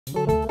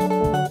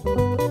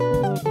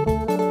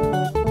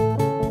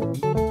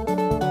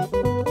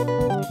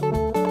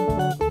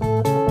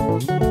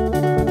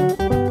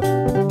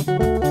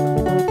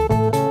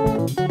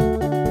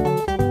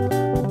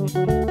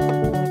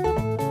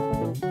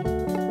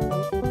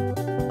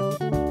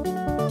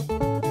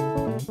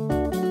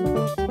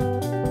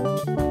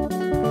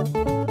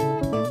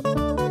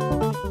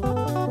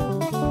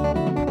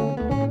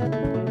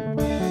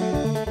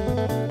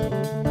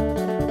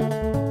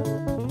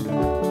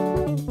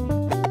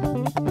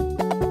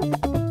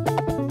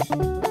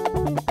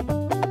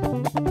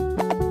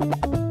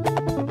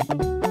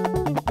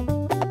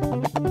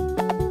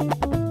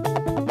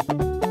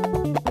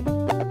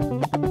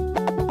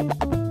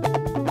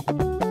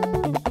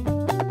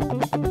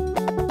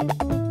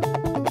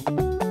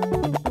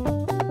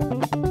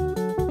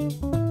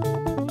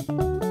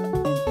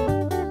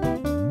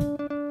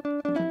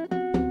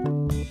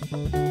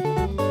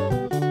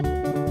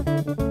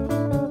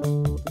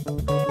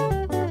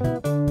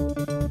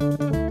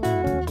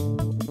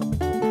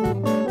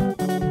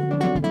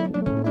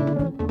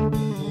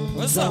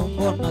Pesa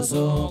mbona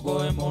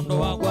soko emondo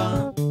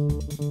wakwa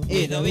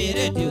Ida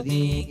wire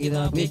tiuthi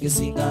ida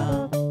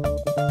kwikisinga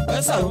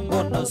Pesa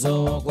mbona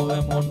soko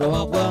emondo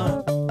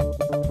wakwa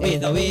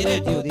Ida wire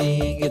tiuthi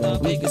ida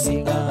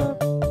kwikisinga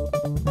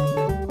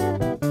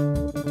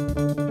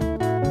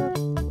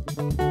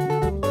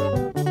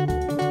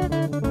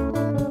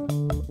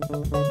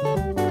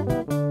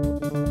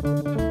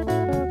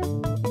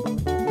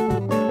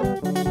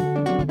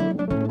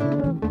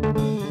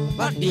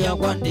Bandia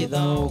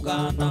kwanditha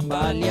ukana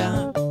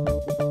mbalia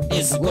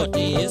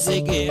Nisgoti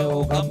isike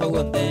ukamba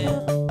wende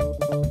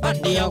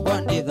Bandia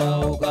kwanditha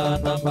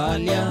ukana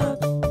mbalia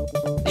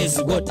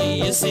Nisgoti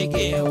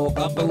isike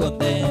ukamba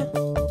wende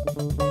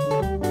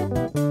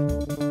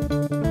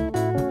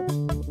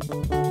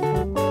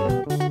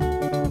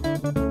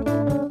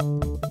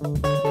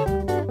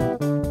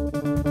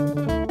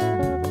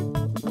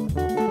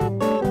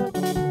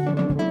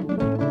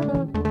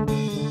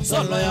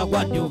Solo ya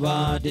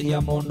kwanyuba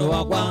diya mondo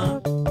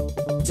wakwa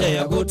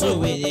Teya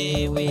kutu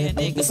wili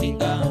wihende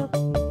kisinga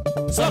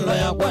Solo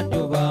ya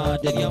kwanyuba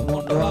diya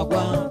mondo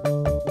wakwa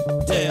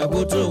Teya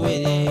kutu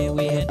wili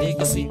wihende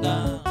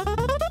kisinga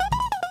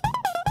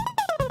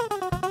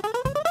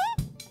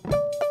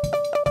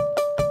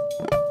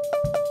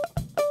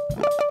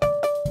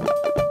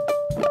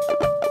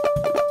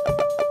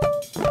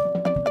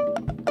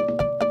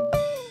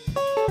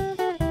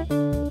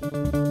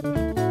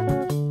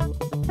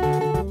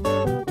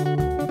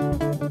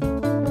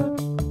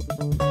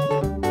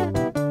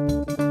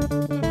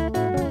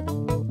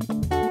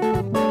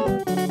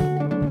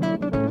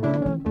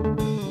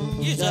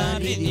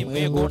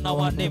Kuna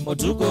wane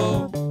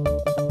motuko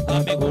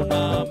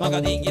Ameguna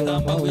magadingida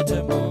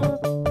mawitemo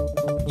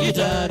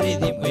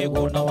Gitarithi mwe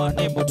kuna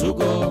wane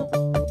motuko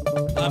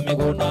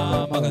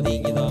Ameguna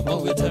magadingida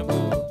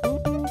mawitemo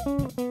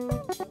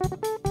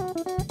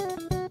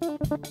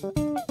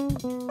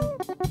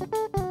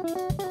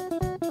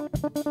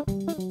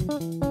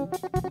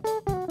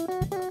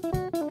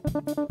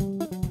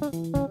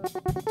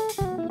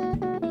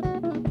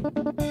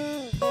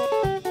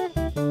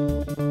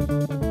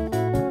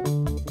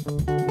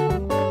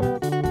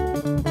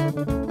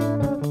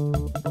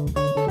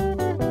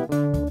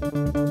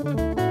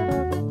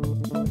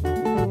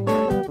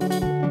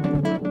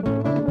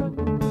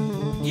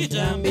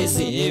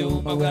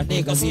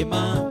Magwanika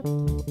sima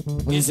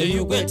Wise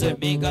yukwete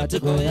minga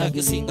tuko ya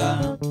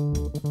kisinga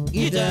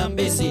Gita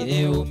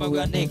mbisi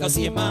magwanika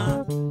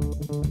sima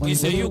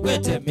Wise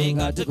yukwete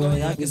minga tuko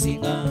ya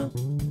kisinga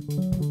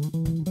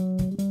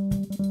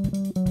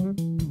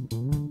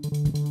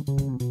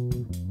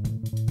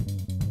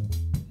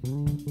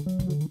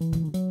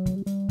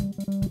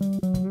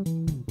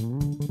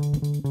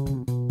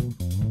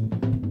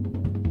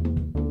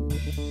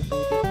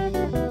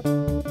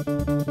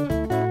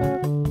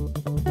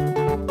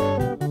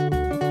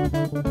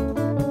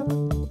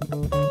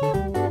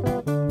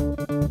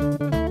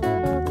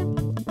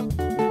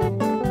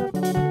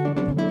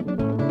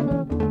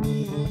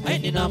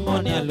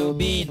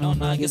Lubino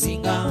na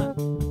kisinga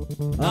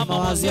Ama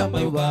wazia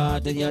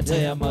mayuba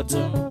teya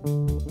matu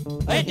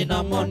Aini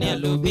na moni ya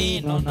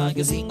lubino na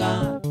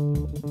kisinga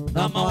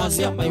Ama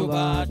wazia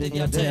mayuba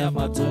teya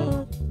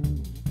matu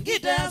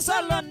Gita ya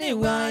saloni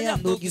wa ya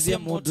mdukisie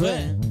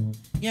mutwe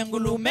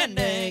Nyangulu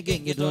mende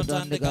gengi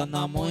totandika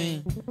na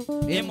mui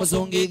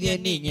Imusungi dhye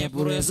ninye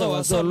puresa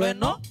wa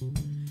solweno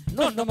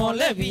Nondo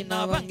molevi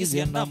na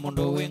vangizie na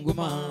mundo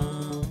wenguma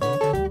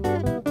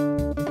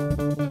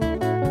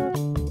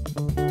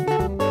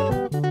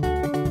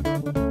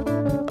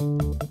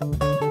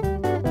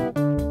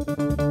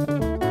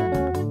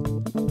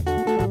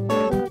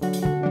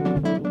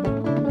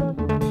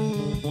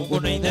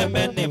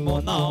Mene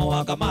mona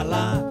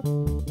wakamala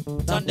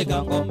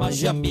Tandika ngoma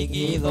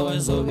shambigi idho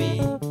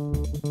enzovi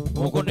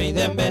Mukunu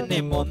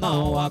idhemene mona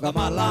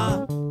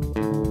wakamala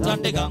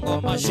Tandika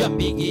ngoma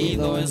shambigi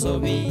idho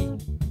enzovi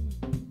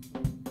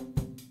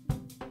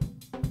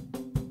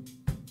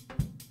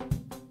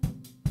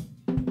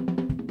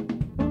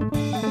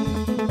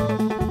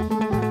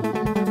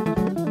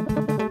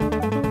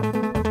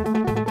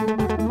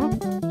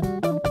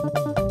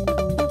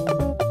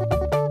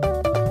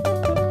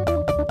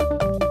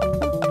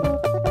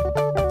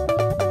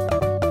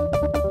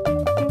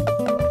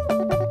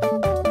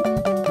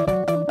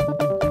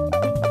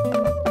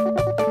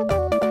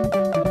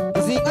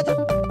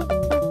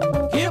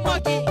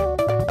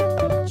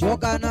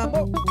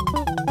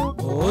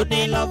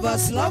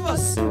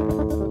Lovers,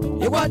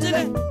 you want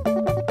it?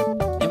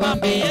 You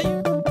want me?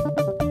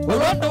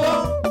 We're on the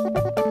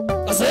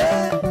wall. I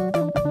say,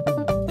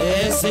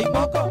 say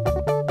moko,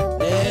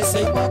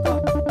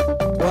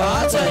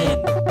 watch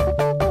it.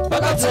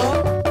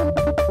 Bagato.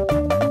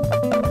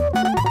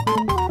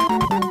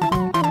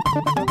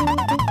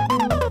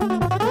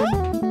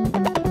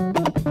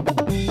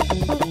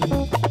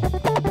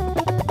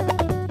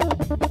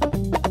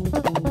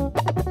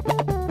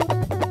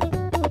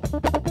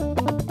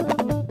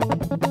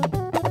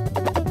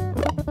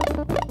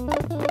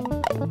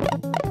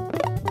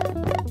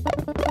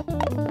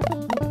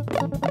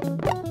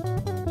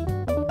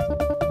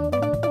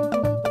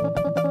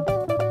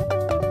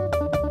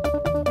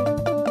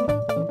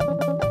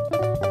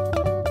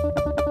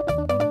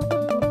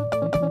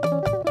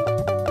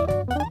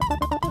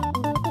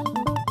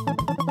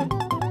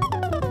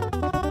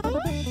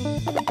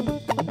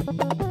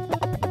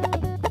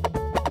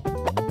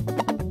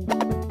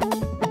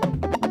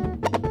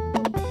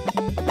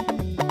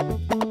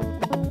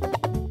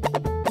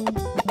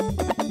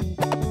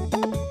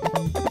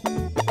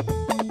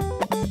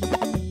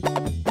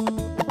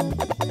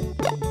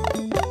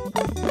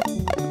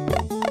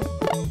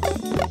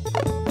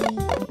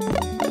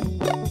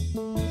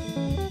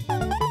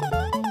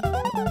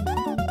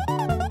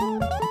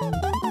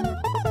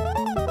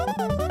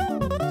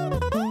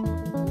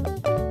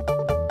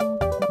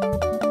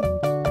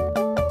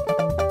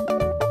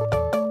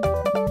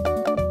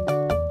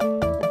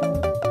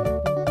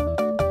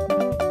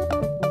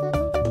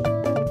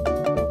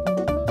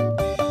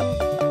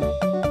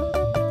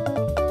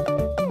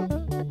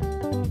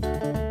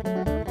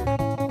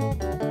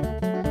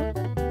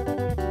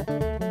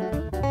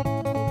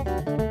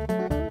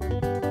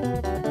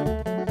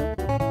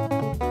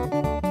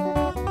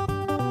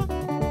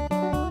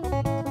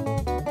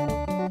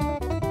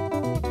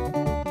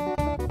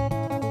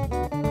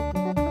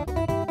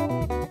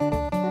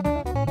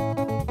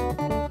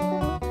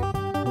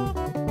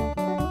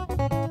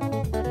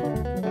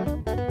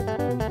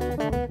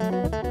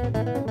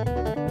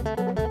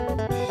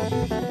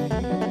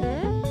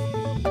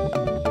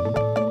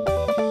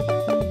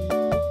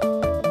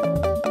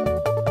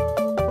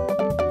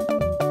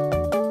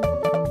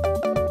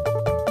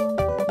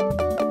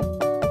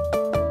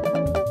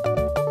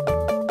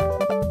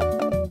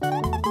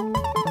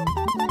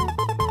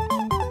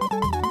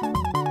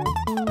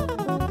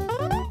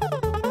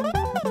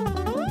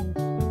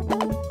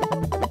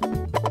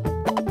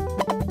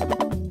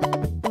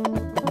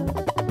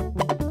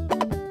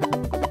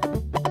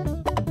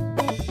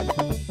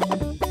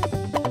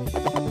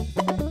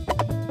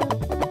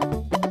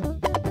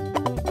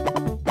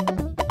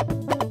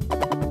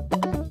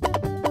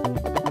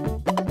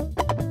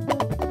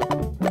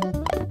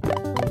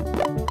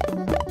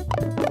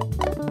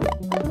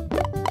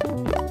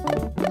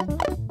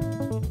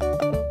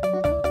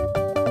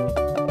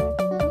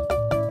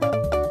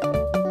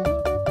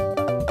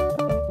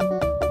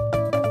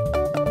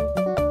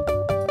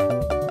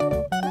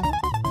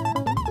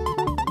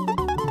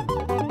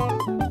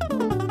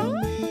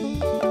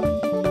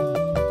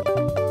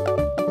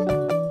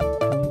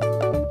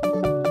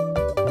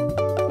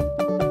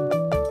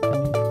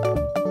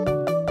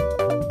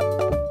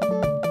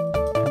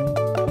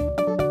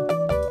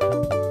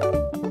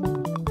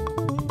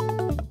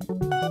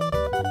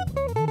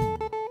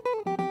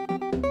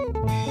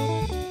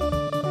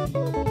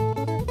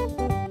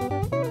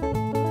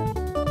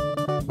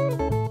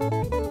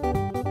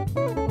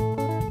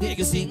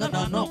 Wikisinga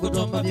na no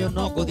kutomba bio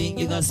no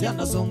kudingiza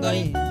siana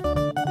songai.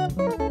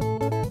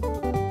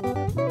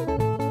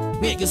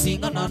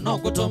 Wikisinga na no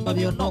kutomba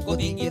bio no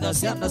kudingiza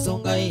siana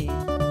songai.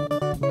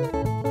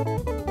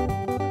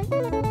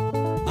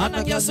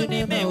 Ana kiasu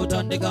ni me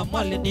utandika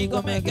mwali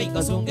niko meke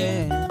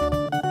ingasunge.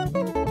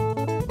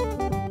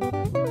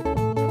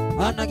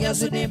 Ana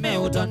kiasu ni me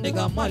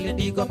utandika mwali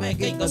niko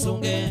meke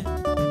ingasunge.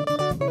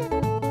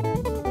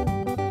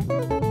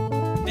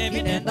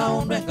 Mebi nenda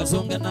unwe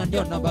ingasunge na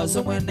ndio na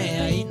baso mwene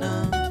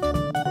aina.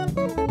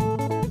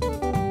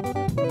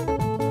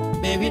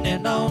 Mebi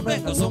nenda unwe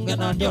ingasunge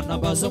na ndio na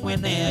baso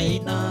mwene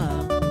aina.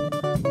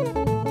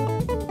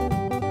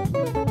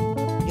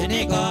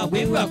 Yeneka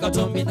wiwa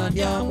Katombi na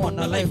ndia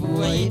mwana life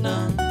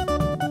waina.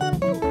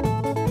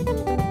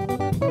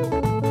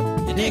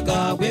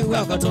 Yeneka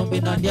wiwa Katombi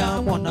na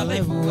ndia mwana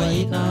life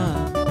waina.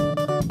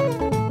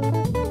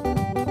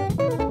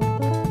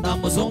 Na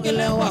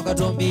musongele wa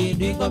Katombi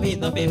ndinga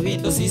vinda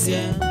bewindo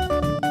sisye.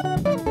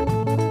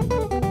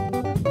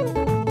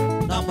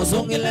 Na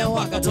musongele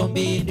wa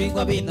Katombi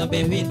ndinga vinda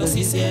bewindo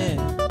sisye.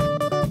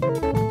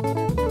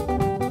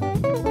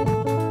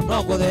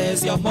 No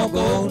puedes ya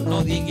mogo,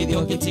 no dingi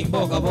dio que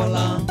chimboca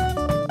bola.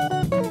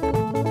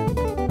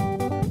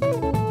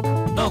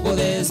 No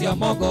puedes ya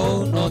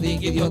mogo, no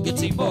dingi dio que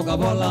chimboca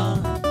bola.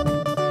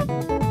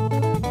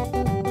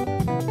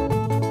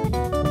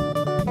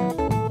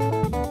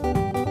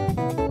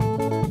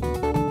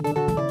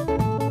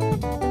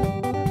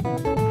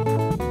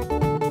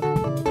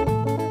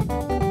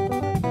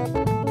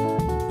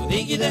 No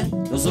dingi de,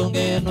 no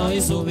songe, no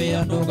isube,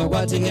 anuka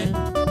guachige.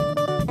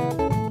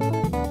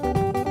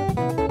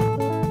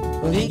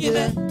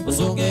 Ringile,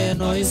 usunge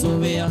no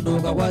isube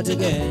anduka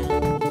kwatike.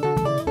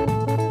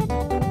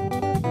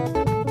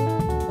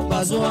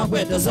 Umbazo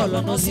wakwete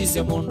solo no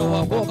sise mundo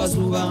wakoka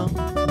suga.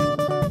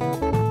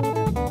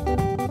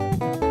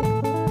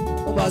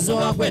 Umbazo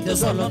wakwete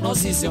solo no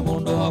sise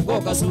mundo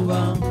wakoka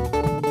suga.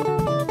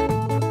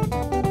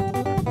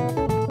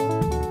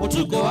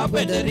 Mutuko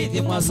wakwete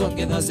rithi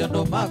mwasonge dhasi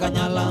ando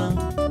makanyala.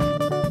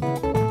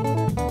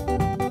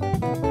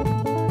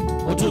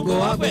 Mutuko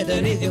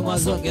wakwete rithi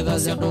mwasonge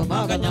dhasi ando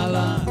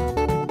makanyala.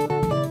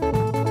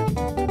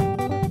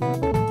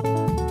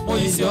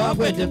 Moisio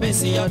wakwete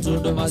mesi ya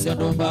tundo masi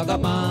ando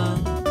makama.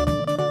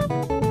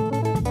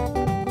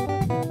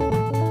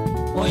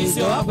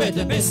 Moisio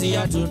wakwete mesi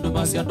ya tundo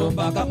masi ando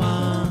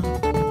makama.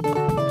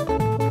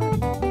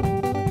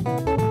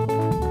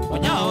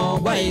 Onyao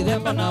kwa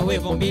idhemba na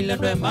wevo mile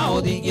ndwe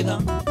mao dhingitha.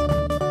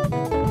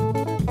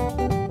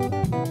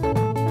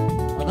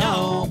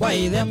 Kwa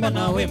idhemba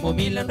na wemo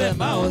mile ndwe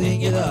mao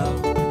dhingitha.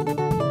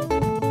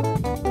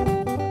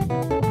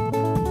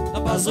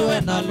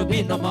 Napazoe na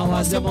lubino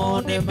mawase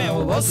mone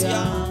meo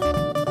bosia.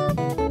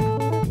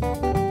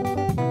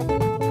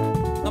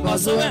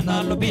 Napazoe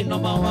na lubino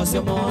mawase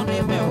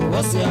mone meo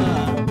bosia.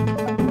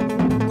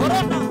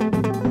 Corona.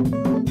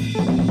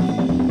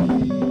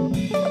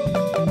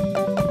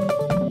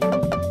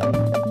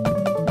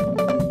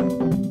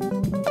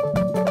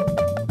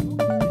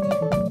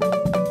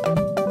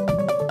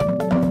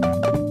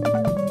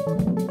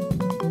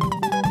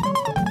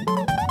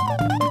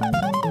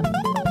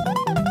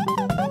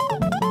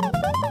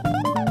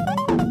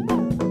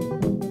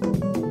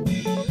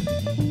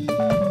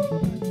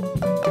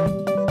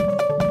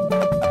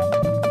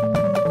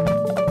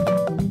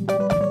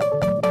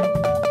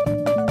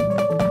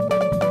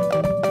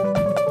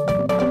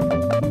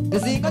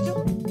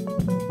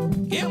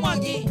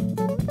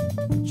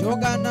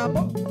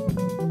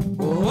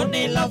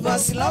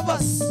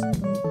 Lovers,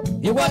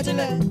 you watch it,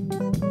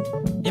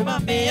 you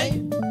might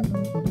be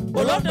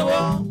Bologna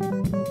war.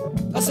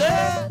 I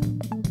said,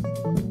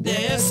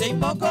 there's a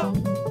mocker,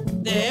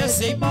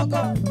 there's a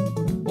mocker.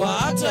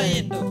 What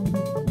I do,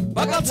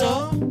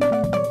 Bagato.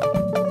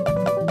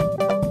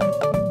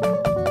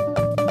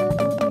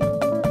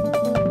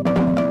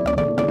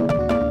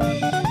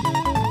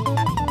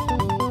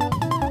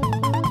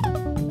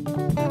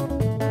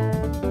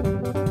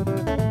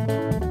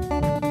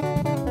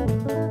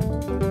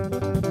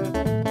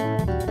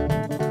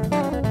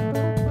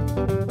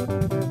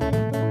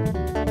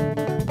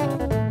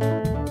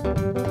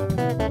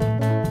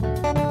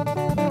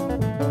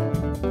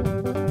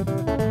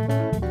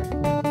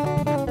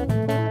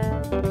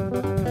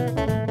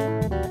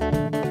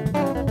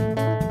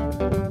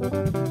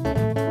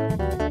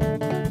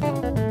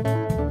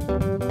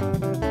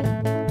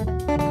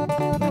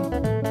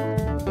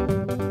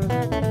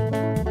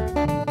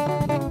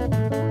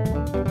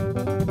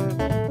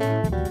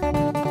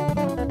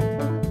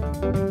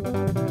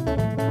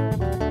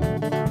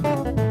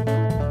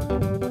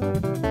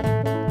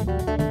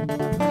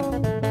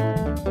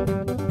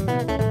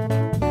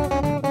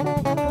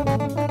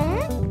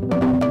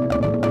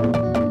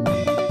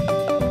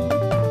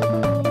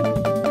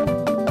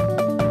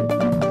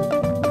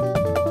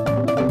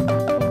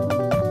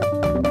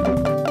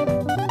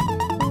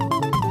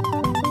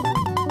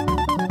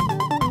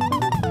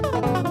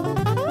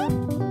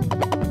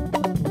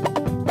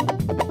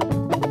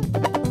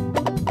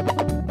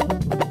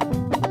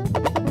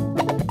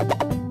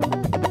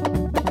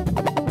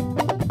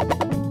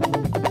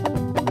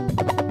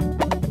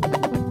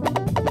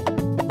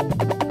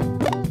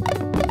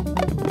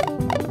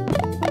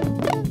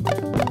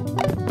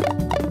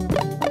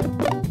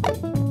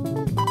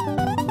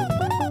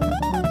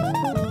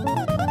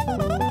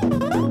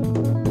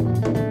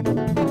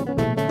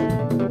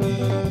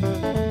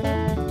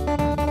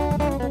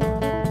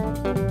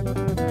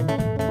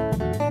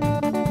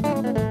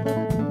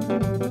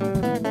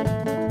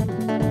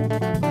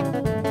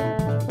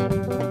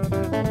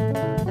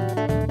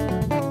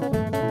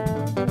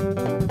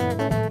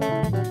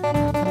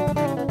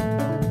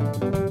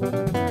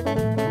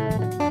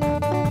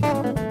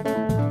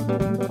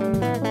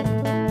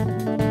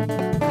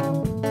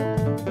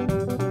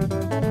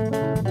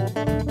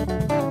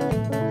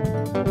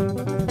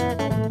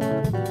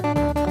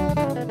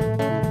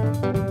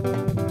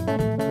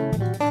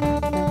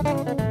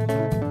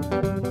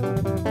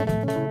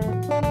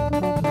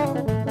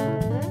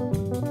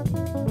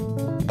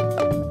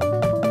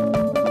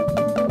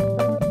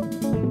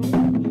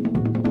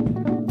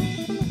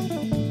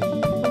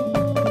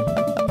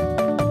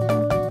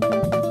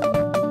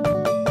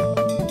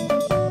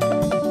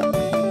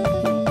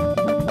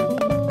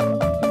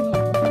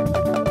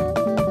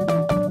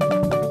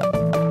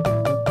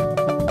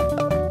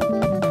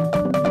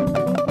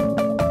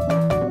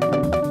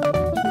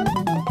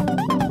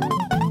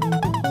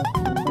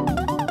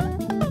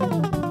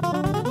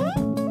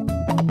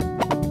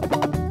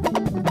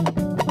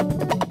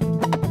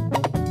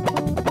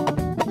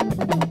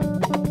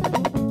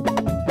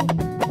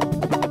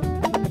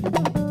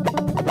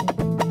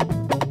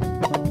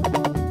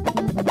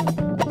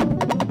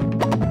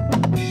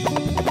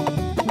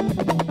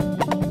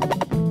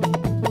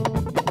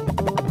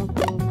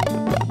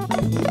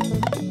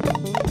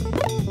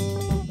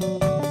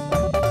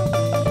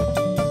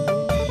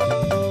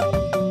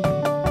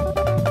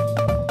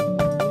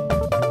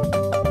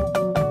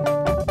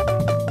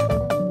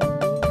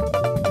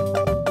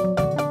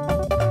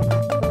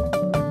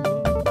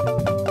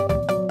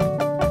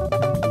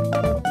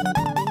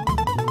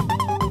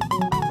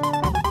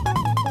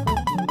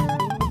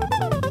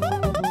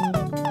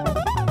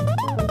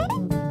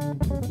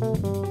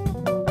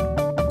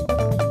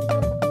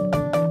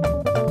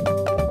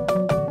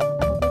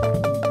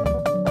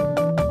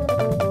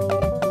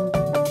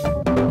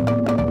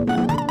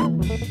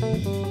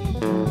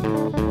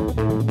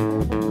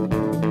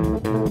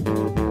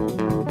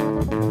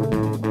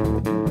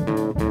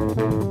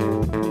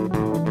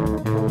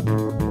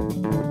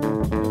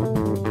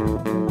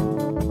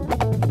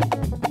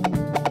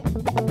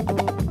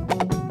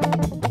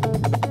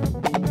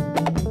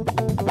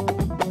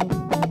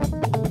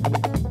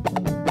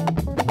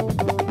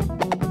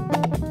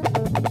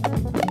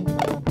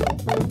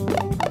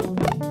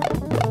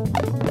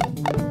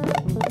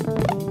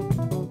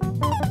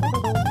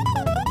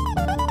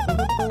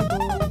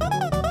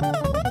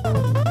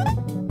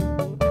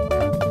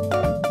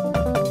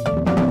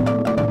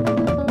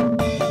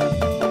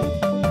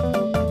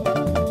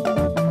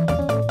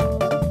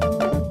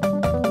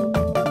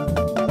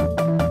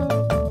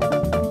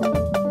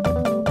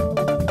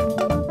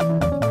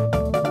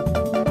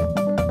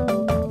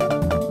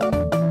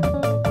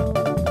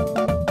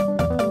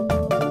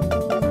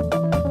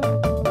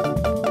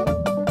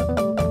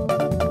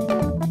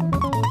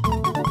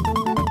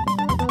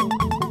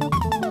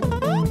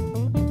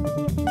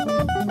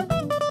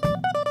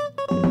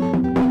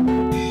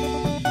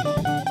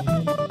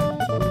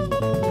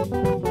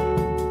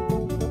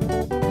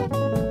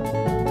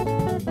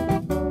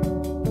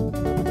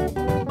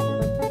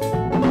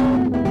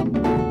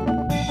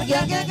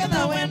 keke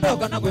na wendo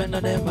kana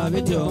kwenda ne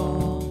mavityo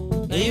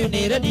Neyu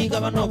nire di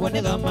kama no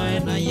kwene dhama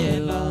ena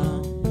yela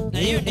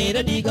Neyu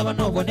nire di kama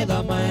no kwene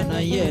dhama ena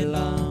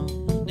yela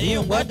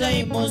Neyu ngwata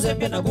imunze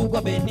mbena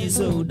kukwa beni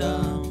suda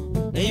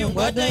Neyu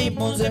ngwata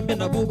imunze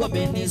mbena kukwa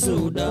beni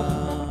suda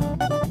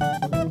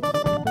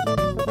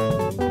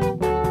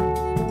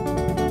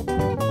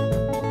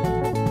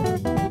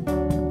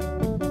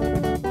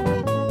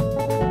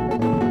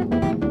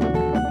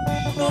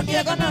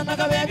Nundia kana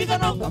nakabebi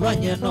kano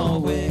kabanye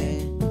nowe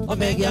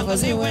Omegi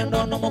angazi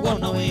wendo no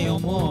mugona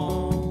wiyomo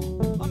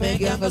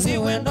Omegi angazi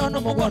wendo no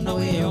mugona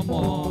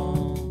wiyomo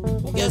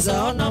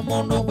Ugeza ona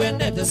mundu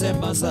gwendete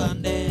sema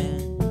sande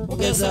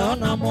Ugeza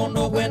ona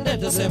mundu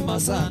gwendete sema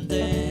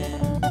sande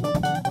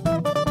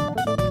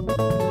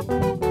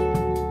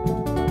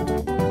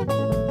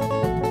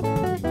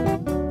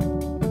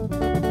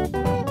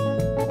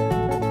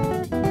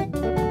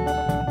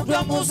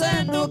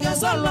Musendu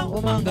kesala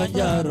umanga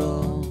njaro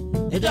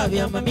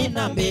Nitavya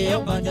mamina mbi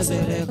umbanya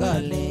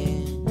serikali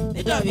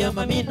Nitavya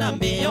mamina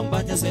mbi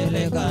umbanya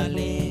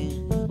serikali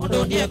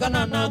Ondondie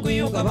kanana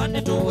kuyuka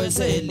vane tuwe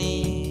seli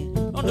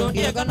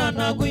Ondondie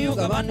kanana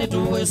kuyuka vane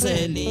tuwe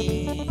seli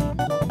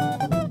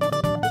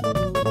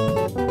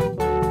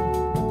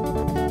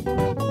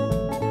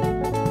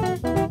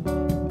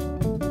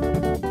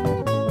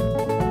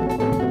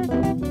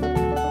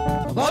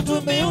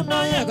Kotumbi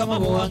unaya kama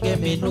buwange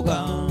minuka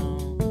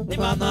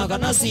Nimana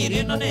kana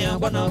siri nane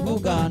yakwa na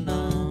kugana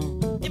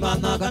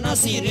Nimana kana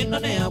siri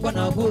nane yakwa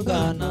na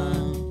kugana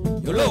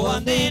Yulo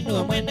wandinu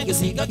wa mwene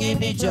kisika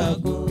kini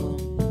chako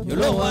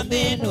Yulo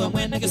wandinu wa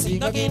mwene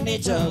kisika kini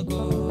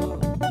chako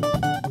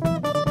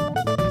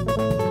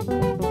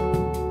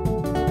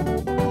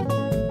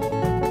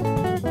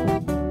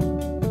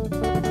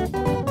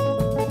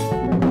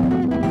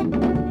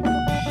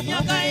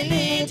Nyaka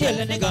ili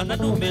tiele nikana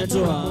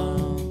numetua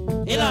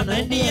Ila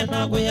naendia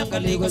na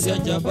kuyangali kwa siya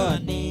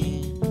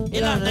Japani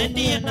Ila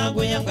naendia na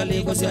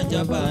kuyangali kwa siya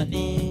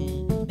Japani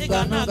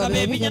Nikanaka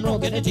baby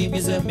nyanuke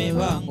nitimize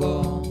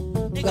mivango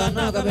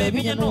Nikanaka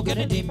baby nyanuke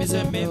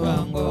nitimize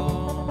mivango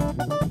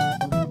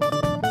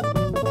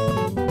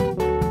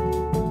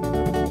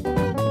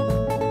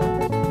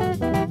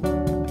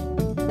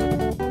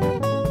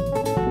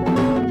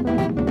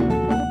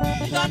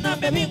Nikana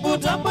baby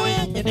ngutambuye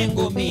nyene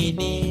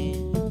ngumini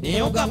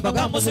Niugamba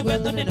kama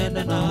sikwendo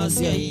ninene na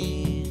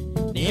asiyai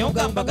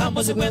Niugamba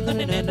kama sikwendo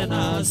ninene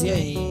na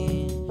asiyai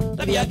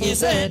Tabia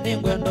kise ni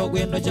ngwendo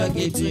gwendo cha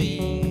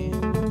kitui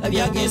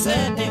Tabia kise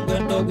ni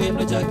ngwendo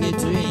gwendo cha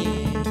kitui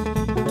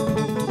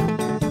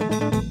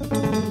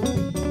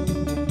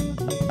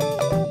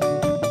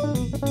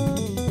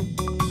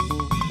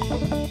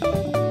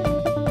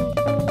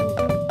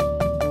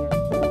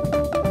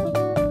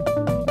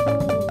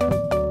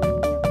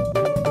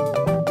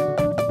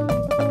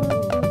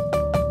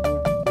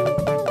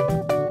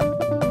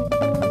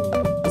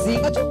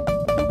Zingacho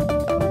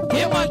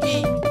Kimwaki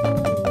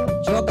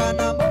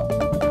Chokanamo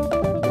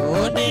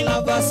Oni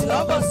lovers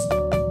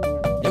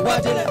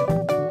Nikwatile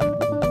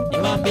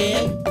Nimambie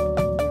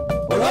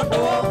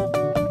Olondo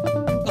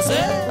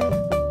Kose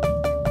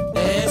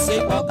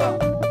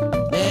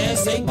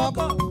Nesi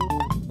moko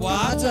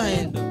Wacha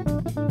endo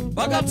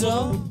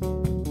Bagato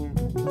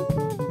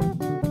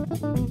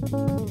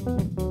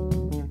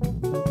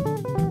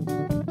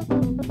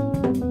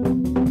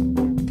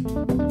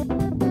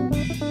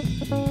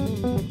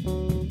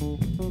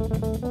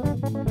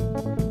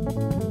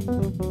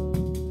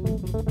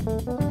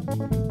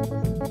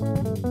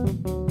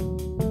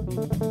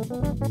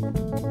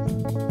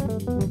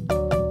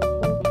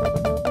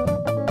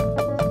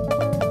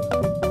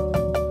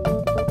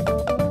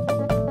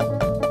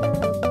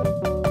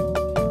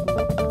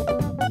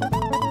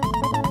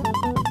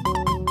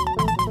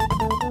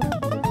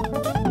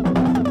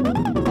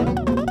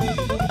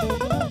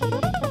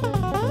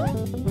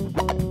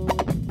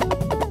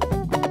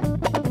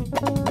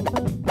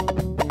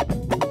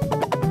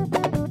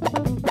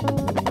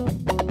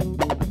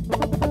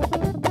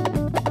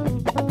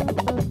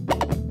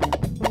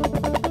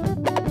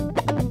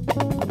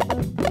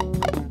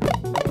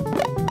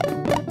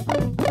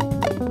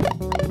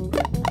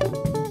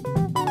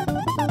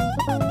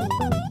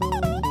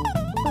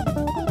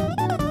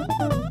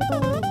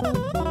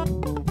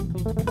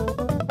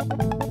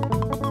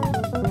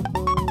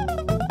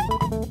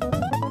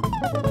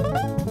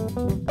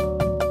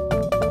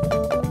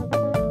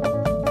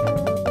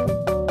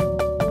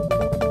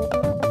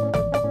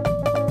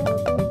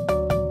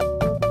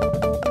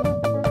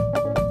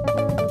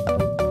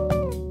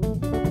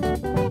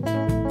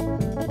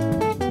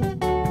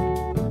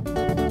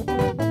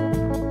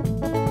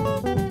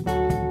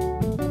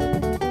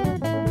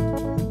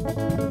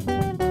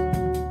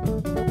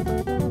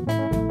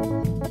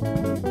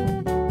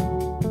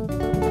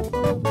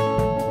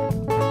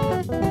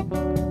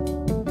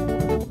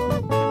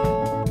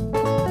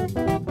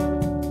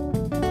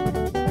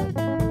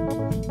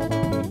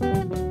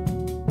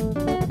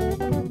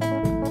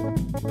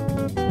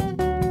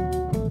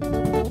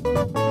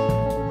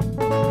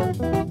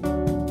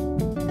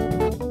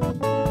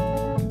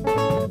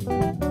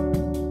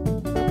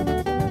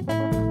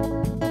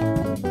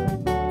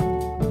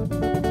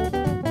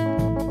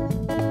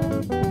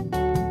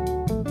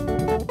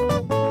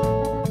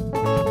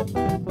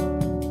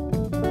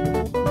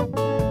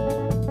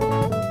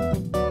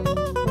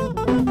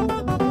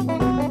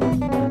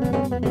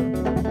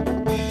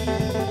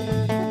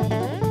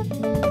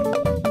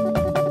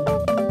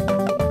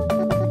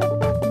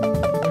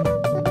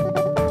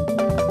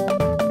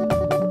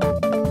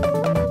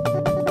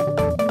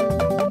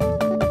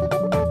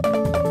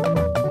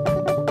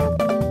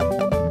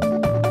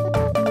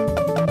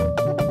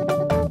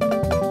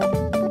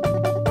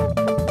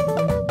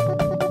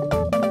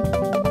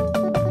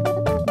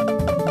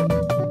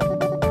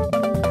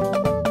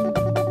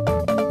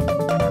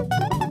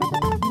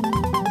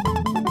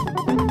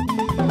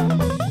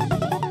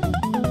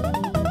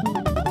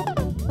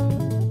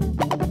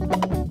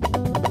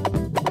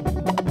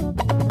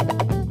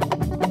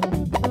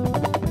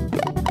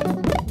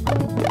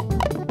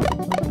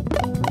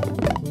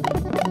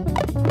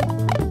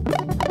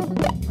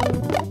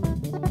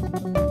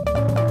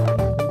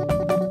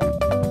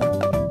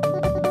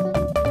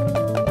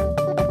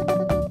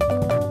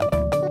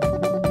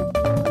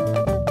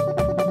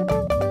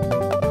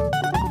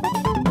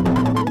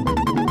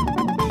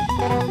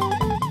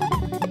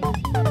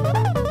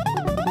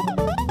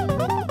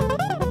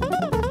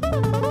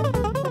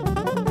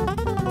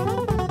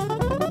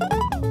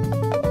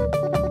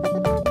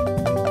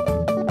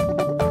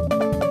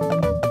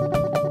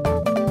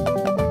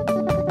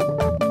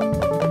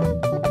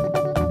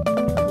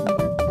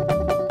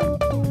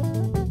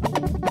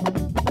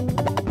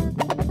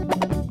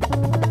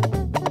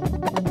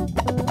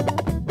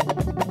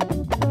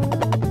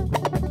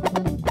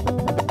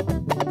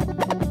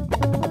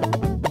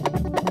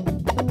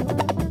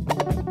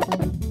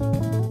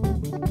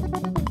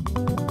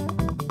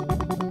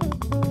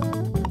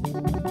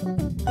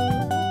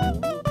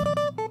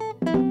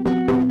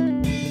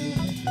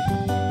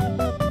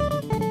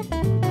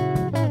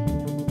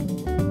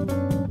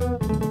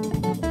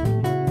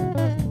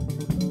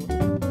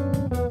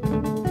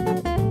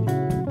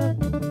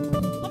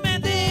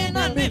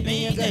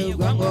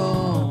yugango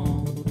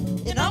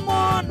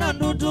inamona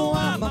ndutu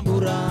wa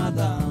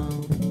mamburadha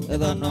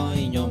edhano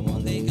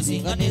inyomonde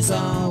kisinga ni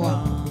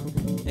sawa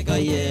eka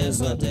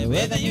Yesu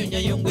atewetha yunya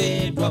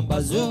yungwe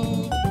twambazu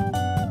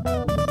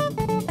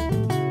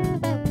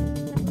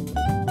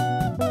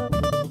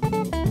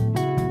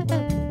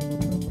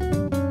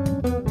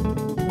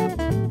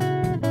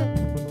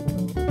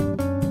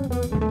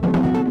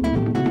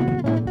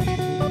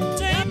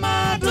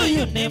tema tu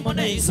yune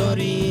mone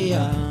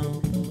isoria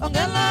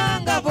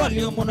ongelanga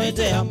volume no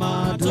ite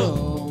amato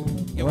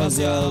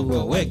Yawazia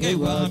weke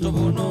watu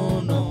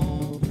bunono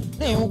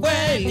ni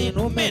ukweli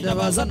numeta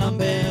bazana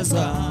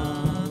mbeza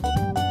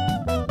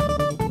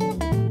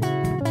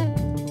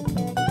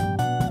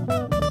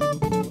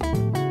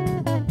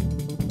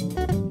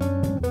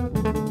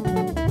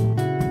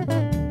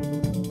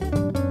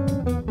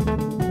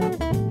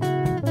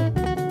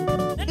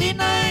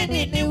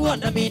Nini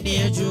wanda mini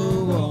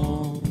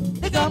ejuo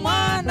Nika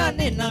mwana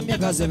nina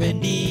miaka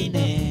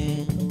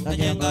 17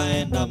 Nanyenga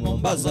enda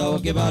Mombasa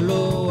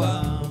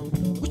ukibaloa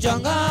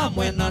Kuchanga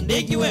mwena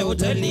ndikiwe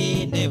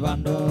hotelini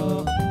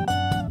bando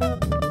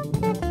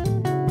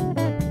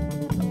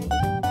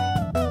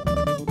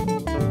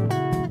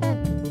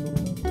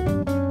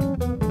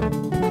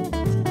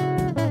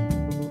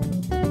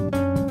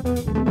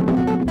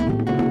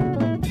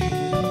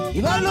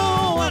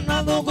Ibaloa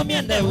nadho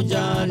kumiende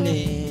ujali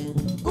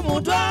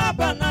Kumutwa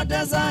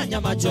panateza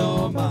nyama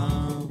choma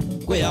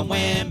Kwea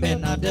mwembe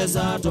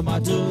nateza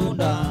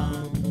tomatunda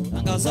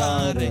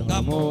Nangazare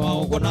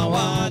ngamoa ukona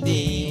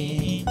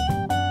wadhi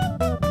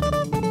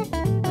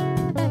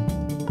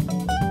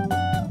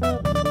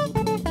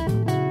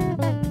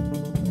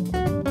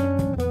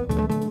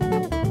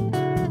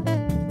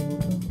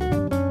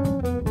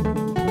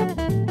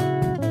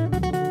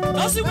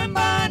Nosiwe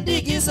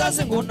mbandi kisa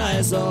singuna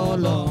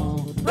esolo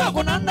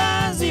Rwakuna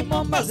ndazi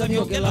Mombasa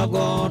vyokela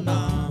gona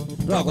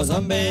Rwako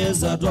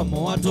zambeza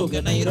twamuwa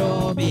tuke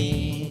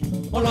Nairobi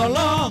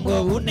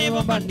Mololongo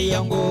uniwa mbandi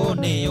ya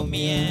Nguuni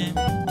umie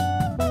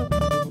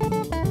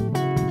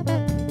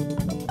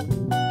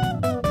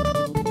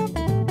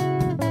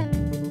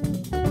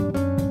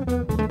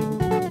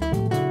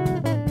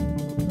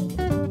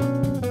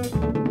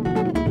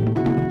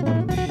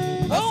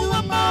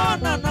Owa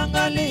maona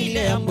nangalile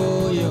ya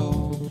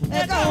mboyo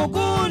Eka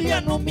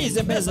ukulia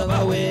numize mbeza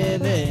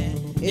wawethe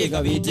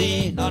Ika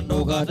viti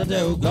nanuka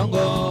tate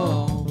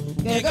ugongo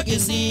Eka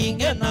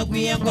kisinge na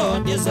kuyengo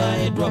ndisa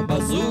etwa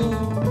bazu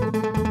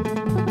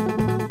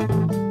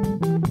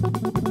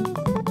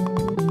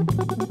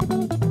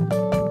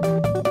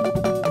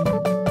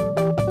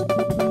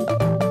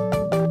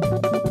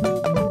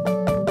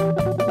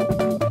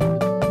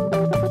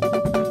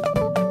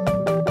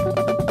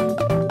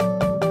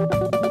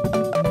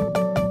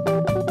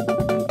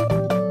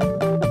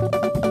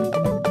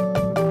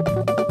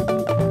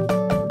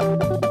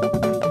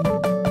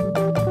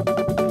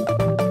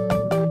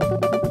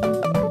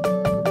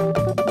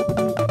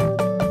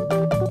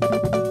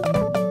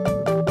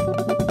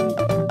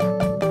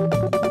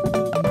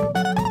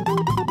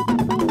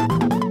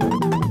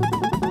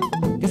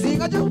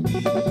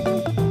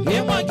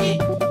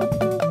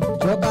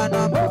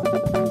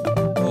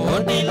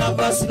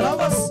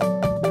Lovers,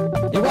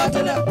 you want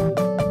to know?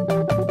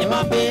 You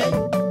might be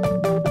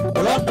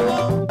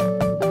London,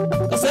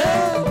 Kase,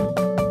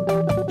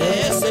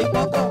 they say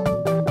Moko,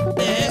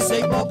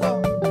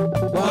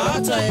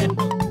 Wata,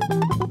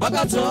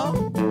 Bagato,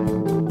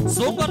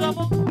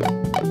 Sumbaramo.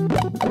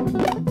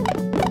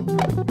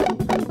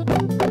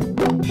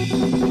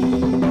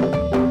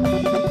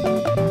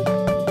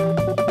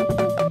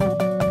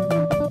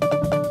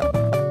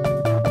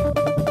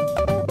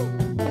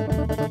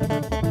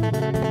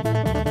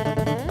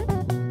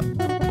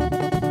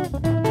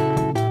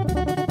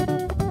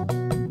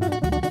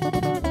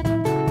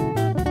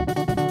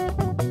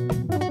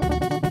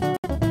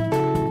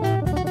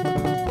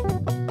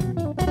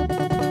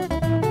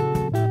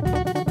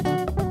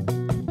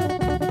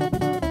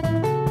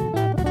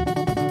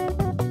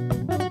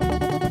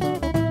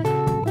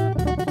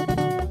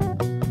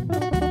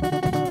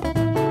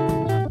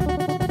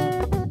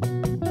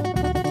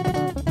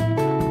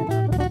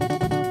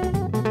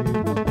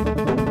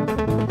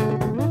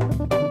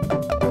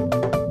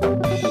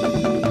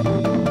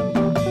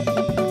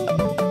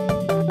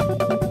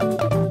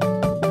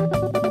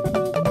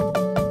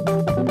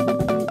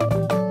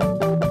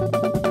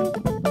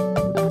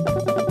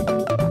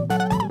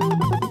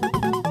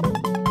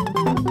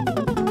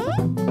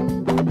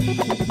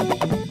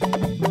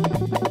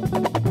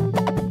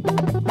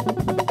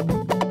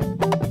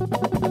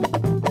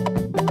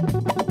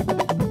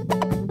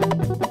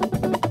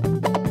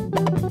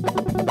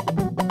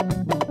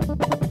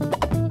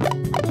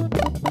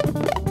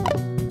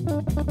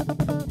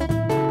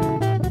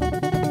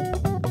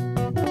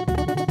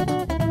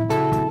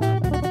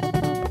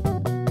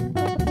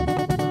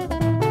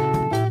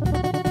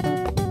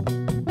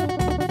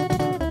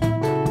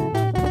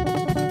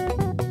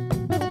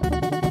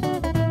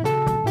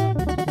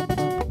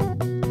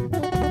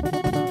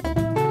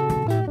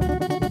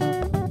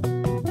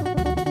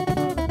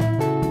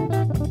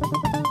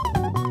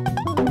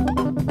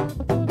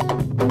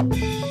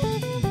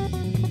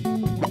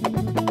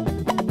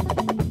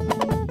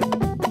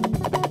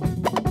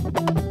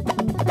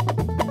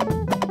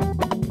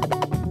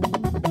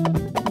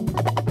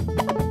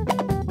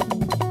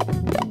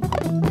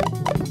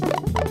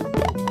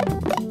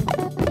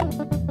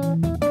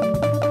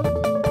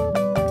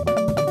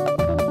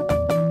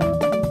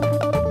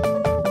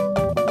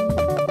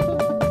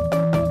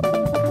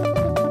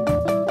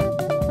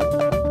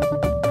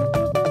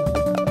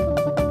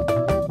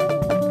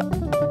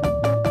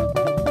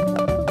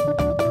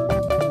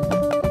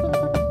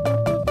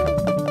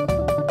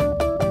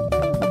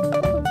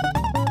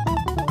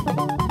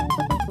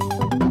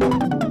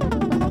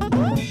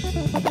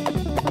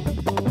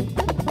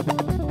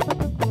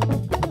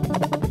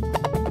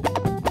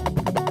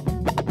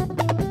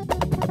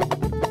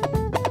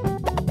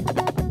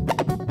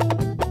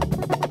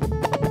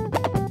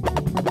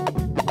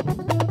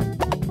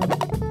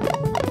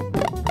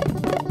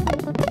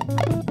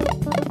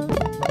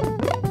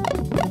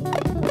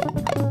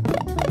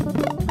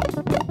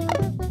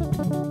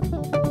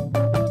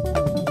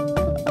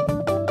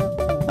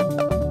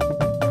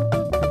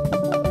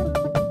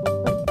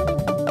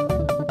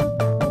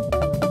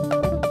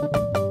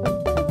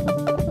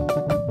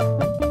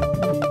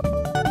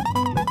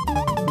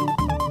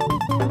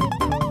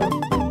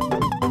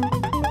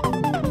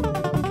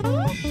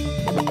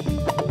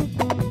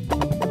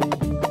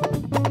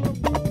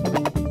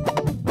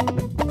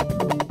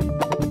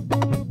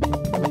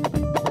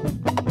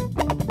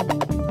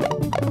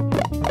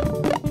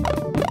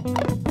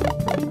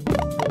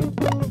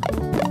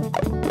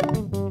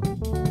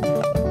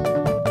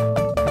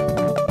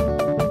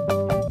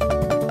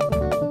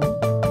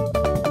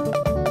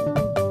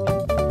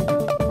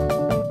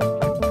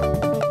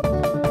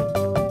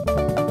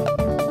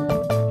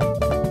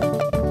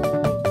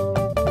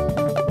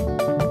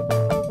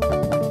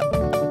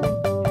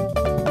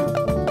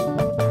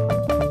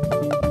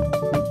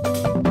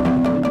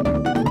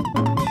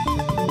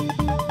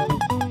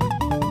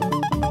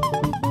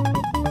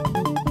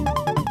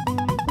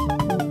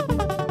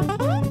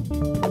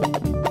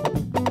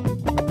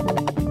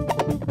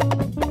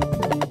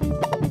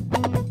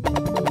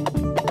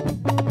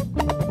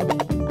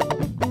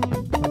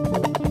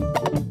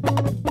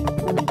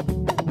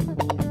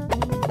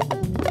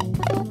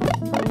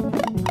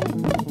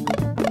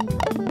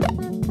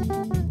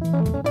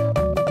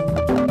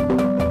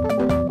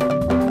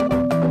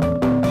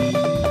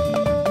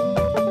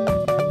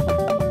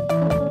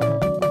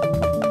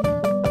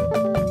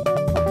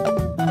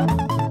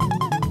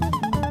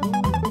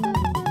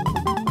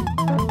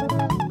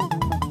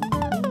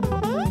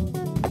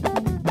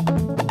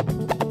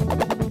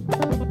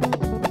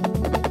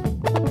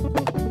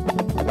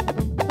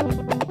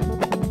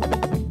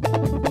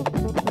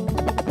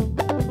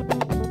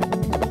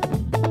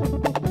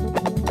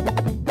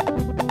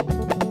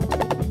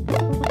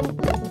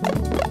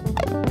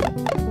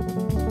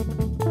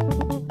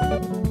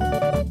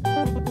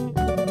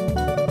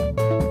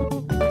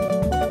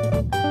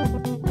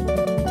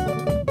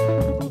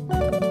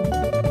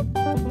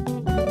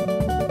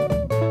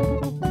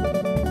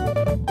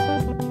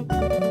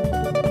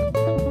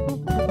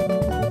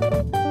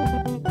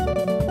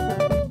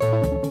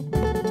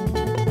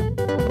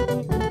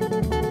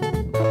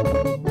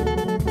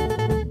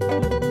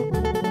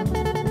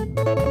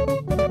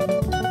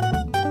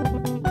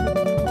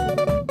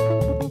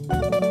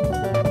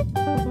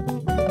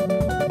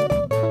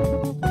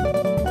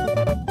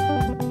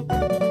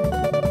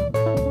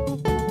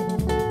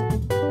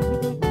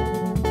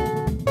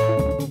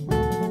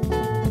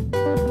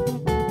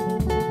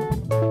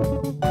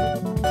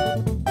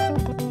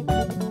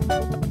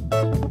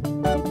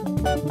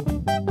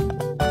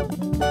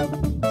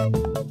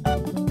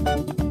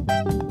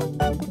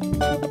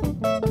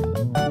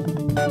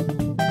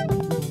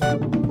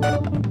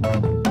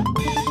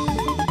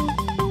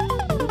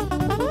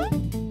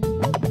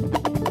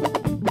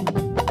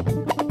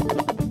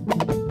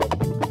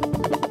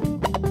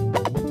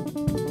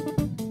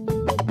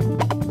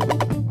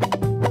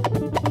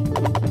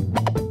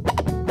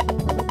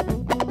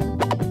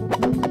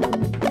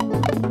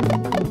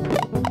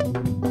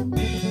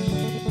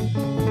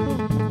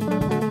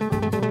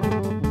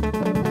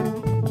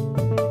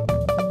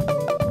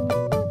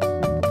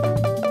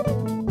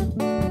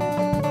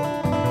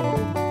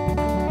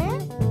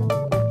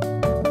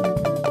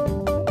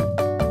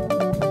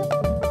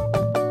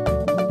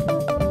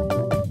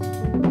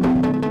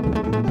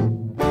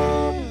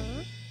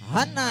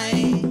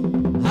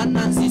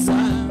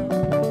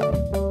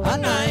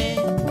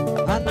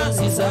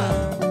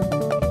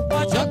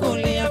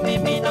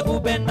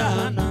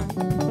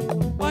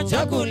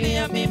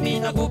 wachagulia mimi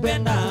na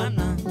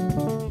kupendana.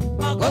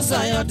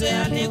 Makosa yote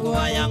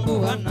yalikuwa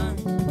yangu wana,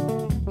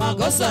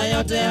 makosa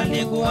yote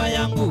yalikuwa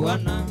yangu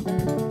wana.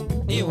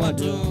 Ni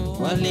watu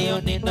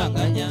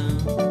walionidanganya,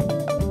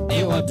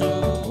 ni watu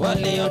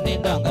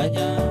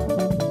walionidanganya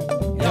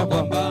ya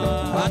kwamba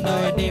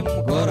anawe ni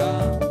mkora,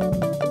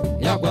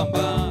 ya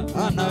kwamba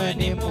anawe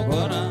ni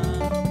mkora.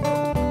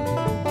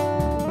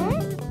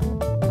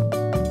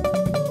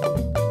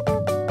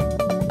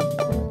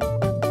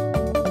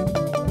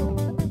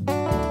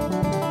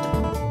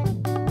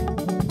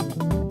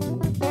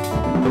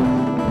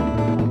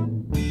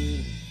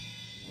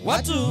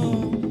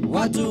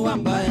 Watu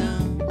wambaya,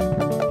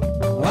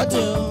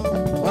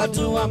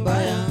 watu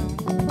wambaya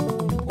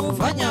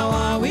ufanya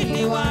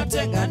wawili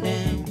watengane,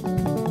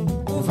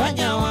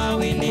 ufanya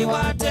wawili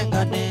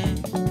watengane.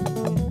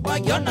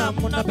 Wakiona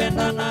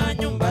mnapendana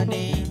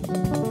nyumbani,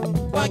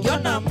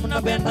 wakiona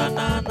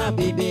mnapendana na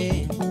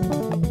bibi,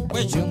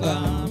 wechunga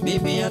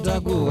bibi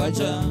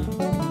atakuacha,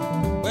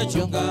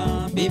 wechunga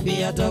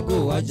bibi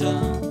atakuacha.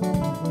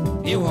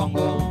 Ni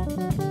uongo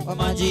wa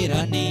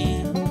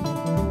majirani,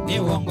 ni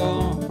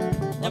uongo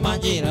ya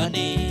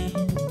majirani.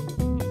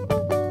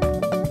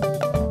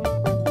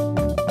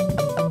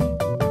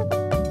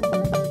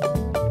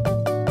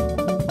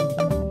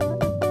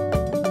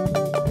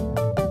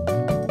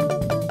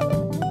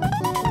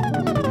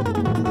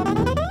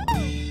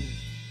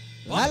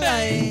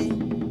 Lalai,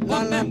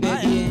 lala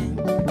baby,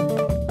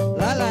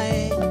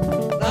 lalai,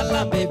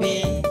 lala baby.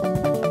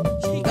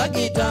 Shika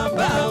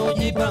kitamba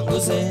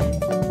ujipanguse,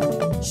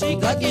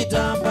 shika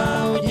kitamba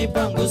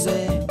ujipanguse.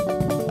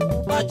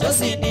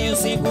 Machozi ni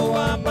usiku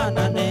wa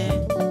manane,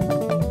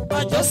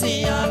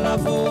 machozi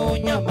alafu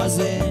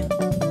nyamaze.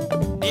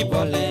 Ni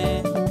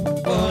pole,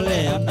 pole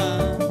ana,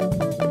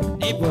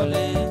 ni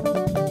pole,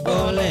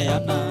 pole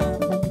ana.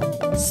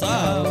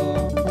 Sao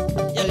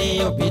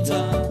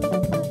yaliyopita,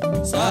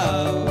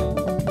 sao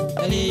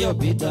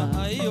yaliyopita.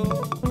 Ayo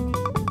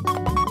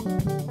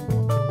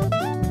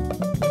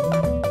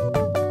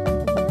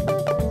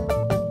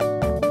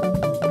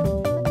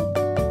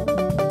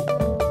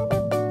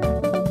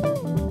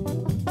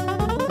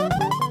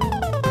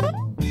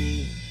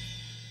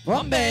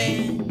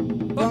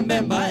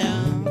pombe mbaya,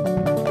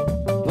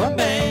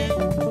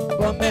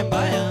 pombe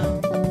mbaya.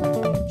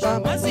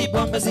 Kama si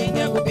pombe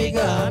singe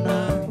kupigana,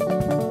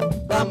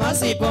 kama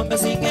si pombe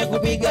singe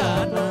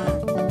kupigana.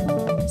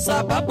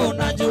 Sababu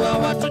najua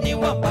watu ni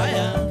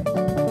wambaya,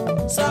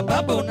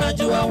 sababu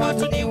najua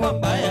watu ni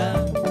wambaya.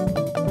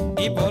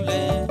 Ni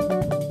pole,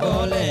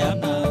 pole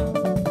ana,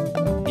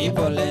 ni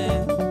pole,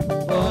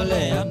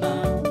 pole ana.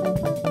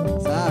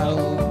 Sao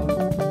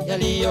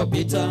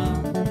yaliyopita,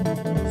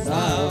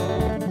 sao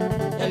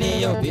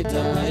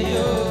yaliyopita.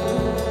 Yo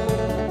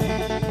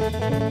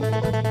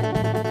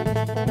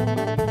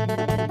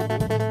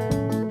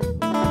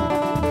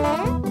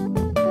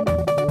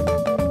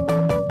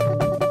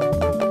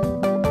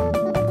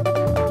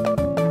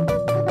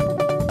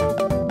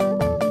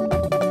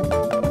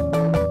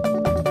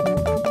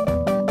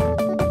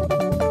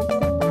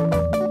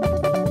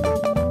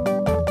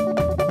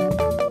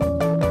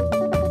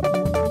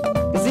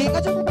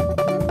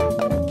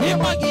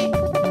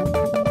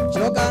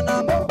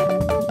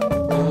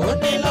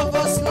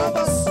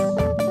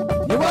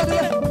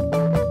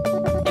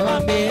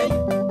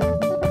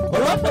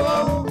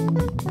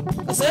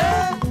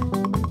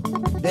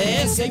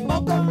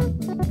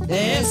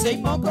Desi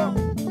moko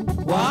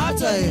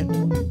watain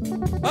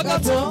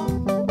bagato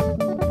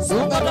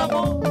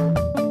sungadamo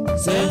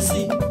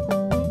sensi.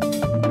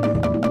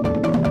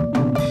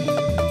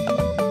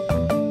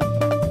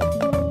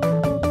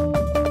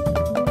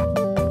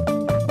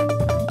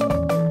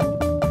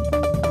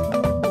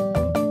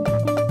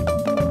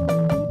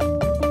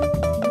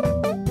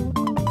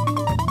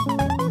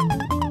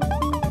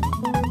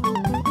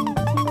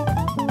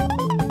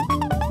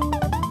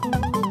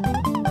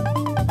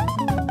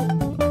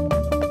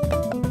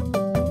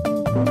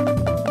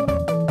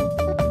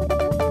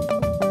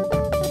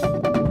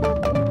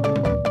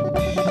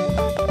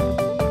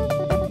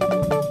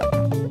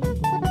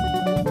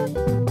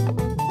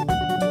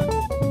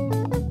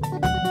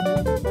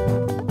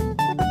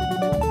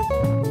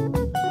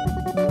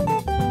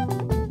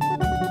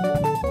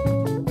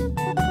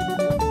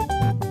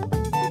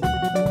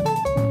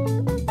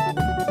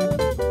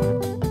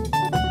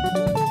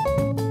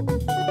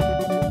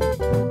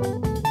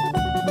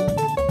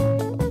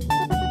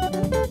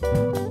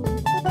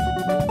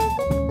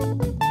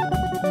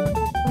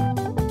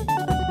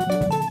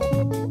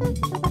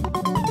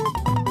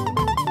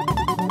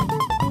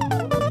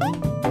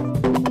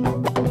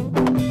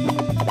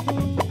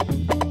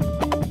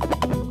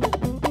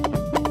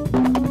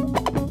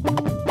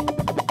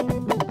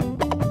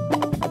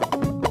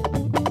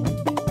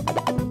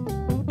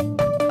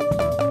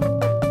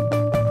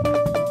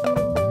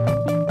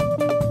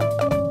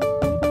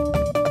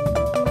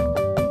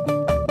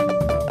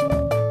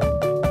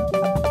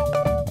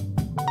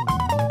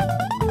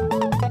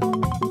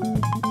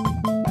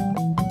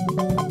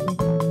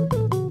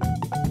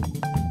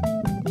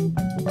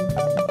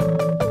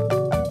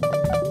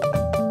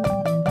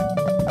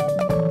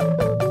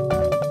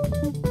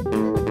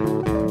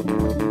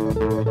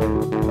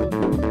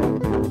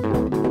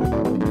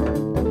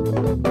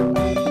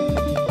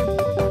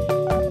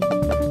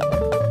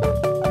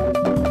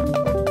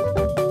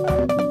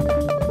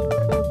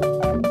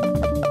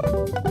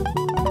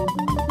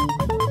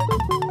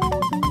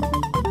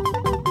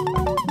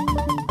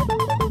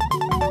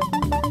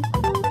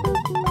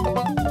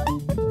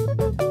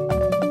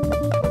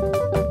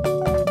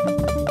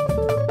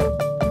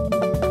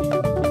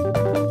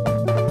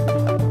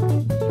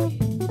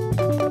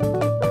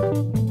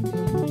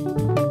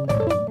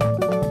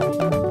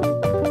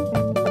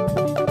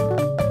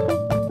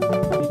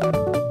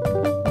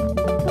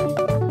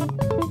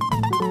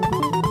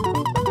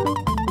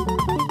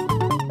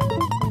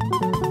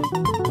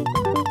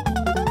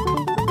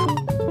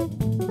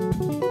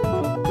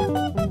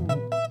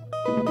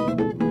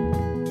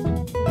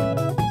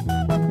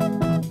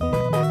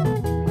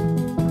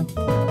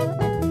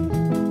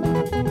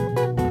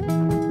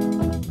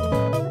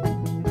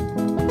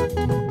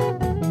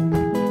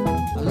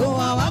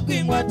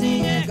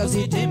 wakwingwatie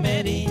kasiti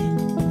meri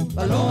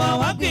balua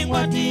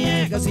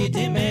wakwingwatie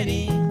kasiti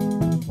meri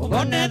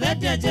ugone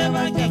thetia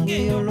cheva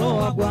changi yolo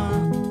wakwa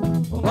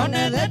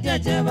ugone thetia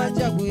cheva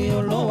chaku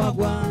yolo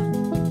wakwa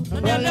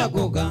nondalia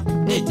kuka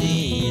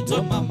deti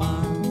to mama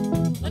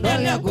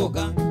nondalia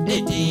kuka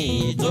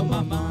deti to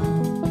mama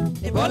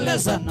nipole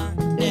sana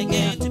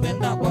denge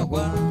atipenda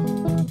kwakwa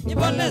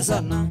nipole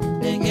sana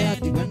denge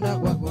atipenda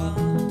kwakwa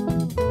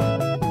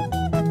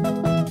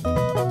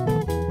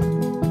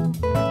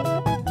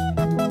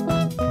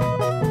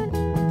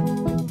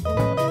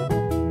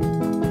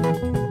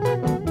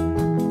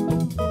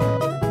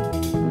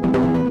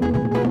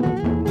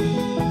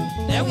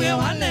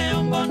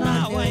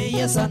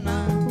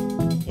sana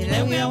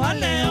ilewe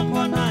wale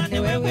mbona ni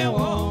wewe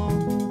wo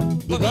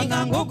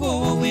ibanga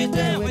nguku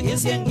wite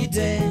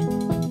wekisiengite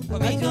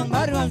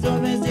wakaikombari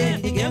wazoveze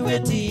ndigewe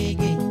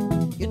tiki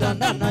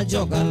kitandana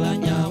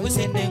jogalanya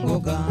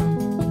wisinenguka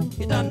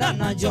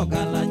kitandana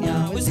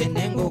jogalanya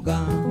wisinenguka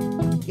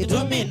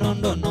kitumi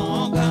nondo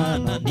noga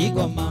na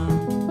ndigoma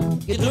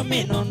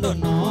kitumi nondo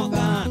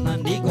noga na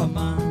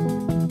ndigoma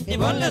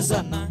nibole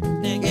sana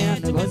negea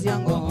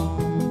nigosiango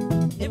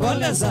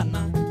nibole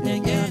sana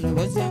negea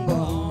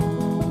nigosiango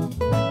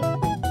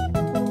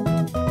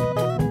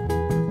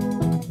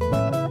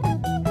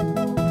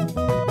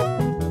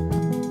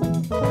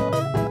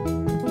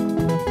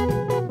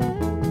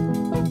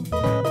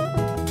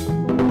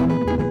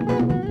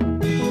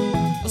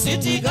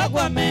Sitika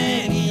kwa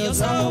meri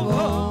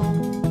yosawo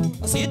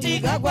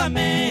Sitika kwa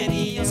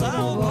meri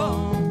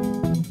yosawo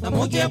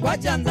Namuke kwa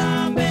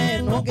chanzambe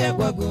nuke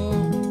kwa gu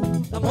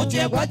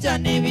Namuke kwa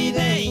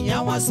chanibide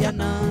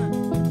inyawasiana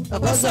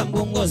Akosa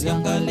mbungo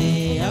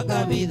ziangale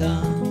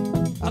akabida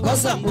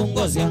Akosa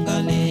mbungo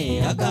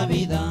ziangale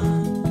akabida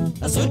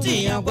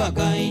Nasuti ya kwa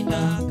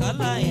kaina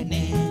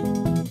kalaene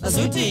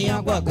Nasuti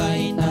ya kwa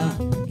kaina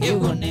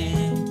kiwone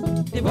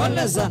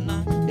Nibole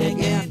sana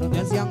degea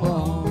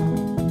nubesiango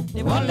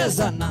Nibole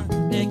sana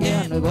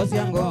negea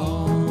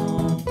nubesiango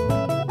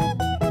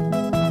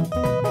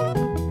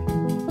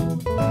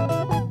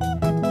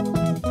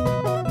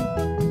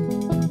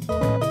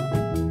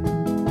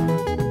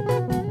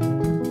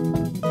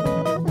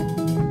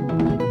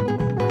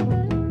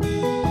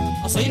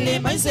Asili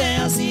maise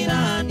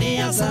asira ni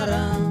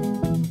asara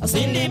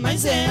Asili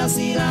maise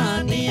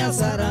asira ni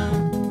asara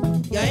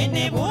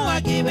Yaini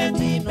buwa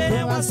kibeti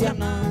mbele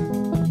wasiana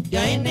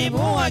Yaini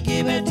buwa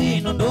kibeti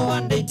nondo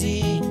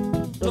wandeti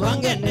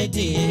Tubange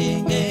ndeti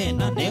nge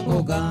na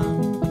nenguka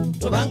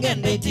Tubange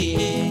ndeti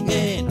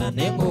nge na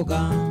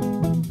nenguka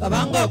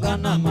Kabango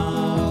kana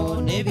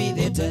mao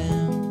nebidete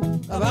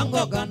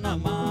Kabango kana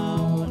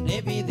mao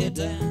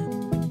nebidete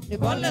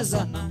Nibole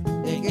sana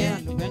negea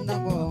nupenda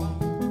go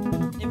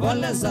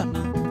Nibole sana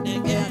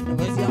negea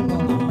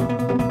nupesiango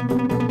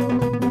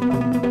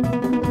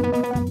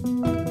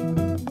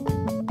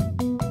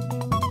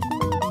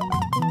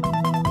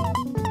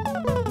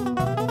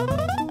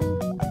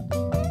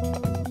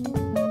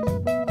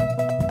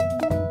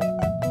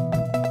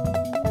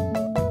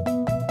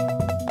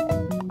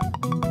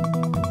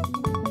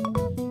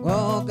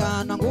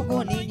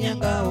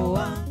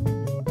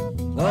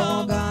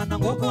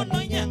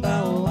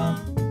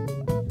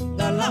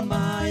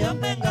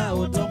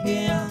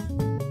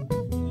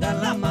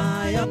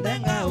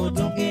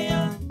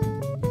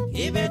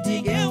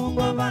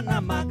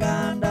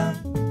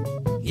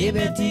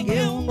Ibetige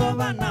ungo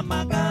bana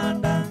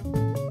maganda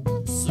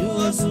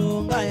Suo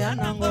sunga ya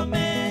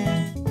nangome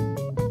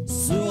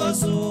Suo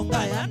sunga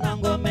ya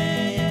nangome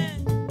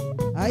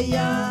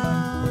Aya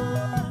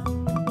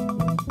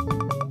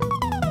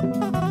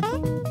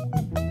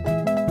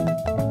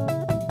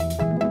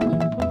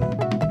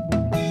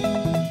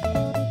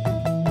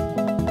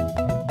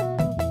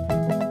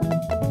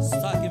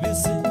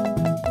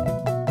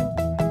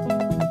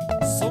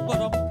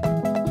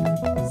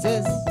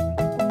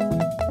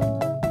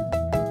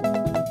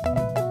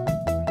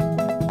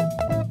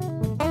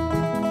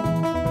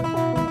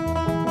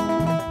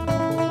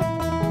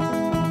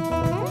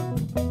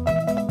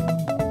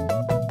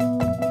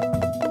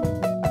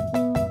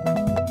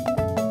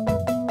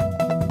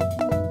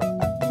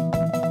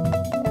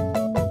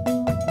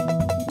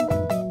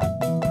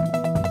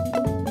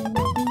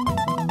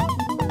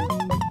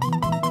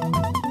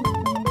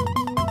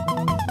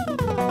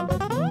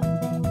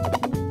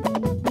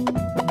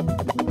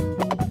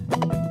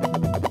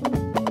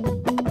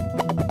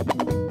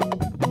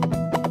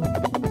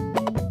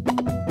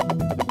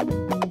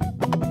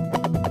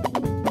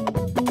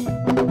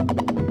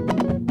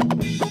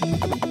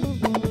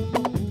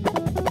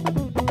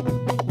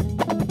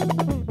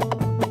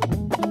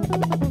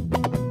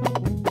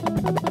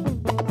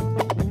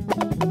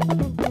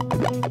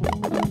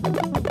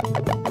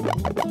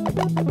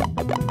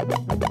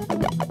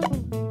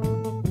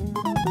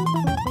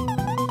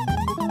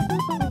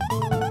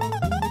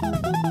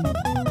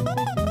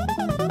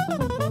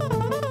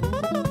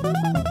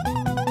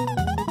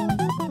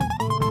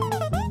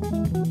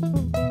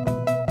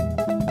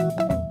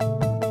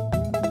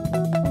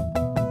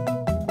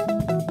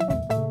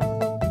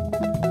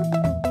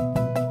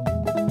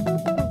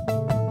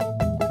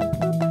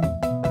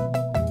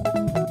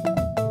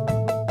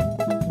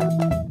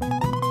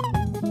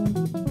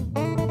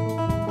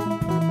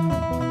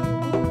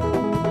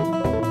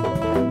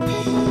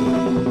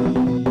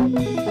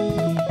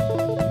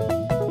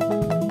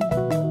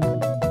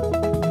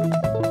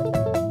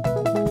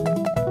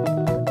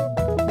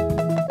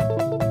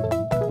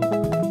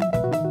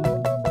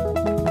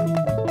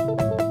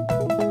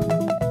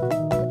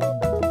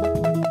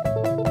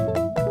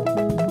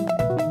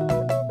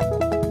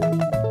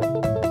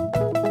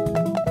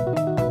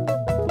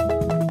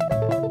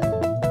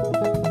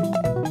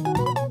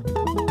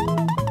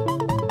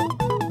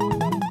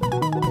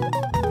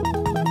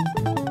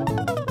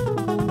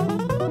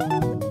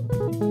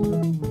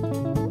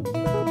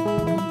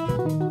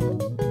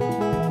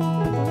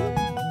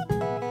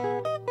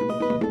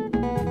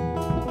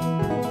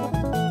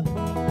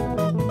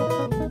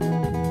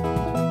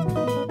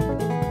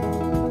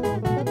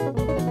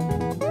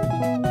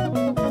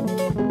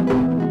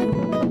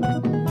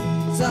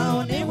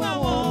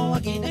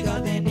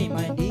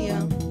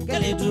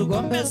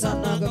kugombeza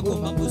na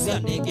kakumanguzia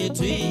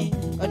nikitwi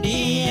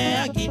ndiye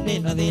akine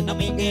na thina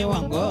mwingi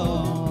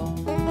wango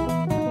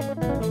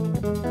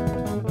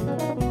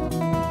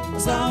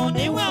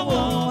sauni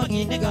wawo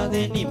akine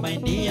kathini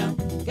maindia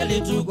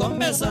kali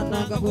tugombeza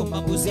na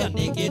kakumanguzia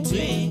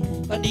nikitwi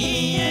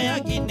ndiye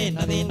akine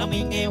na thina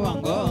mwingi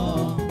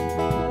wango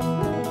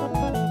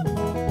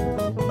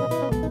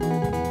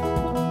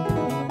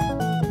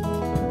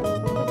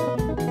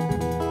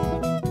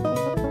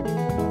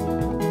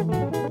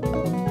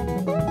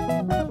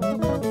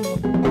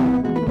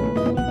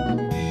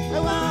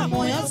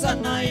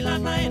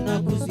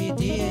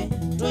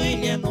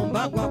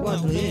kwa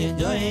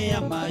tuenjoy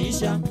ya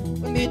maisha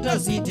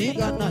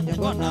mitasitika na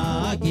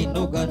nyangona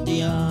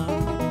kinukatia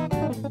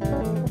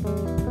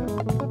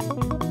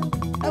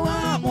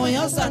ewa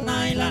moyo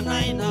sana ila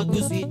naina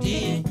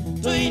kusitie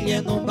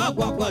tuilie numba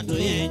kwa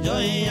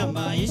tuenjoy ya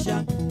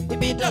maisha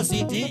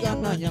mitasitika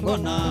na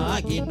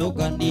nyangona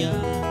kinukatia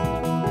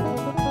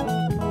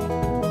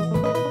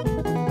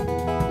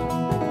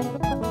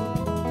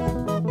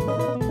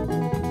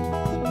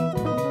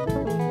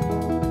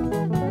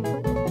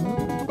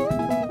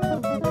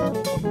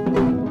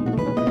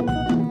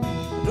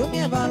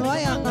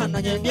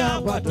Nyendia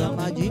kwa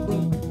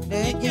majibu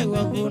neke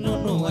wa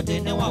kununu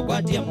watene wa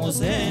kwatia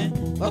mose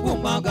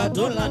wakumaga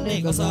tola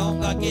neka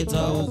saonga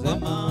kita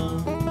ugama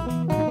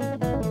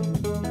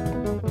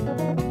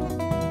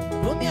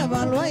Rumia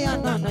balwa ya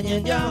nana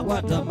nyendia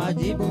kwa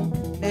majibu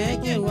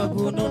neke wa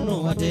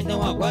kununu watene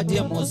wa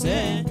kwatia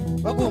mose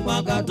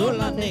wakumaga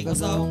tola neka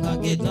saonga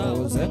kita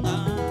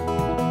ugama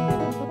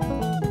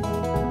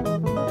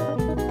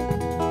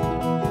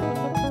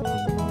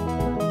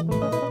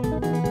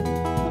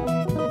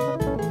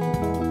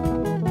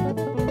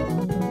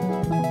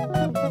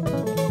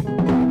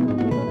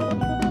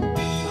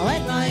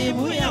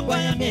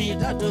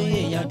Itatu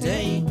ya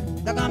tei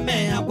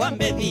takamea kwa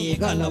mbethi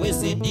kala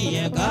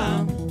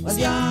wesindieka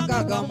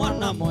wasiaka kama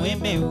mwana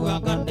muhime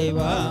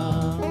wakandeva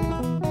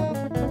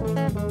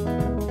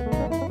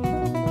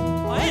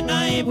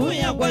Waena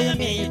ibuya kwa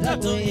yami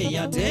itatu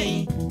ya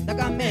tei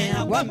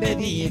takamea kwa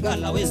mbethi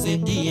kala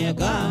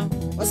wesindieka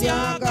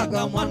wasiaka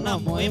kama mwana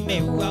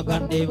muhime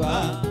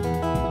wakandeva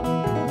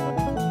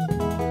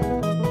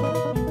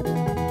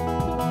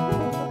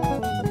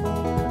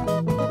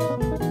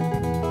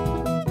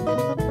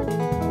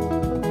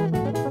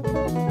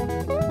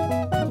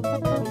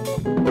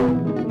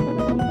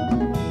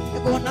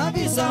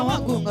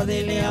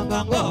Ngavile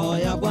angango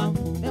ya kwa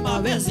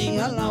Nemavezi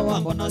ala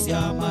wango na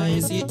siyama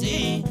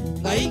isiti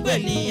Ngai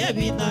kweli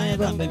ebina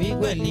ebambe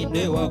bikweli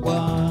ndewa kwa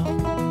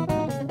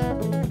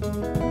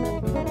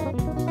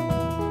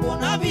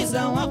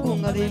Unavisa waku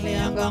ngavile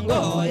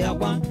angango ya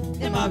kwa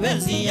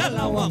Nemavezi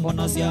ala wango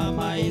na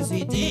siyama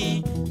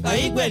isiti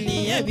Ngai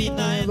kweli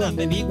ebina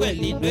ebambe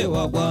bikweli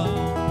ndewa kwa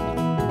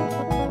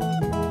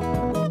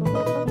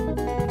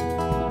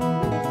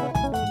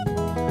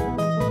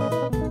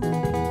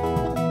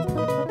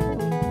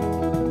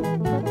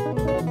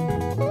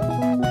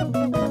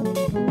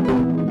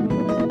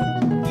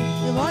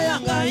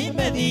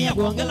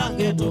Kuongela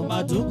ngetu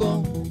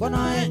matuko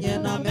Kona enye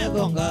na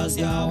methonga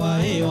siawa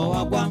hiyo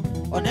wakwa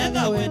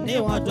Onega weni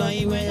watwa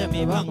iwe ya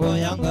mibango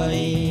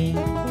yangai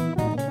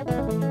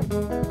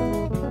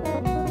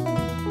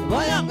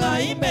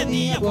Wayanga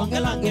imethi ya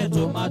kuongela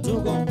ngetu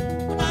matuko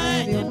Kona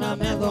enye na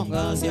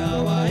methonga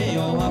siawa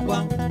hiyo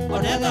wakwa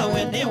Onega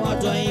weni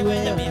watwa iwe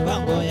ya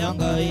mibango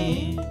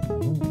yangai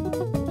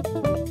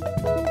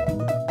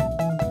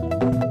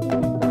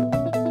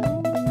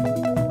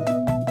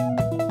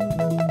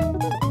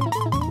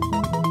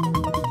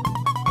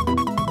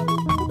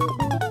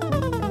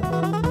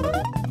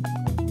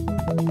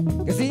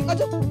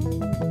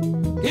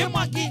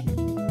Kimaki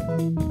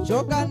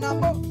Choka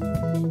nambo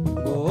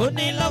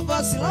Nguuni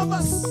lovers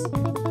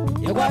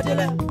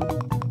Yagwajele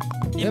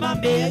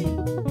Imambi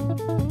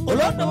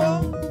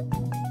Ulondo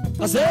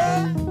Kase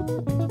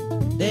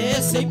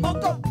Desi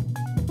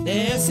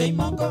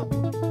moko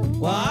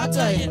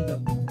Wata endo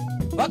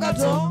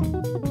Bakato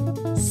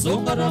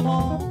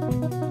Sungaramo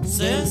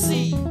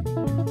Sensi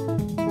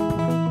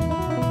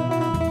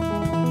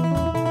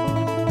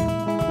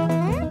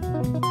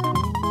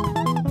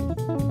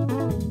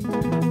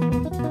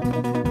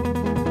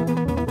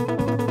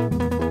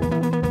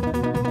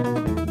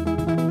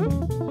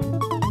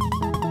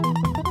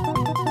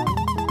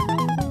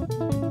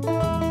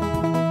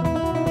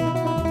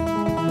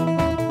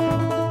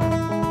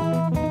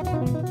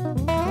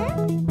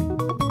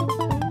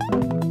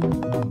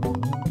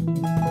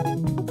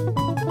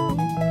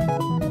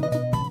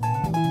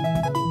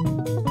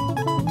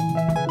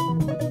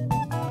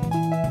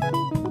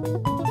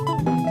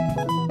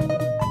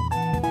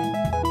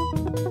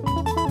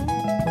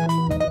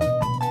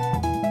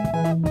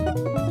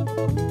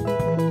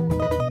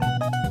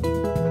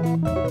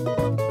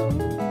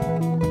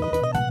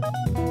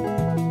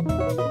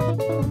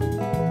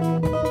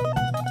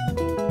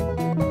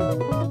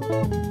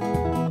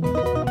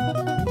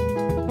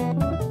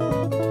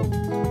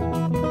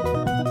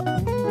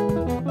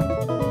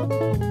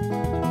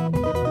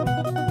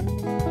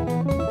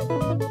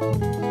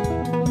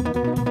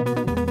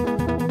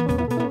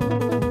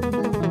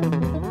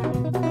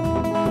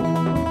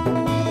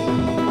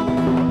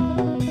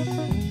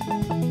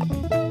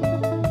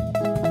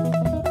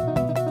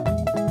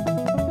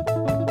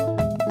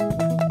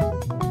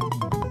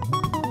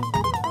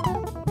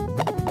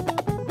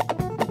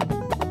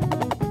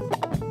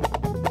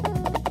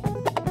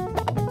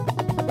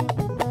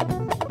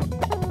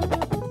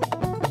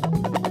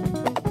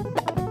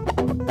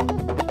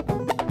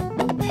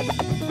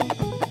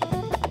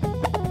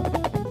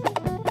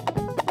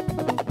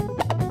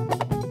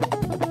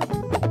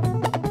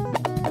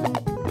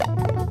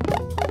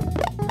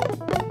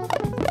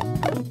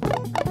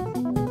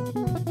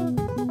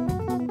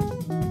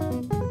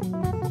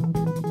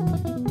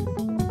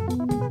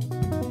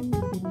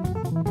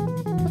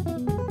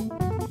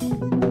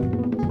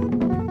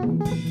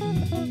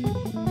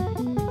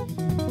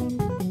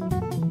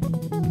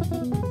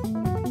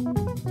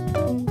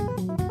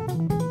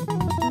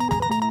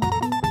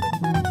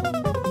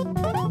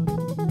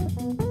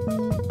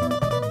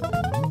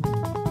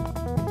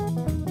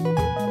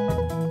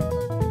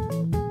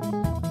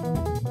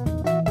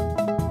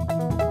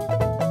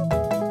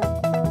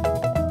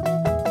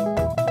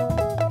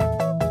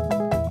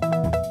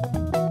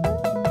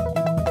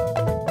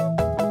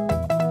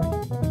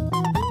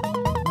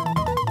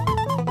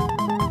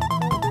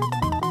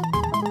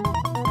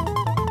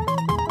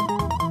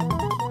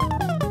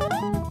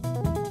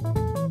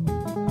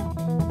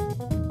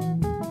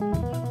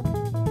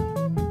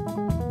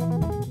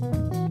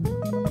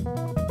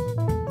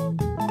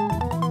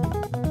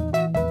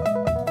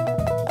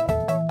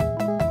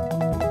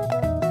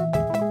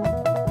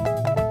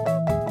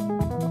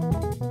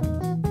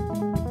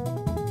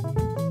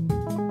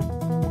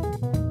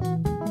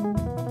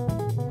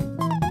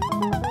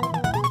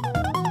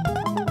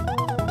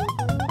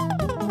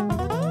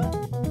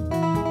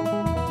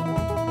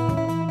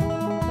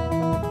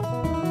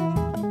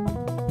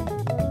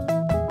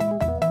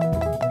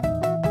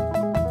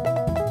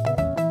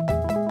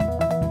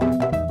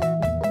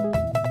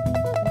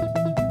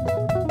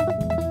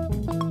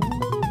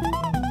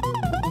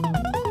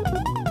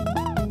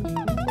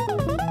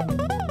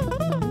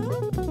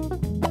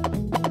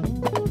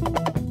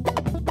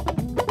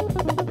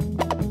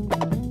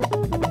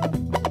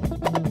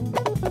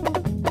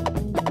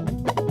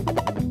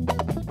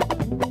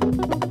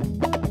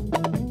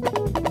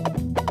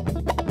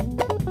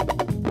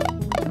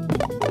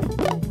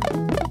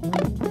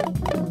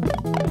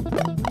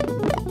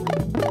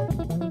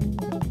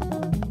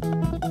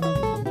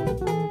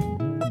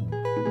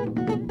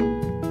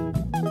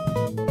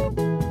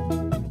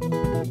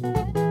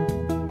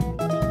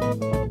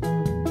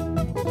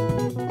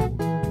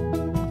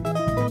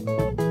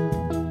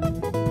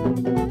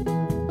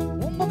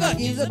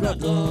Mugakiza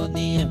prato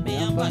ni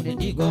miyamba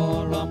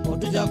nitiko lwa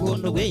mutu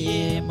jakundu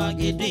kweye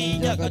magiti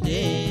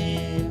jakate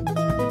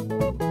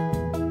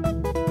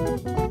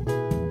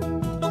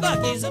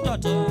Mugakiza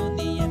prato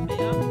ni miyamba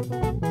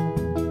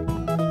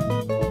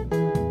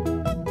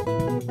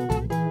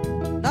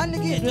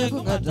Nalikitwe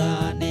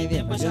kungata ni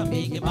vya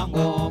mashambiki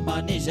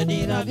mangoma ni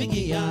shadira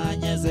vikia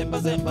nyezemba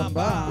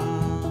zembamba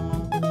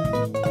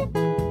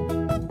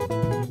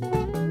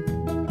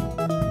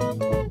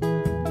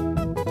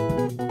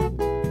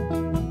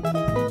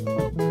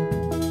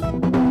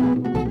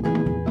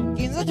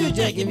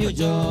Cheki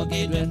vyucho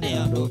kidwe ni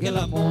andu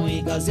kila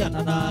mui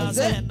kasiana na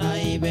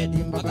zena ibeti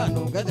mpaka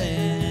nukete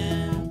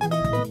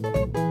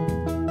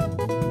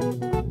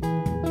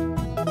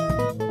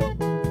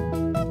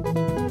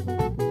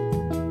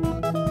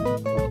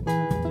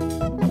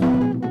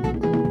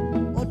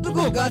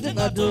Utuku kati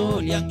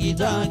ngatu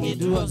liangita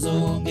kitu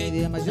wazo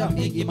ngedi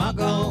mashambiki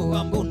makao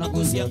ambuna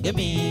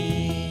kusiangemi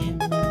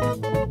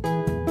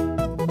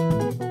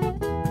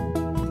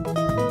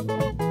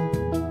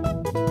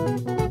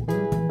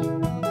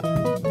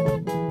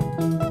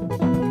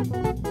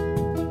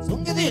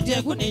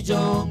Kuni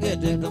jonge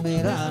te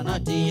kamera na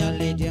tia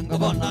le tenga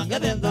bona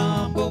ngade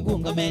ndambo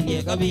kunga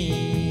melie kabi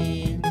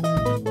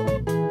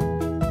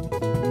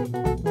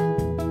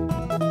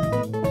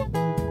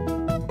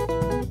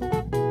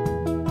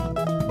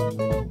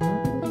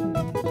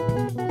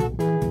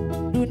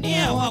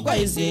Dunia wa kwa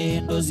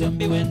isi ndo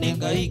ziombi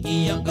wenenga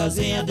iki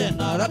yangazi ya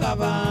tena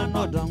rakaba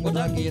no tangu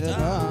takira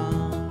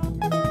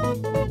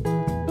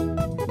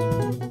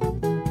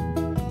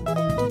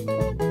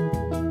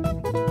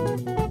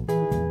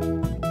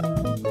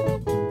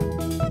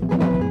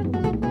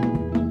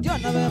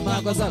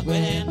Kosa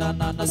kwenda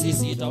na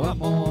sisi tawa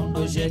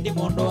mondo shendi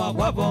mondo wa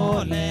kwa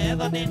pole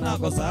dhani na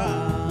kosa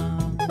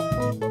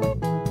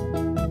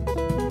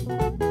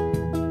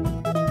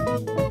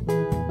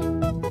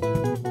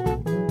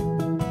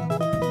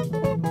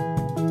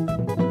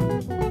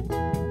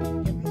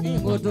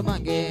Ingotu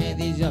mange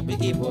dija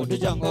biki potu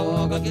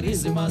jango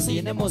kakirisi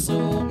masine musu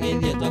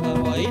ngilieta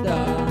kawaida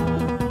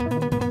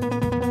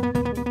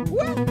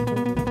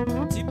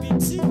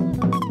Tipiti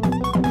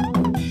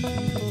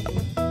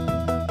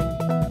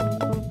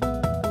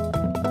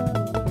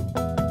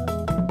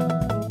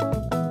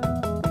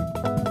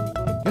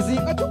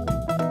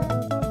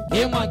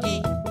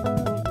Emaki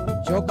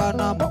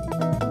Chokanamo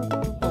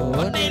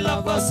Oni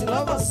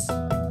lovers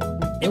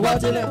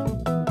Iwatele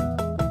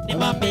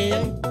Nimamie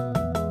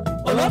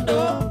Olondo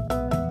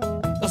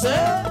Kose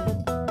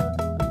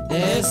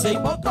Desei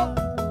moko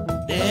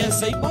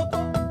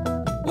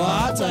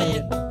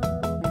Wataye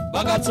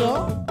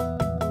Bagato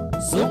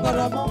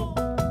Sungaramo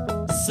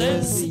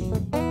Sensi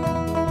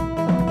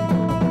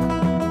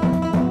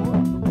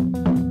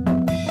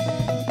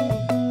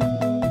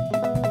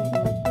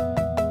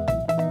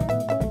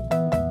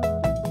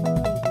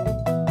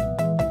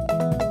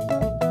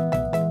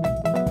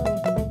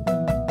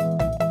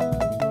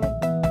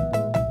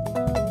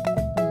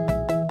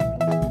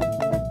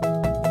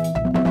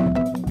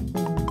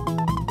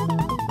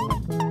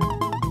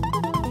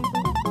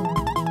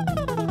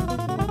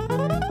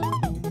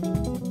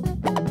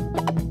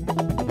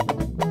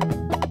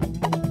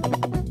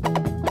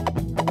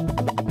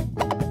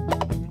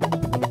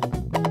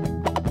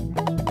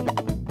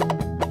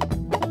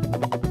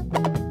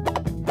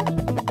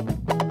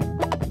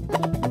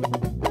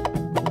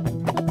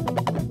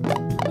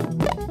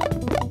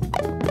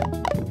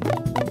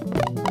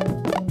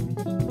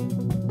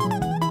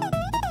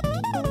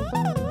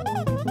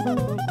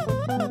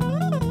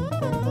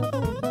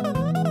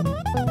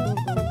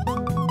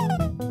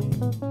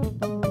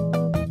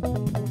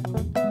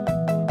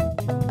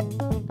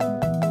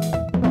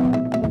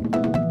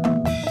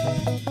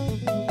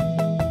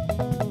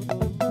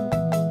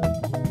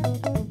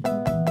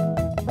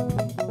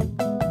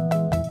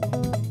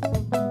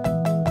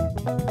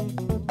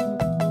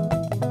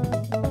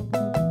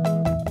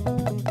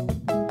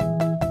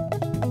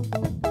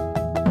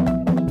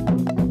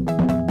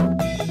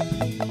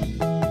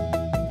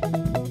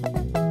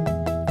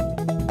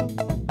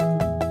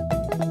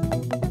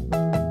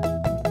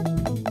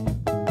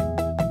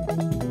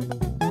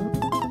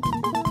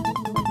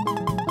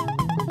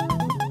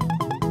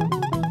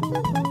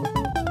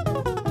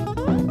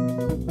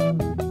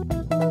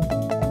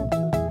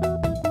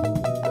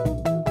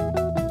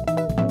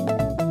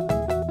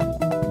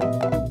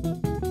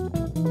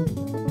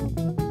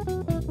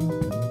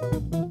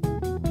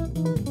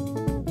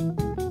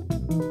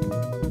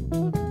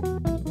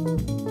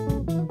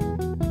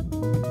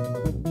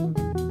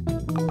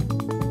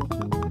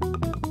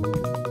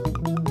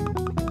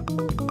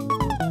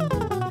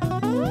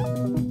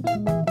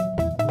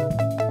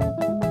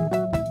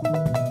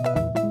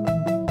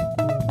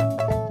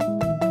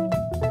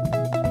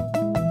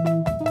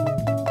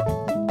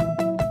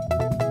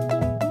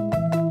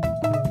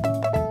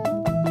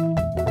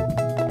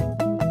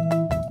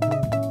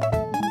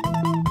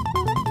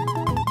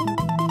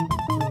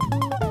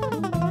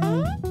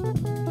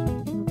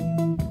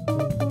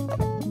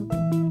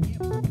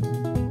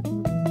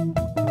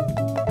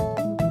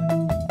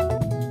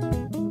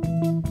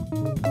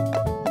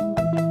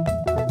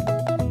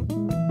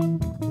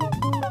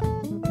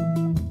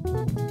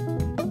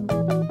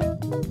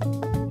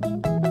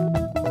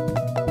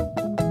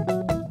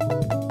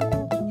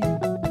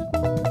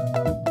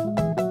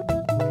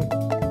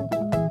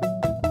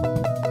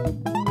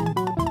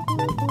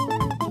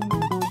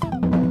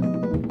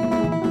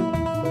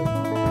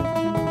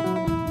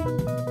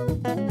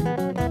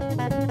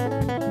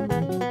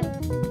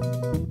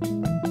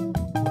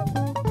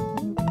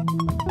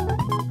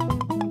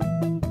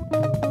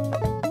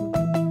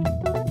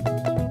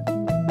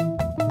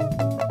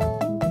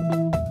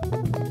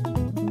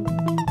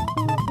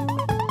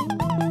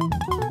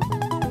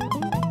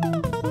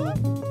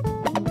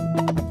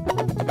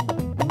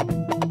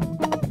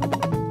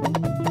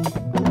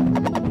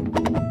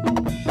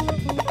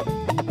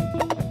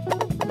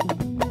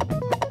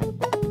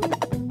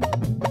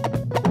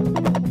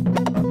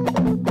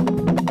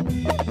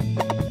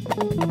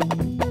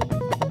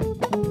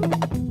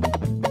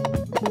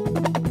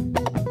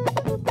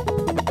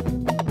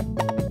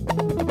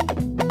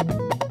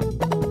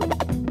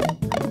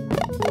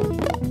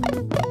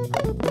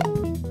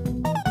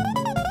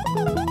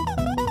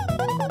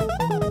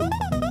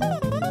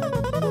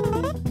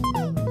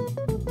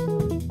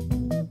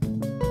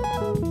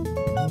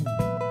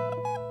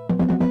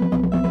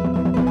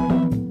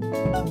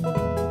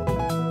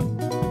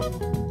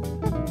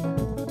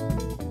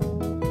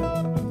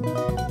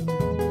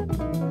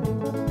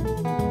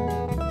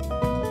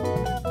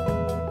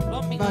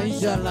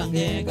maisha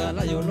lange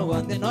kala yolo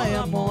wande no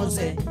ya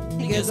mose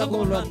Nigeza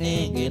kulwa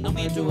ningi na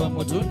mwitu wa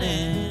mutune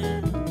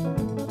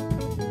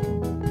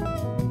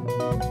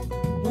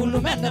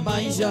Ulumende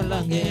maisha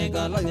lange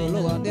kala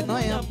yolo wande no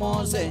ya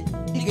mose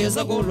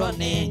Nigeza kulwa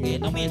ningi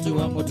na mwitu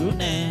wa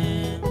mutune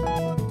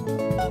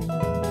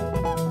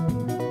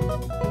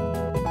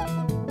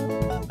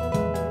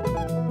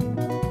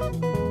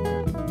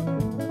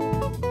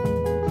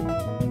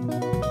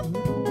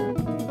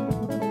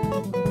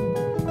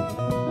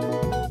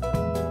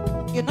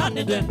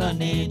Nani twenda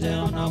nite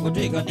ona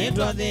kutika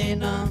nitwa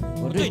thina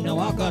Utuine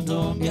wa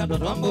Katombi ando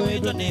twambu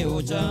ito ni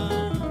ucha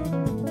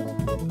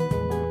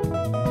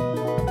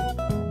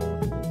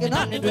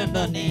Nani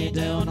twenda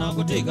nite ona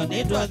kutika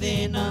nitwa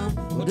thina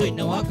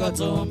Utuine wa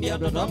Katombi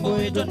ando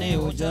twambu ito ni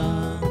ucha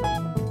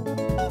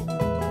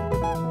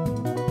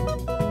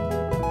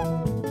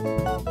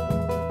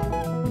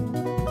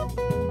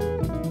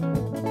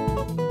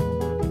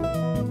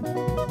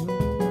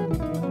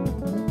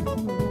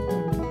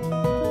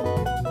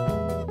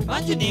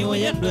Manjini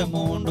wayendwe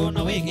mundu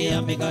na wiki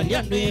ya mikali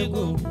ya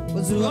ndwigu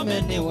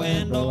Uzuome ni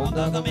wendo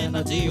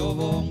wangakamena tiyo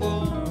bongo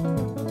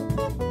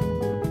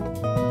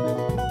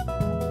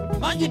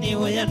Manjini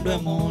wayendwe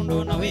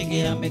mundu na wiki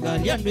ya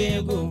mikali ya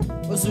ndwigu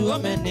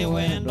Uzuome ni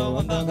wendo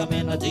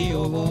wangakamena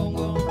tiyo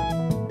bongo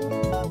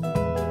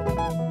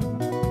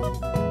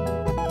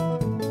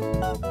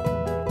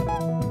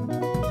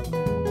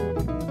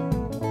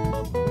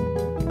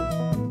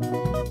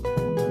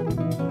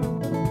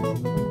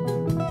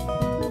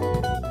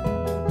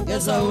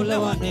Geza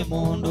ulewa ni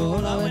mundu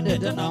ula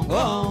wendete na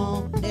ngo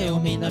Ni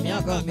umina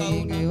miaka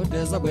mingi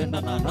uteza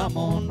kwenda na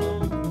mundu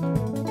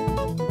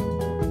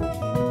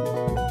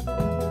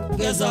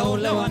Geza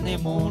ulewa ni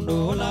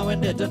mundu ula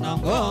wendete na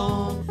ngo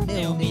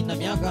Ni umina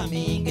miaka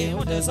mingi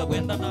uteza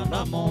kwenda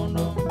na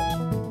mundu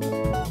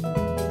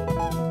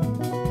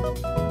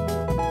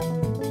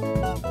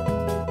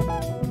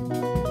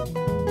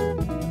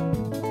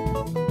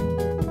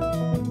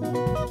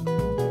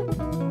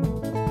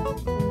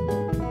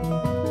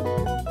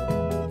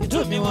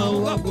Miwa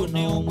uwaku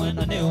ni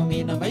umwena ni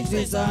umina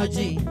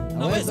maisisaji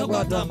Naweza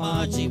kwa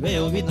tamaji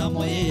veo vina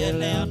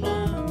moyeleanwa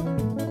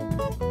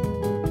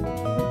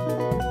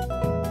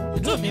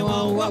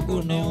Miwa uwaku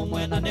ni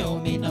umwena ni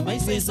umina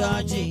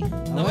maisisaji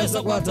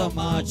Naweza kwa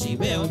tamaji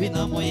veo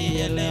vina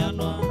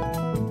moyeleanwa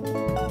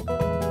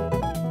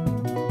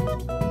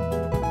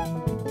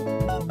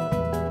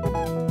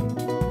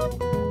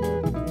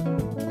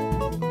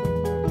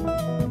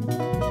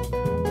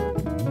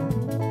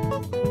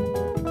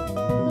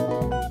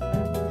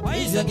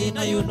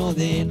Gina yuno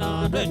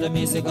dhina Dwende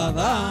misi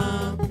kadha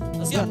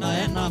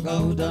Nasiana ena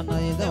kauda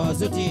na idhewa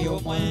suti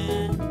umwe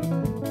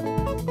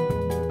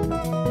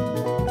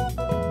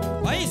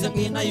Waiza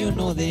gina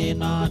yuno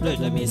dhina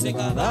Dwende misi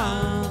kadha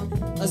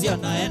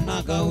Nasiana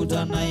ena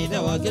kauda na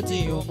idhewa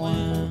kiti umwe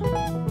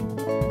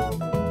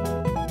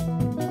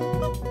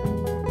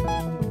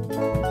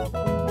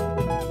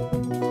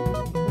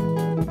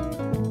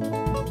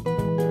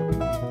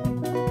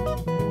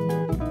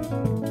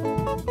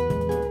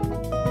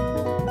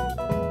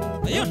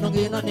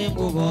Gina ni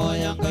nguvo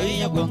ya ngai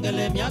ya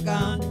kuongele miaka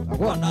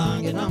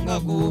Akwana nginanga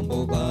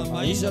kumbuka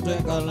maisha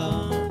twekala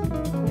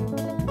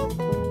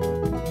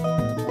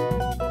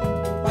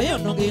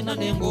Ayono gina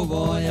ni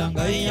nguvo ya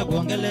ngai ya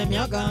kuongele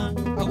miaka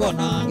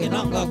Akwana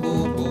nginanga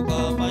kumbuka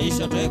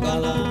maisha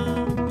twekala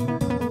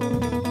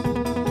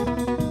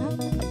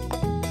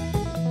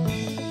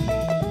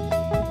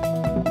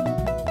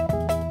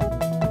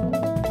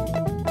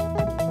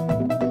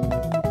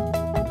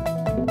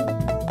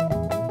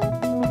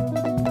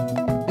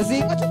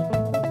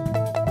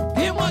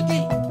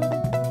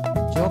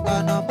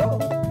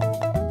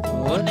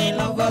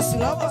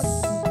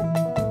Lovers,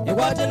 you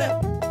watch it,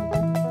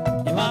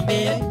 you want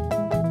me,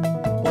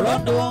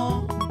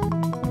 Olondo,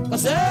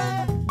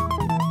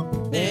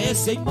 Kase, they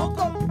say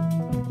Moko,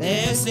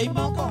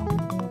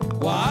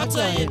 watch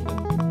it,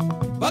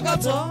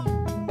 Bagato,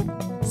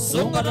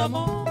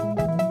 Sungadamo,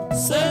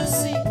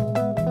 Sensi.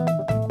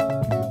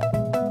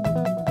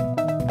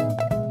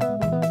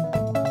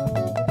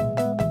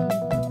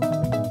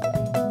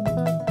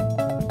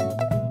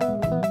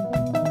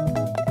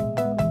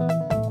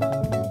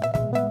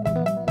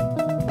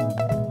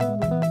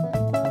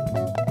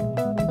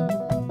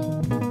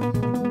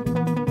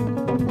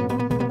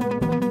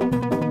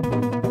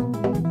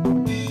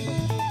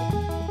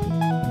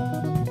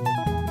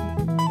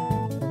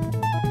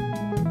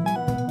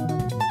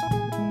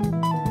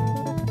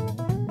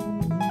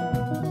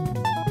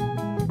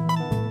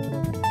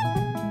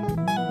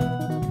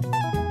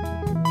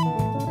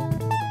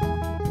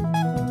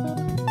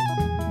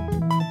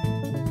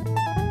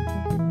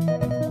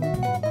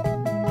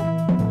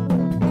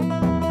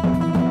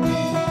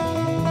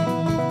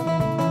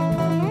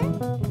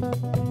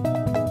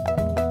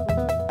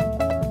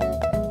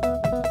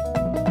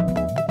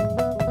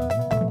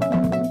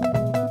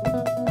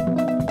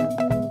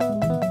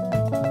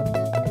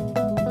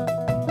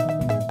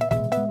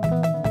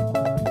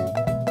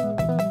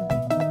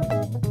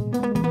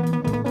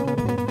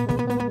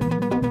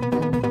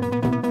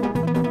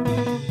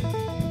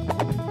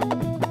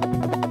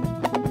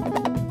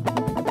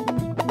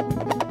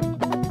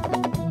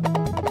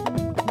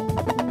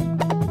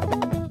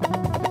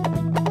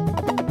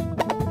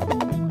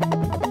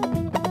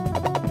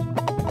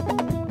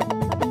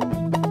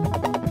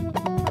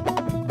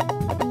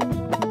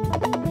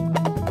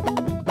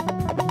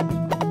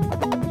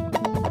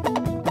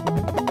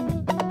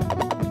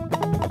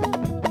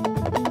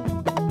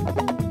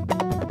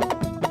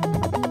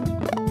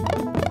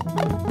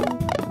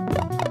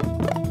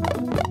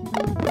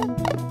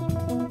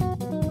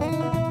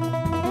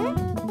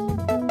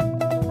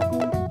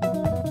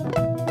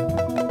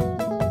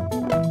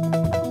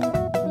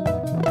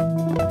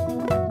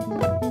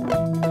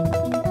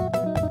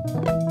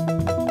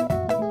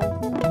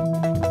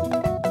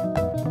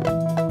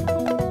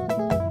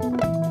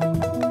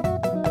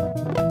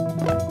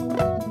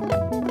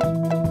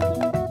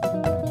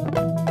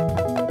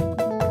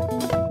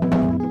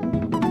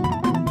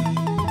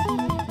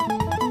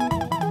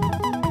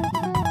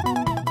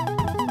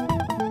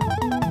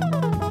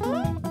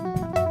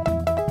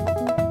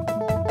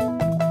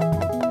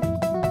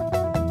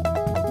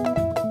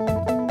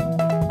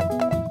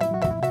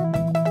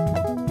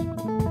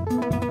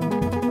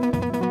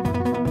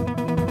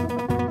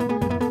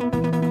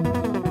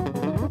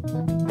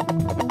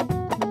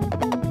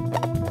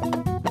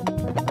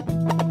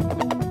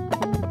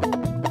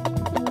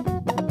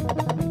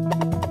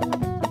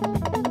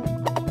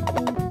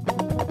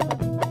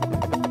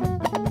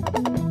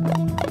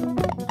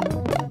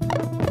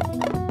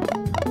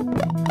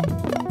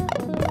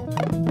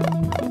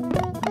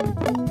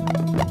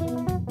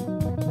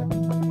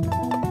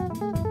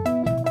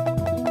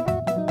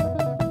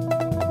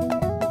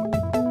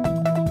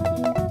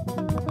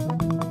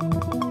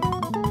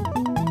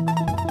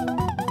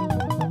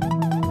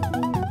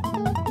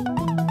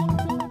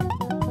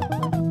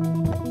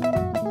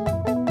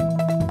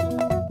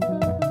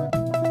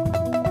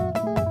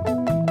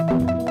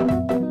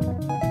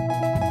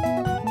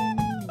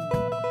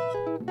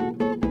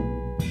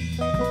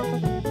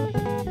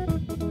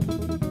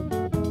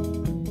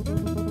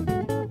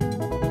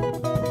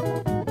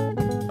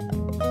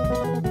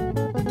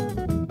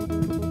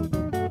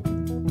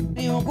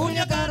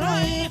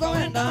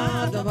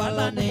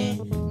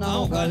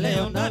 Auka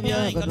leo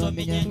ndavya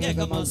Katombi nyenge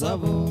kama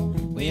sabu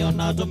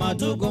Wiona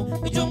tumatuko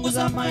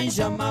Kichunguza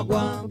maisha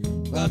magwa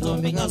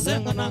Katombi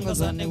ngasenga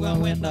nangasani kwa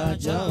wenda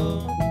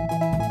chao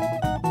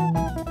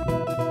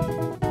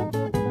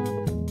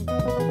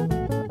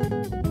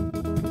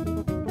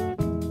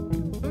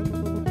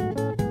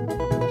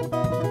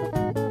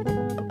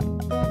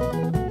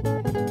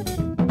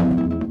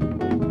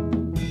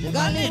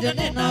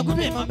Nena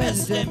kupima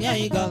mezi mya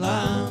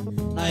ikaga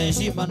na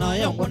heshima na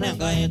yongo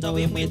nenga ita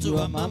wimwitu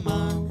wa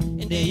mama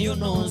inde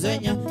yuno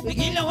nzenya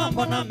wikile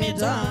wambo na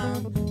mita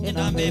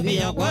ina mbebi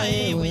ya kwa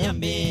iwe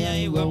yambi ya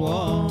iwe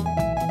wo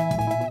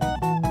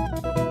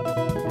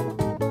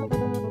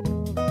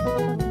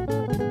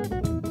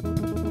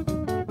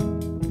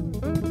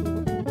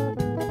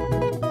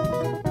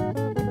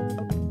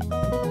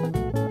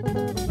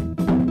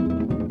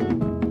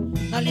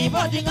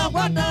nalibadinga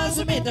kwa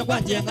sumite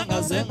kwa jenga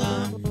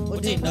ngasenga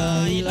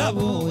Utinda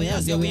ilabu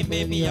yazia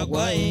wimbebi ya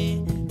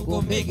kwae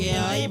Kumbiki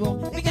aibu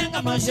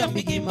ikenga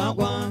mashambiki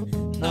magwa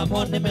Na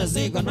mwone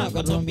mezika na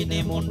Katombi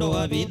ni mundo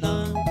wa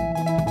vina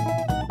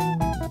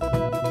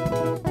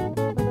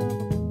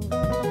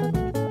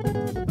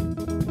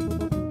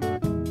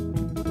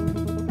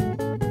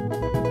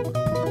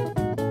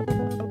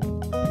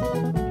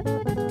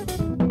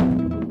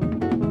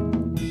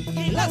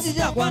Kilasi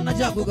jakwa na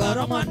jaku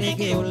karoma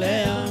niki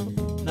ulea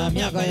Na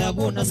miaka ya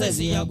guna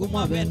sesi ya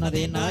gumwabe na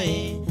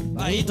dhinae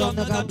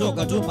Aitonga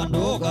katoka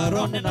tumandoka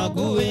rone na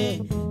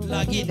kuwe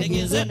Lakini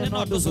gizene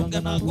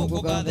notusunga na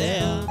kuku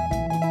kadhea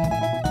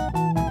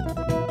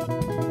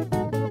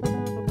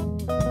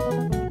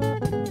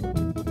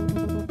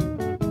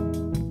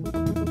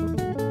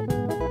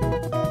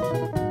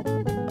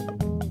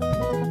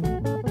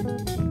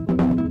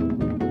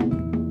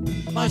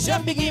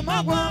Mashambiki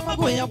magwa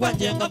maguya kwa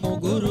jenga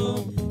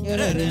muguru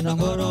Yerere na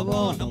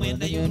ngorobo na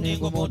mwende yuni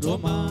kwa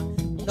mutuma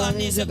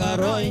Nganise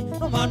karoi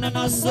numana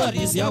na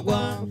sori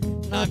siyakwa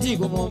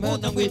Natiku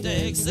mumuna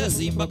ngwite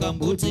eksesi mpaka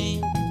mbuti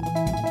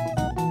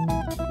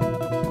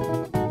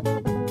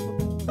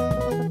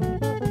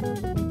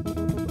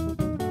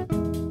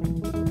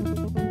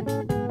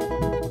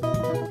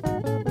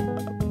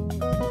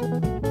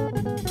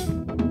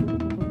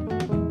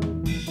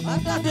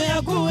Matatu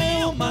ya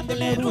kuwe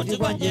umandile ruti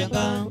kwa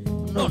njenga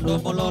Nondo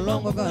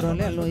mulolongo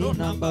karolelo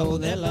inamba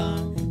udhela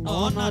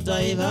Naona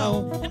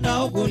taidhau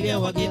enda ukulia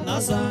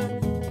wakinasa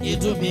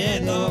Itumie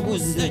edha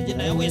wabuzi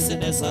zenjina ya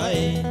wisine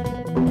sae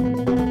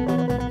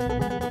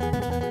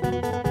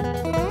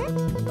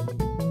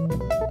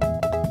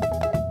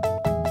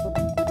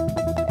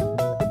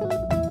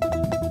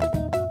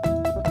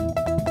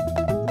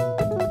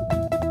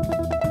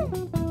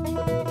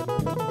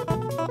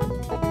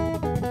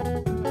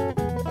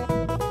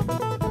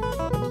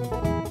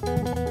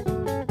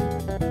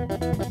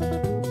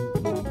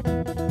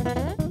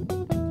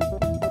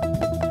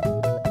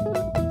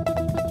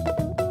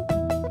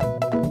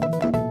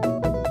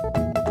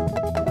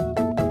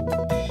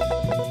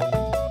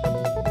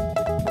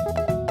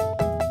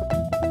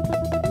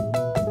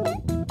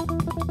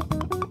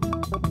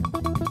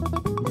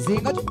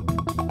Zingatu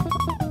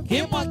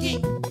Kimwaki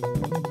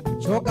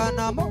Choka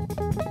namo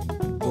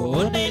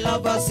Uni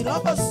labas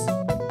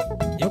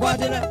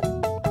Nyukwatile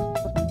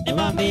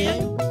Nimambie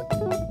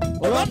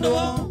Ulondo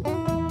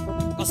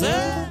Kase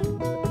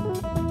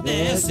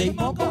Desi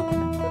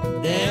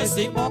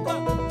moka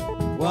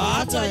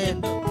Wata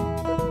yendo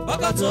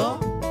Bakato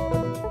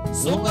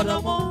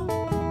Zungaramo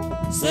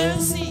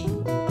Sensi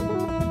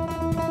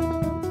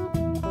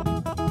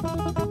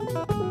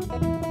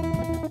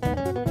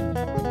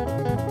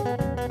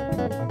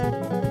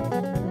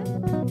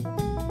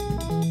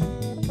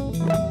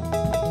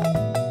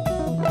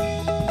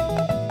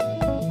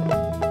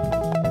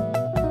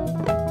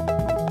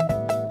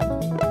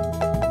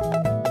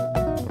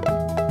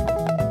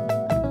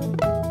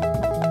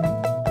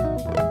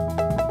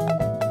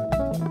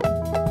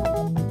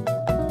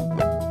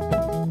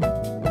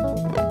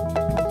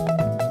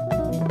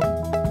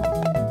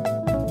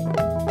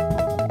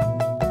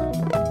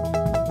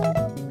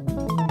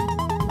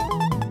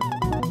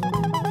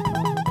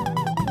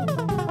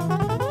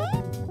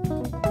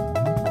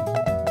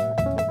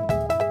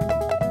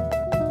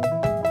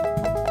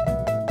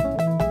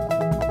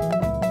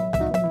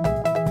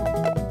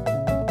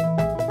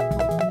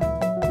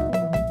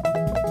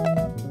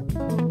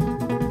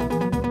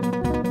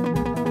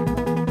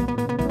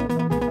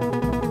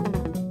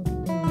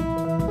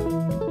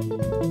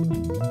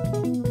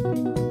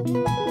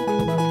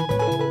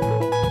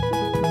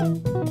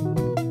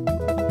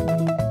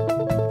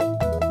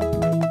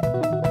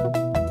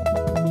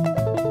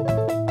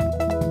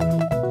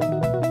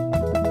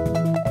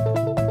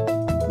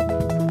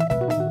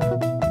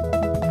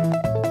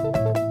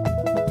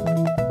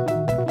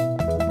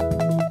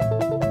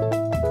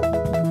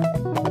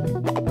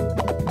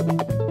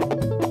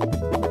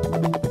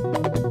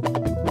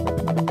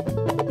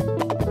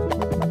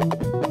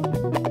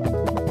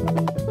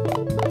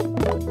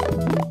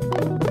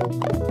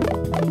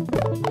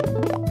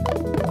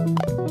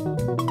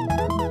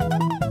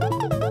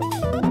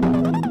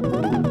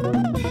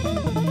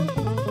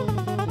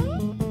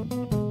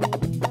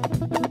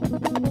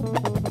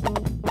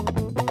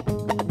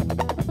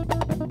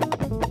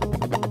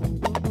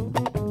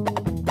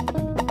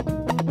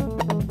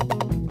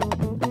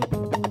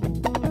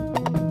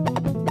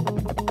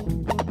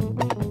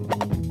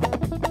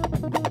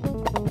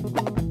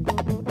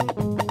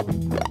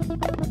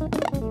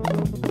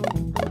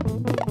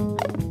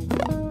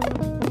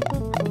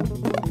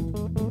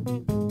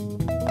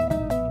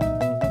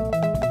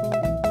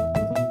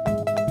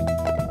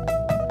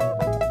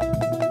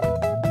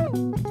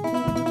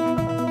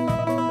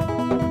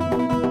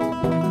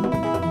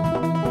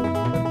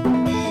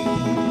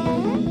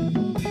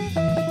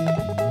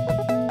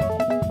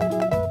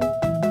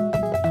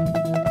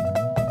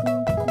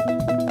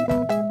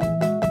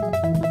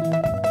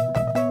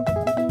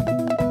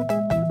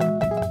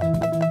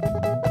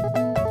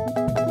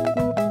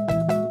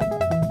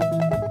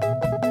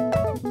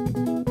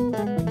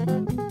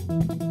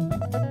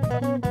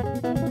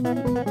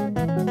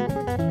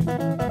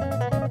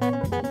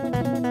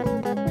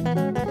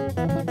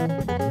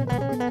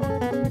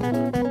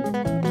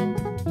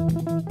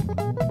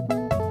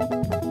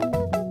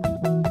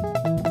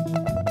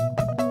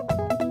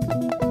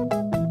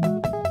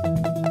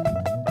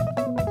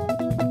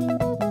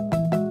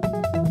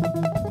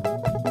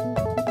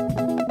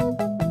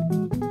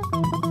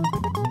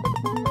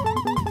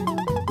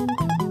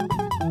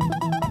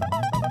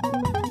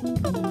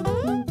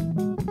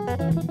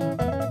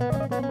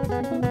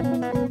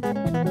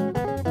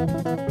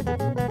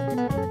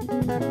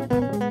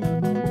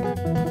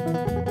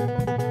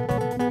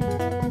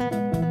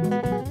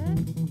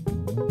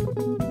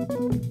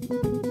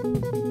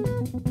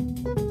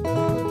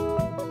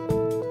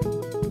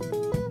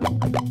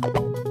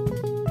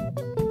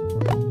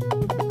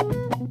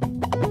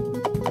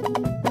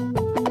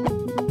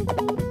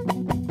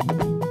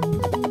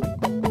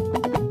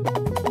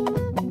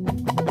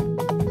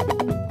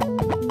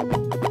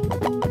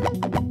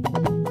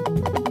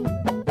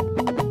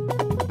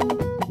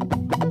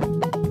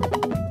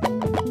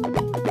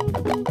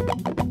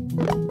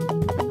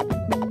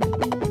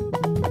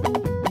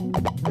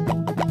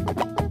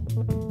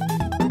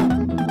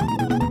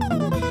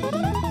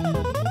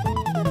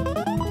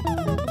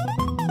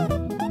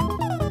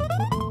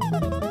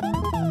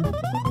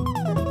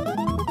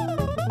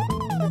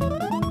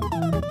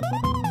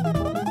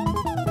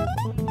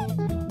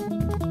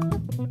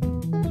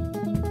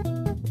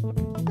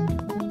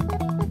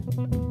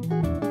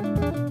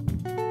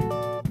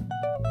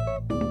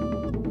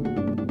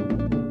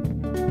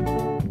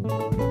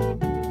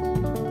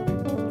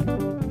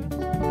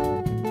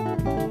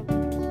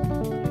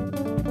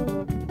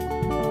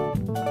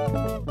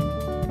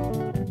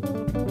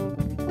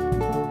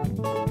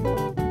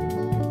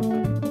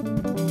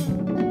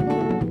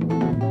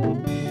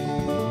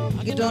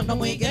Akitondo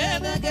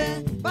mwiketheke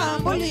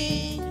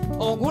pambuli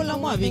ogula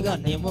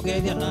mwavigani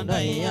mukethia na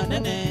ndai ya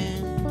nene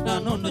na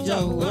nundu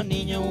jaugo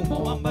ninye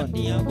umo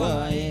wambandia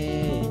kwae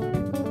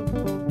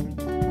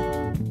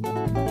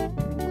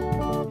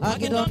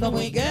Akitondo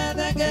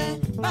mwiketheke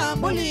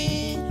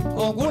pambuli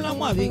ogula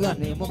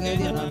mwavigani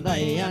mukethia na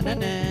ndai ya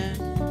nene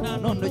na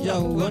nundu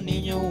jaugo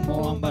ninye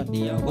umo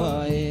wambandia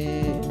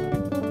kwae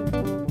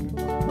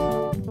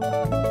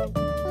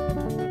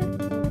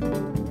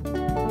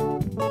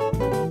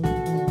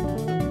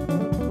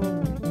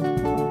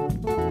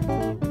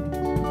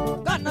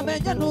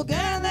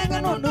Nukethe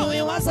kanundu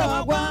wasa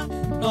wakwa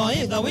no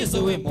itha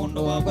wisu wi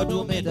mundu wakwa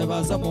tumite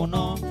basa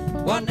muno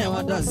wane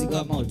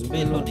watasika motu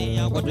meloni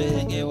yakwa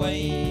twenge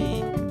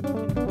wai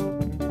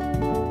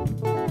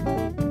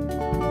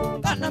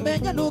kana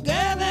meja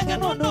nukethe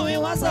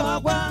kanundu wasa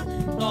wakwa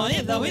no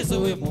itha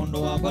wisu wi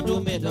mundu wakwa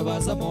tumite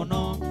basa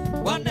muno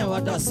wane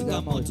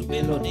watasika motu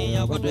meloni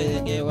yakwa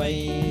twenge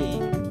wai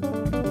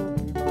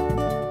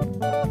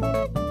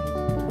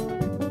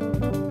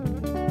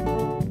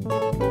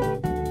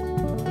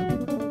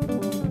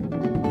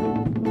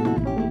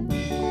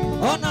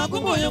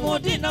Kubuyo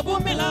mutina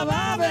bumila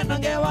babe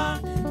nangewa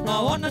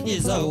Nawona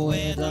njiza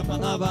uweta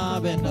mga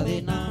babe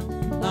nadhina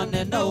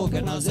Nanenda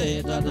uke na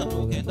zeta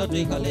tatukenda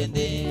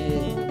tuikalende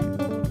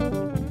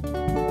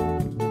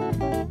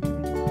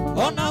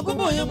Ona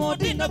kubuyo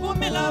mutina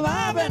bumila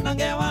babe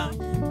nangewa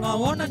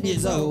Nawona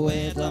njiza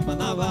uweta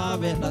mga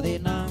babe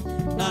nadhina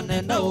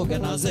Nanenda uke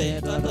na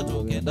zeta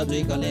tatukenda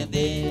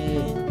tuikalende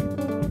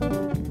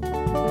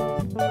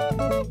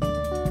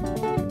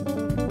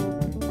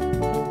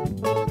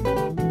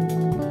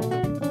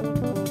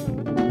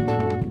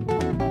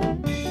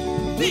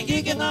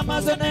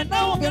Mazene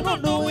na uke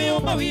nundu wi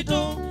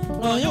umawito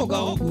no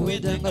yuga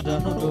ukuwite ngata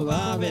nundu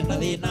babe na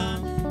thina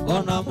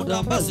ona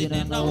mutambasi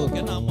na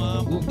uke na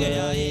mambunge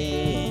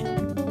yae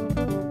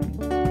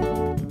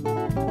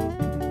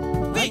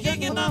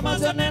Wiki na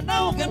mazene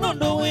na uke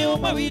nundu wi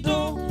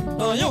umawito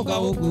no yuga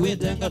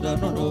ukuwite ngata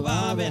nundu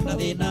babe na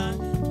thina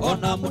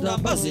ona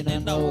mutambasi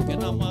na uke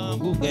na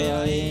mambunge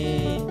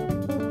yae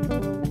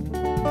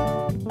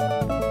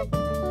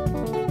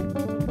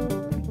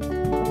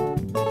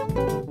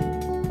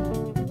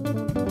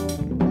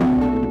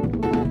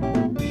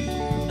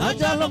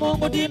Jalo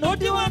mungu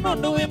dinoti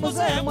wanondo we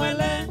muzee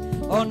mwele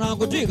Ona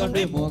kutika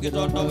ndimu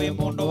kitondo we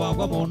mundo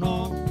wakwa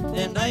muno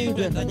Nenda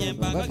yudwenda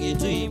nyemba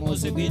kakiti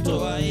musikito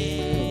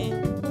wae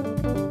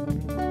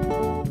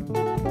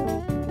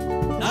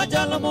Na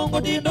jalo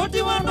mungu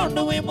dinoti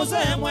wanondo we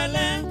muzee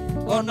mwele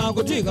Ona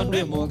kutika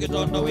ndimu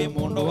kitondo we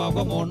mundo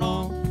wakwa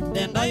muno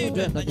Nenda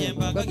yudwenda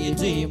nyemba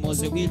kakiti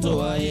musikito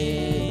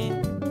wae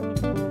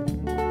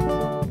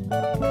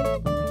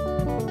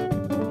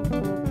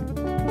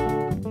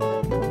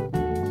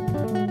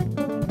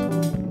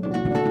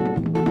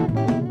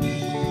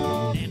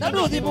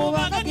Ruthi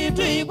muvanga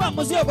kitui kwa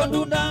musio kwa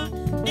ndunda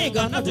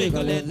Nika na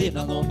tuika lenzi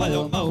na nomba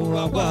yo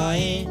maua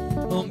kwae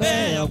Nombe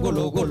ya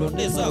kulu kulu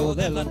nisa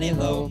uthela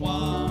nitha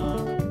umwa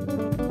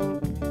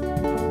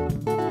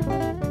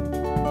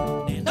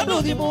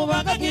Ruthi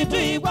muvanga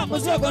kitui kwa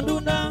musio kwa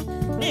ndunda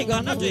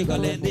Nika na tuika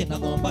lenzi na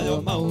nomba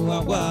yo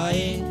maua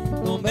kwae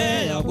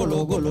Nombe ya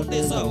kulu kulu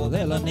nisa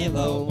uthela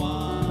nitha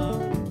umwa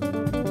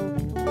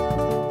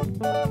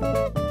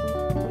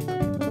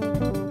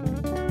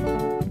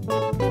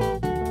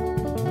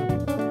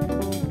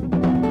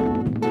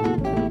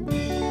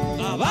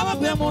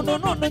Mundo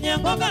nondo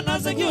nyango kana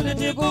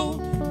security ku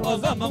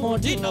Ozama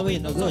mutina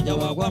wina zoja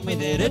wakwa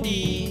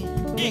mitheredi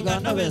Nika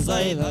na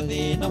vesa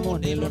idhathi na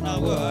mundilo na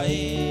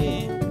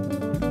wae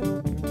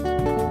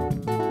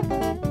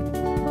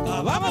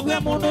Kababa kwe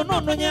mundo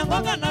nondo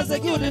nyango kana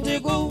security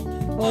ku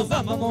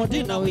Ozama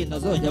mutina wina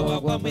zoja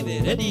wakwa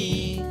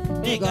mitheredi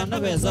Nika na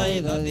vesa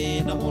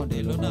idhathi na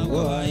mundilo na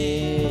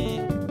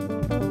wae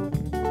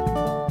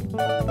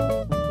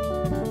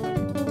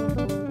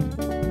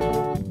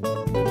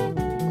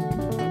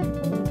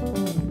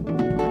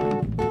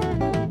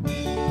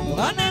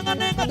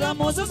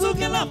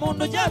Mususuke la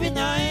mundo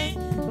jabinyae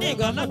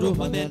Nika na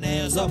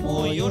tumaneneza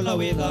moyo la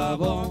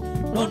withabo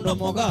Nondo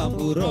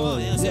mogamburo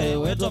yense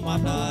weto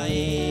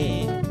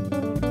manae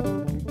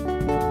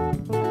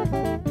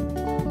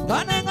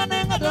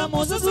Kanenga da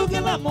mususuke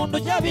la mundo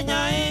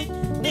jabinyae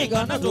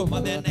Nika na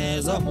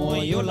tumaneneza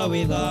moyo la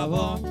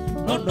withabo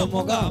Nondo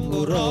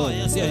mogamburo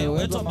yense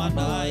weto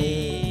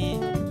manae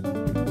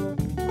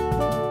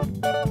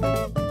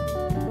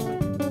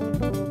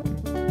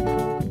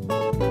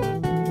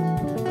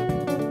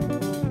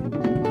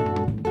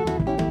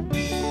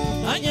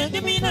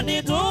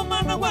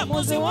Nituma na kwa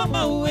muzi wa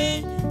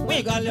mauwe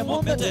Wikale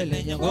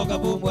mumbetele nyango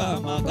kabumbwa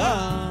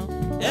maka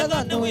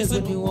Edha ni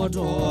wisu ni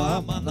woto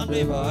ama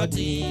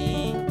nandwebati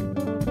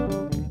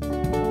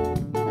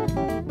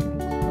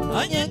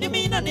Anyendi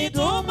mina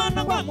nituma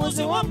na kwa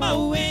muzi wa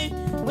mauwe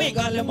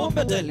Wikale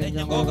mumbetele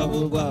nyango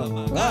kabumbwa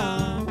maka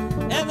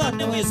Edha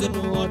ni wisu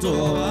ni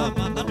woto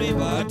ama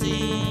nandwebati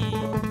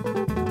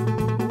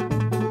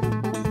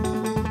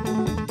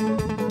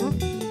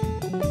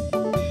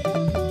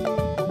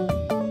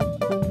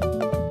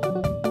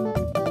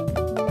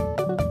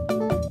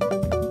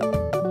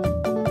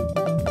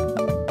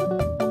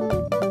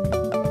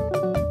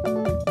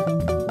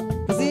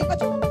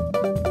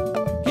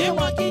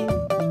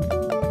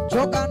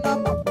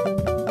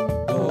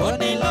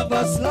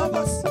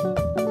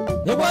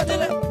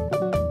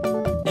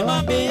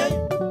Katombi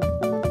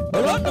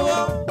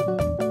Olondoa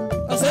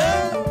Ase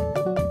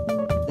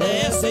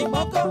Desi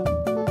moko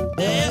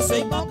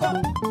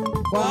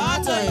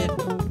Kwata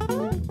yetu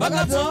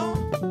Bakato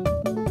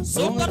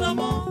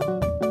Sungaramo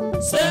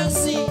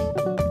Sensi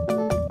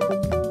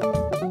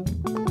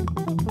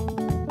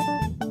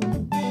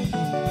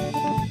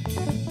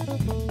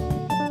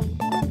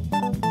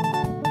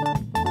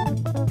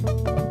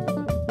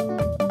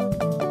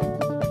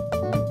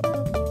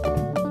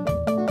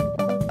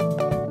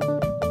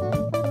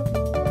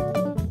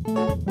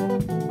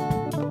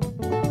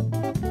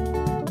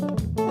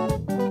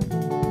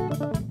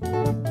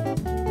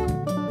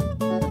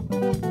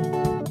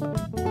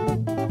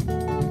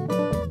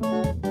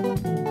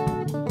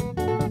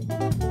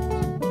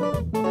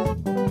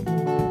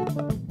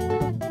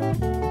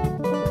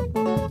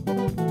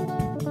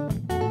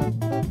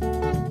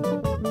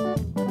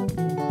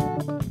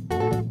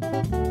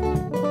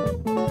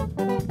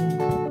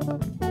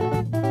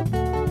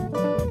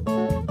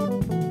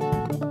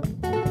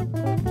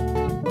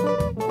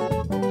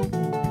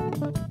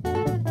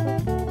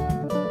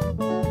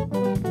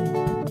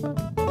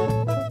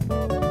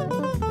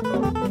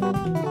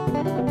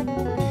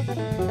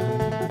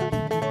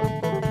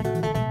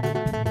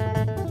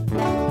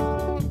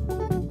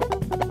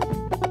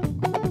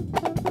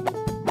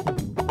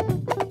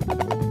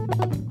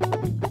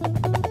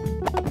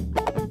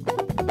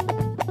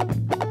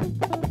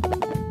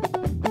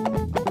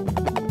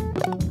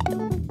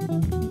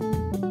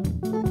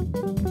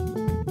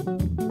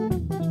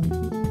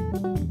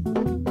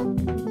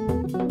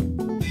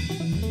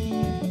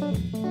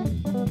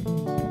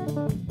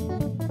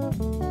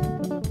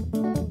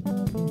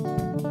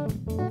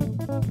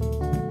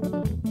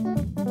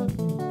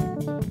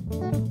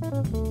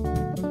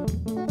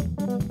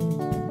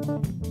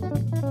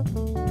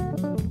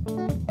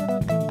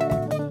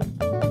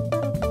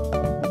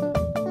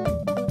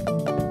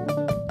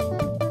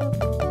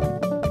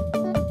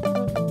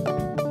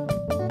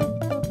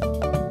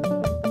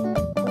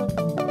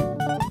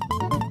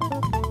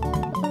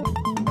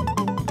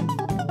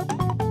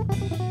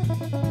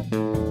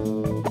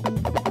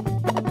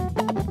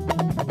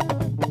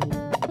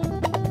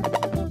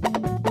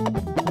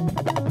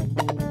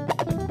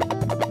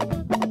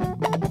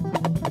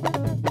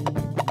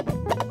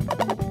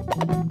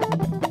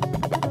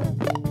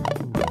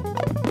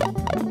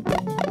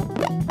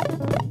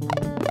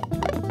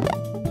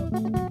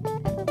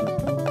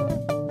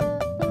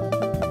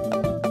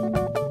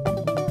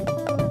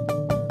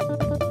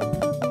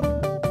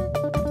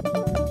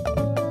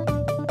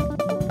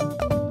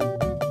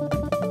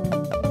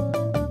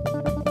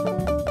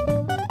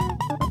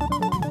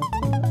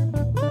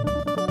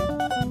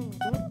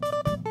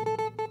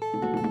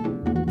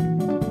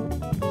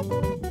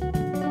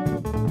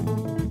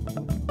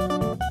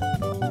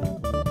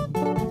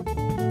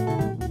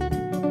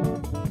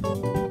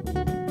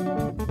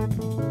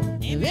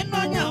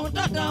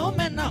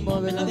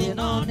Vela di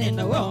non in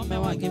the world, me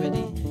wa give it.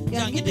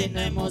 Young it in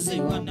the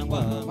mozi one and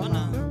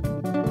wana.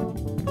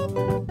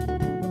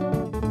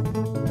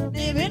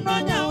 Even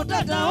on your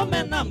tata,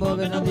 men number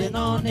vela di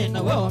non in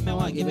the world, me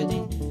wa give it.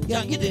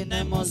 Young it in the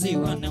mozi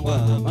one and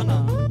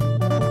wana.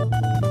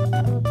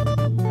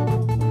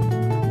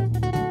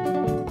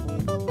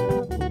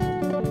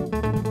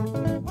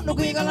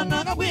 Quickala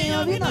naga, we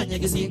are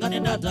Vinake singing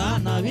in that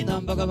Dana,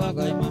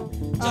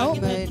 Vinambagavaima. I'll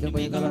pay the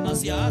Wigala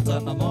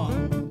Nasiata no more.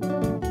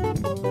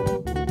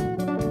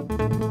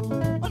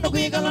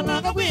 Wigala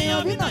naga we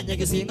are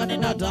Vinake singing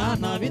in that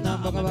Dana,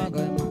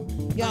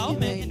 Vinambagavaima. Yao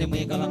made the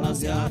Wigala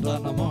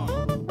Nasiata no more.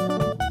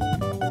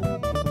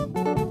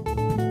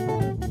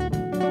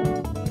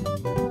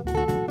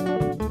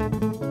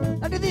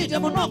 I did it,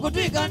 I'm not good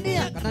to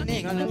Gandia, and a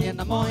nigger in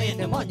the morning in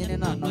the morning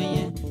in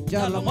Anoye.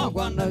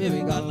 Jalomogwanda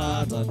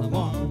Vigala no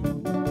more.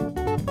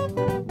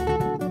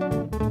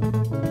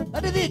 I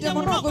did it,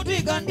 I'm not good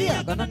to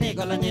Gandia, and a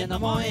nigger in the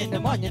morning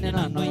in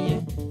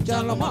Anoye.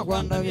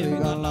 Jalomogwanda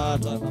Vigala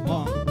no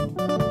more.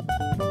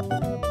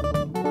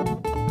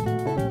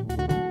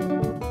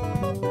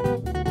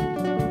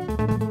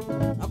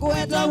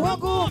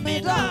 Waku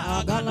mita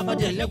agala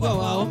majele kwa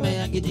waome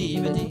yangiti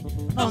veti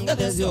nonga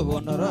desio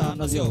bonora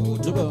nasio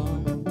utugo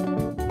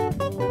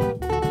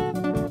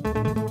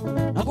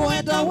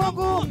Nakueta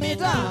waku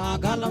mita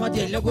agala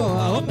majele kwa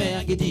waome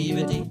yangiti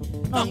veti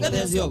nonga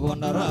desio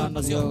bonora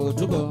nasio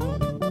utugo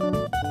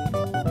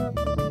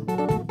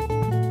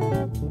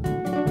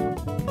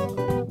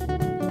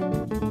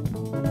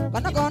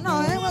Kana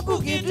kona ewa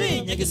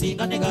kukitri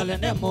nyekisinga nigale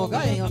nemo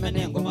kai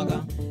amenengo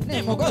maga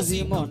nemo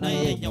kozi mona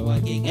yenya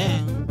wakinge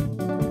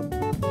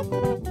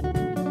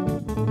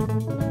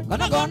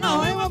Kana kona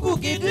wewe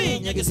kukitwi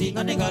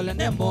nyekisinga nigale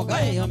nemo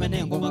kai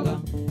amenengo maga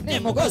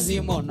nemo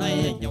kozi mona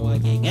yenya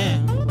wakinge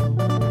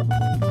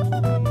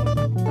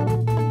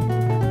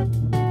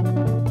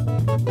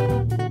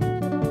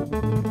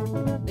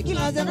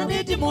Nikila jana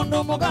niti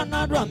mundo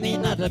mogana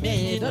dramina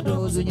tamie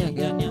tatuzu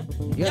nyengenya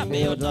Yambe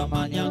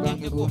yotamanya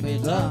kange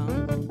kumita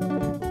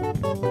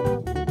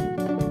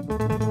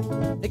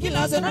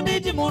Kila sana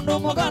nditi mundu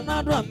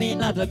mokana dwa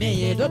mina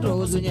tamiye toto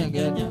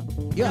usunyengenya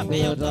Yambe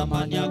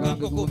yotamani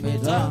akangu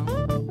kumita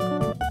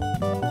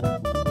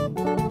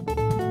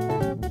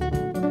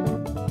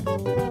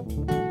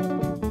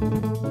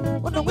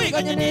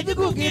Unungwika nyene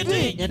viku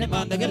kitwi nyene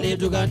mandake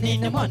letuka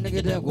nine mwane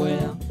kite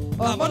kwea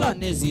Wambola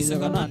nesise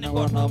kanane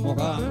ngona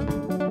moka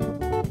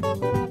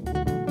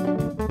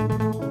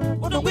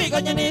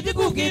Unungwika nyene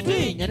viku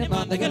kitwi nyene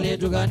mandake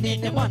letuka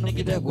nine mwane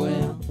kite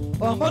kwea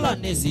Wambola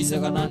nesise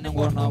kanane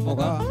ngona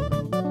moka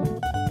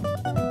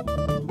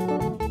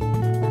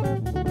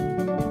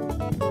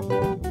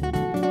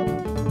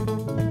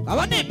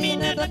Kawane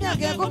mine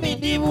tanyake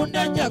kumindi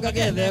bunda njaka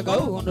kethe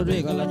kau kondo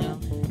tuikalanya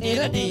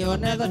Ira niyo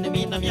netha ni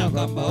mina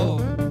miaka mbao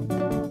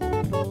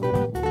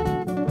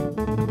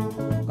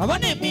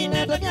Kawane mine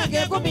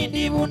tanyake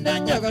kumindi bunda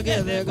njaka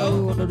kethe kau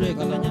kondo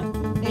tuikalanya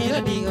Ira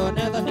niyo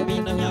netha ni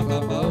mina miaka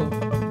mbao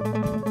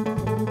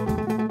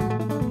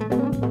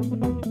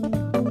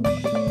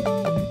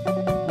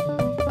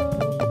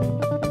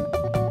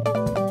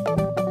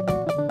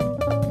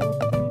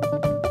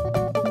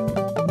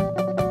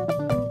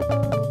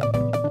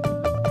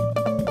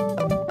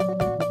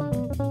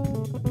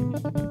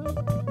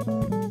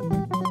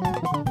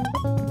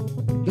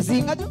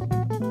Kisinga tu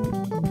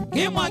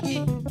Kimwagi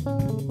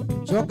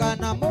choka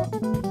namo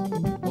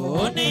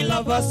Oni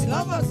lovers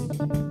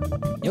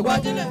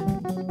Yugwajile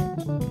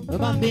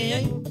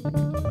Lumambiye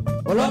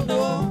Olomdo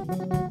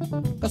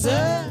Kase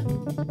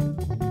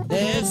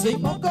Desi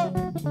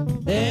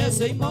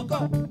moko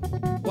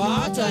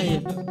Wacha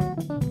hindu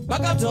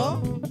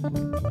Bakato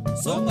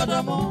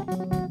Songadamo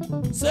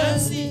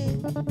Sensi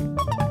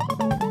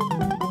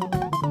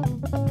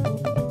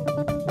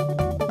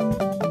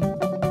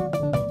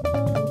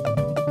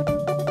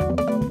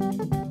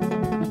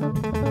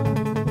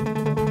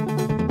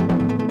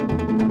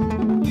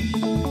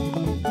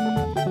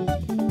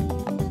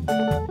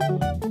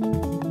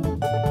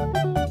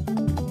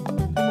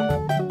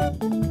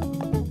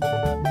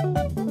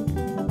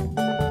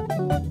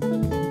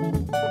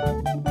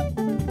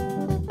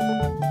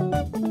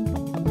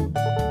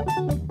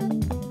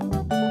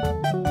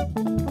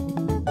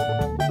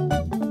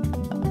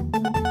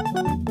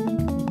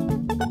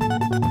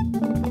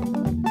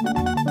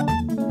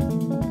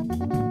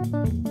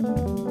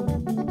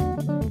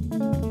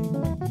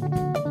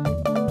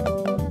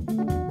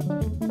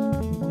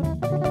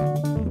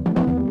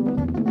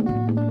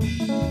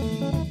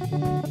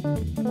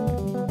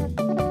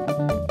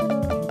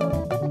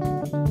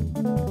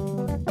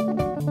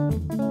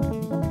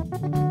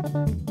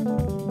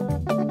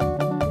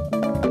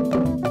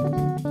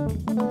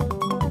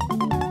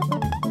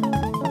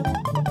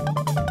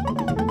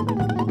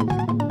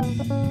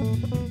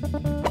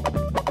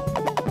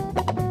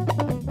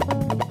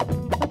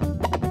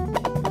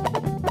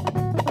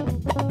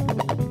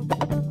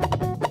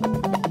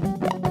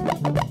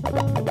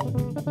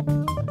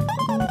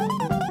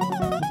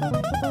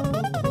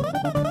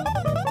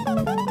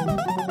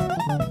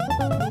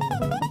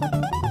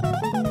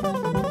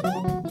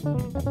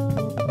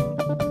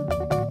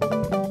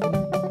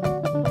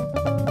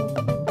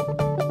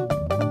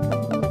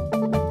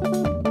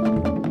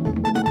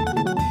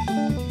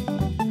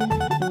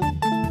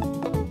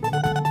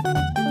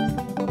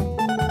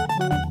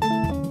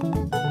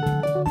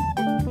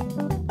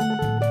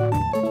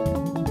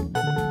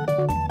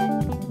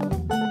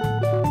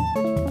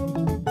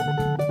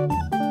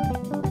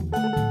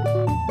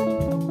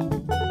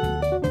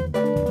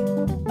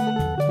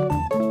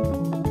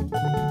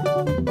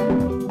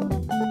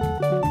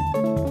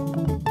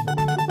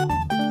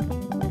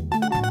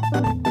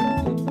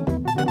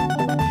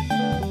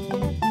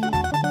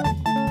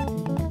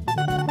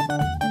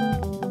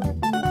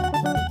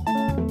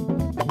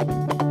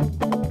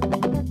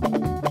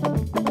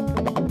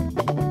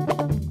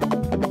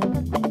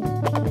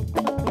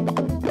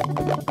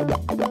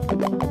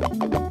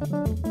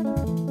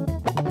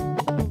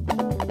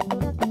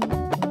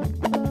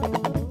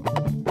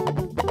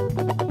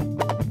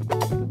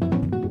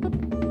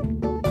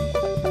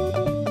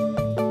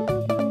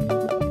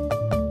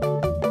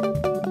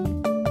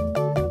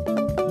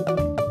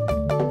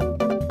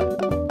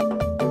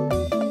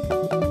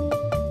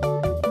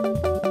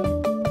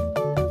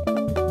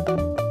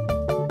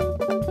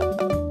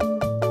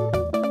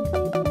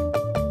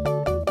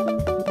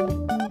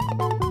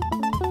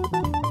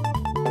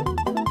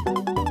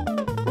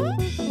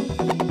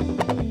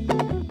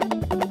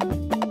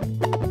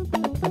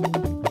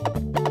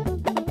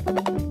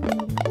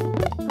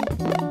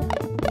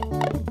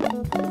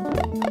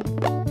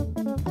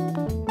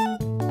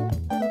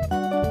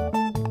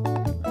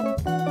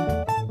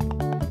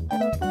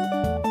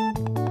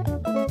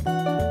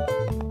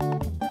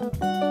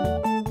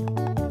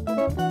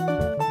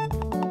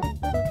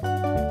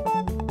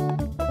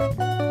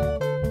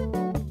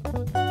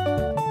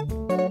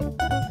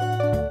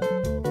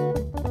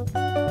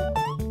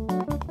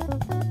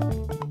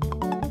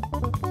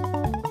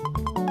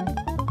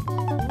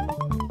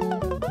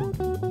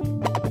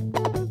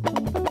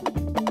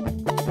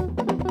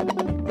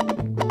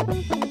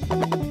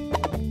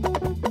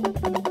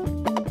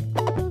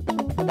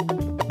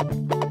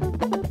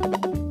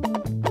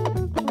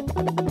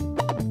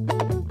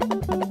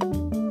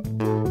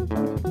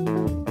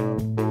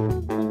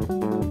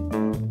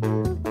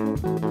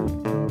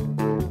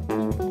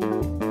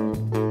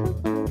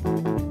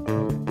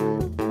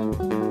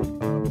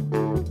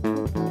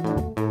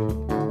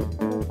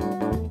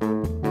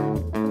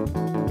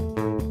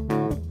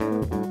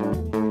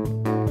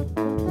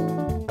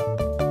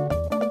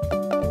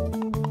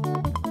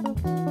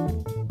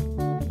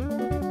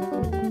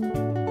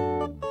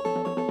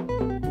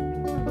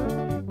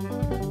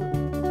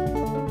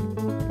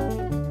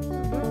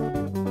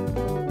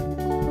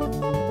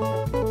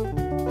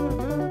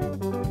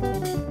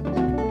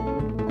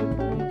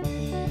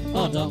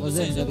tango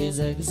zenja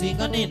kize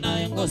kisinga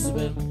nina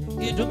engosbel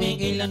kitu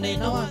mingi ila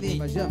nina wathi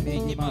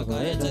mashabiki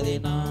makaeta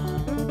thina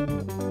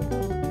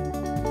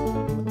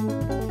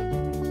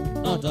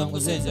no tango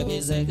zenja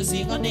kize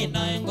kisinga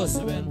nina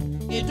engosbel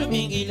kitu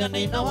mingi ila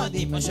nina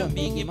wathi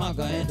mashabiki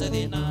makaeta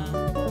thina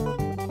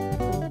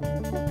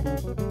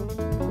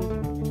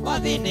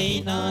wathi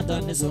nina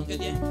tane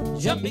songedye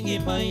shambiki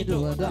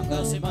maidu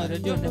atanga simare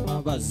jone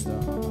mabasa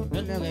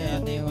menege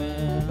aniwe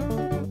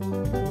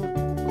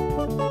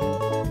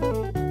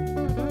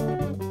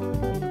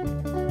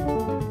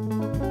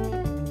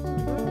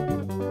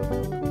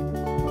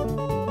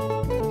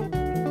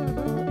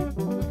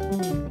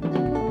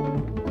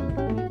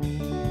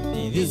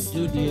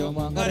studio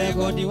mwanga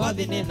rekodi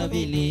wathi nina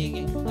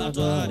vilingi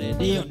atwa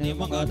redio ni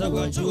mwanga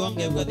takwa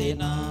chuonge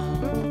wathina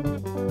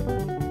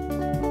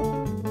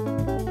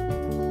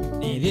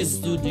ni this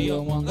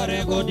studio mwanga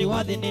rekodi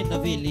wathi nina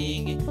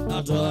vilingi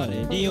atwa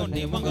redio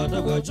ni mwanga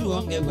takwa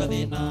chuonge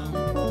wathina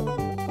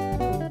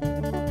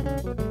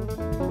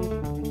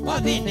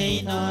wathi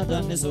nina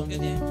tane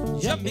songedye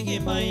shambiki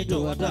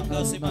maidu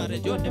atanga simare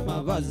jone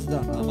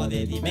mabazda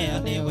amadethi mea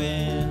niwe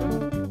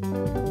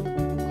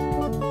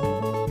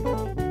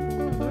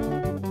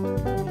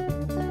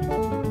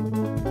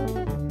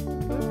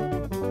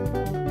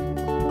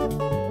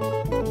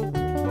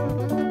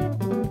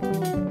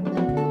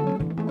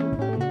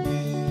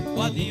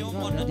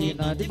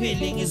Dina di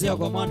feeling is your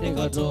command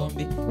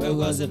Katombi. Where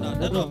was it not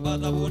the donga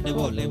the wound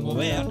bole move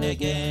and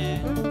again?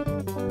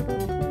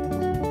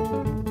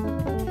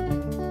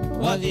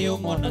 What you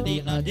want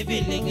Dina di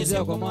feeling is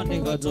your command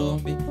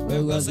Katombi.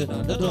 Where was it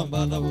not the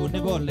donga the wound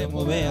bole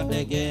move and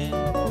again?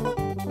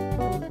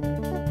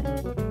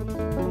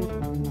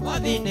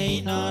 What the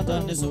Nina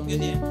done is on the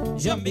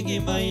Jambiki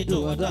my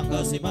do a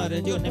danga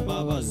simare jone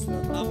mavas.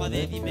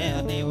 Amade me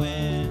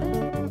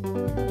anywhere.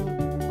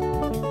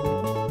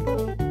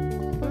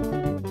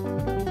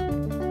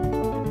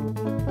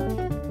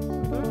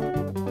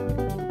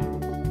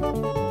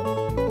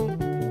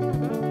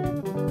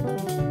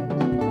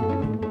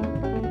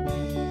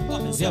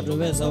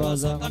 Siatoweza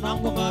waza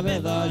kanangu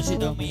mabedha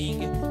shida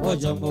mingi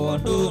ojambo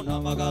wandu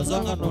na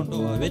magazanga nondo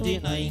wa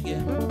betina inge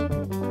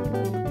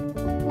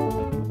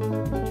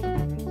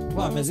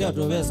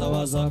siatoweza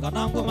waza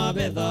kanangu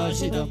mabedha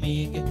shida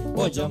mingi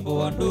ojambo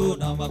wandu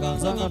na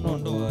magazanga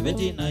nondo wa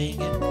betina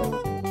inge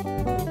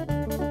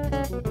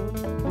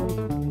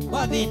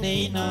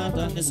wathine ina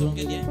tane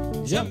songedye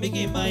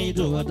jambiki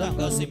maidu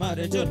watanga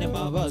simare jone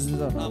mavazi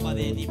na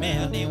madethi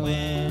mea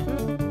niwe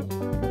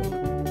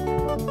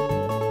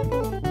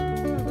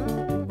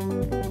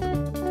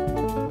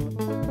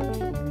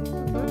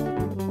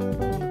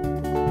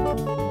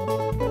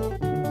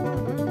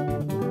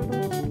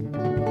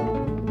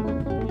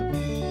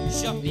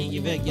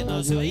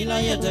Nazo ila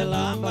yete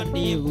la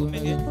mbandi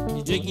vumege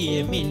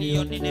Nitwekie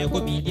milioni neko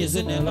midye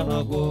la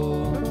nako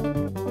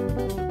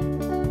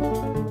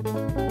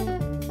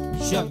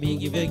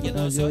Shambiki veke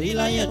nazo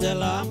ila yete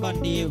la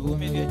mbandi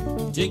vumege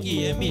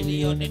Nitwekie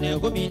milioni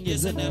neko midye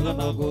la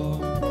nako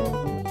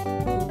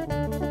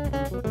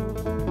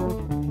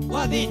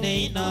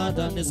Wathine ina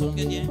tane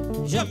songedye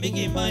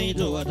Shambiki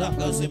maido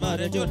watanga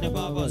simare jone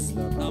mavas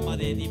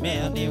Amadethi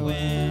mea niwe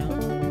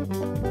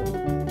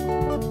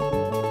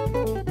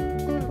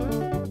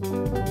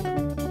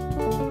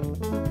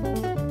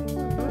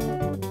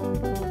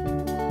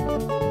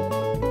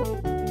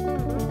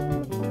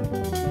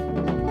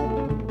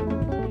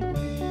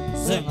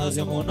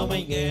Sengazi muno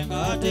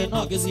maingenga ate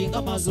no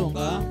kisinga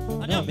mazunga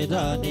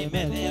anyamita ni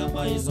mele ya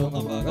maizunga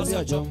mpaka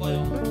ya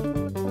chomboyo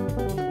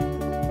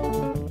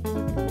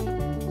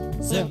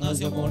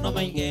Sengazi muno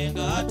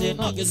maingenga ate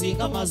no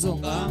kisinga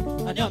mazunga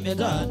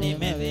anyamita ni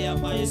mele ya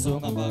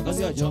maizunga mpaka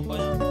ya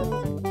chomboyo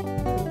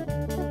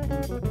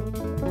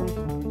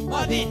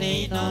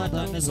Wathine ina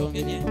tane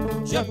songedye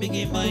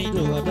shambiki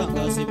maidu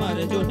watanga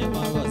simare jone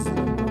mavasi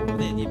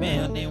Dethi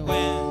mea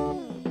niwe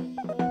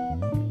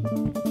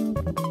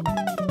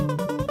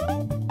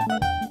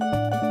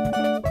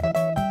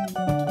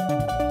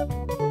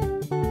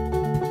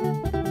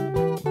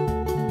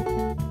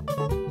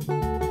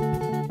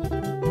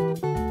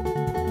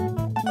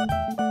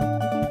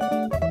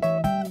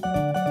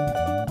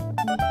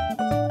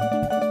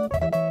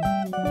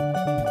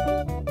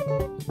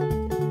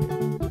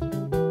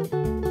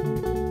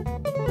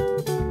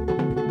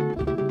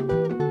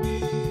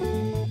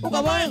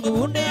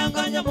Nguuni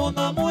anganya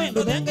mona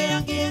muendo denge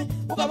yangie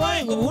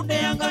Ukabaengu bunde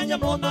anganya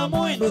mona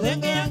muendo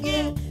denge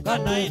yangie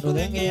Kana ino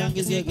denge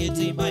yangie siye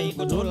kitimba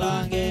ingo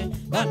tulange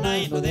Kana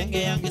ino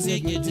denge yangie siye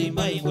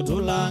kitimba ingo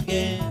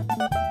tulange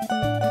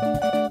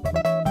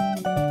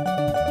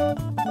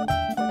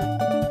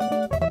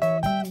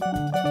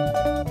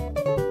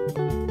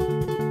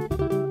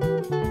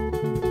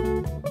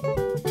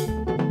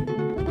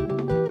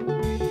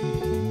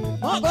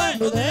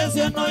Mokwendo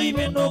desia no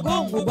ibendo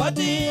kongu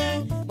kwatie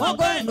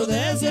Mokwendo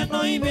desia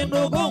no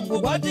ibendo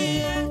kongu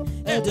kwatie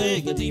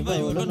Ete kitimba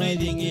yolo na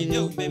idingi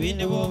umbe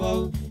bine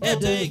bobo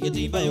Ete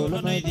kitimba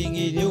yolo na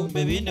idingi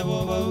umbe bine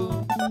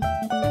bobo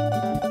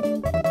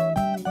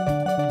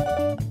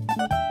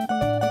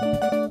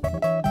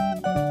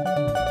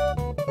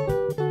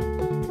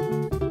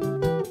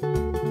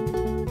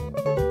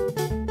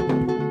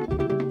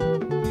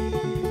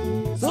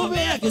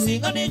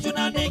kizinga ni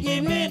chunani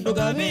kivindu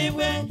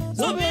kabibwe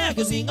Zobea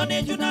kizinga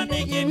ni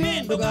chunani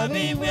kivindu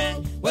kabibwe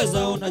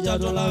Weza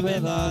unajatola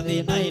bedha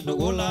dhina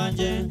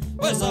indugulanje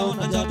Weza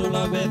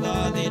unajatola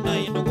bedha dhina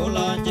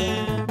indugulanje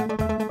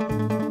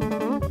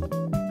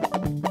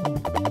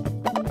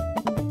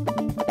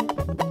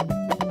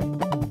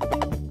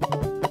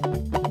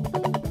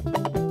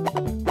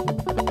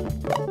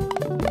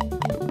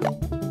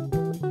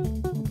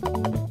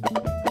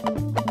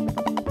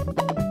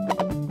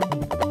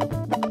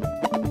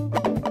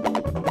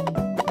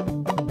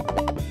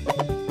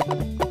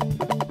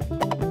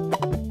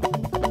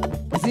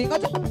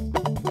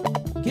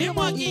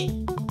Kimwagi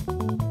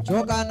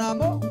Choka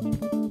namo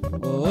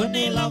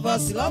Nguuni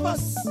lovers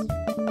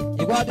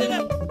Igwadile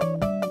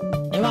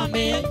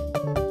Iwambi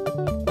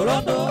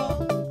Ulondo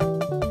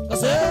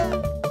Kase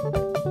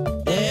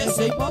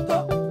Ese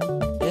imoko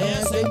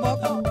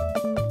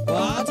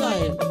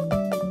Watae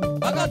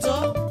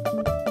Bakato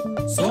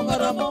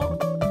Songaramo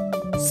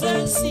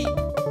Sensi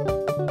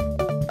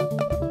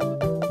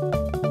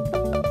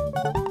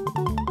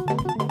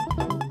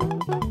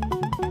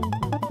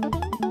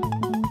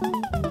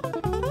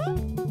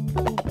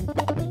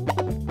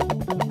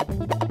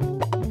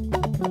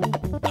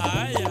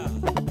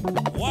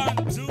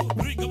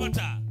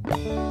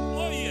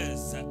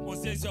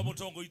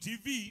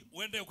TV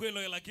wende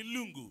kwelo la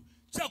kilungu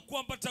cha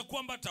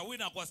Kwambata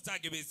wina kwa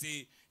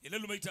KIVISI ile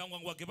lumeita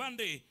ngwa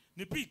kibande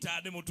ni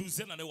Peter de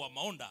Motuse na wa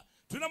maonda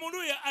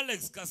tunamunduye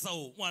Alex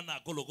Kasau mwana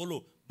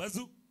kolokolo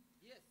bazu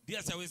yes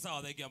dia sawe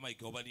sawa thega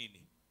Mike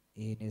obanini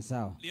ni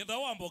sawa lienda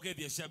wambo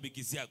kedia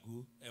shabiki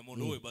siaku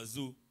munduwe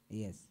bazu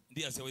yes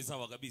dia sawe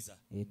sawa kabisa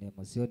ni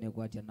emosione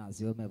kwa tia na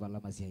siome bala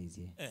masia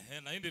hizi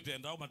na inde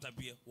tenda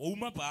matapia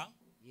wauma pa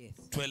yes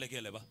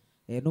tuelekele ba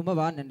numa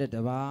ba nende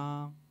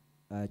ba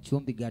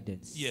Chumbi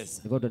Gardens.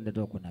 Yes. Niko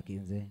ndendo kuna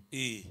kinze.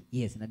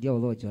 Yes, na dia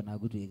ulocho na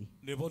gutu hili.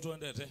 Ndipo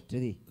tuendete.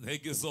 Tuli.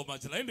 Thank you so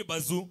much. Laindi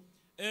bazu.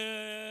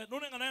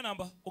 None ngana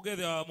namba.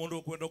 Ogethia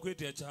mundu kwenda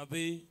kwitia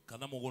chathi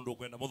kana mugundu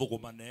kwenda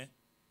muthukumane.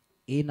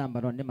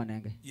 Namba no ni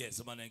manenge.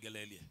 Yes,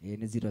 manengelelie. Ni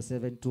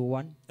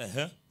 0721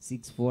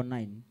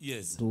 649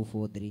 yes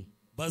 243.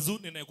 Bazu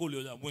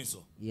ninakulio ya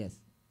mwiso.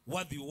 Yes.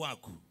 Wathi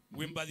waku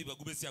wimbathi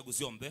bagubesi yagu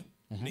siombe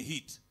ni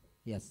hit.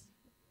 Yes.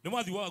 Ni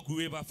wathi waku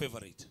weba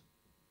favorite.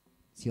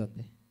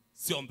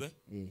 Siombe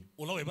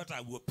ulawe bata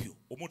aguo pio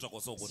umuta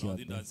kwa soko na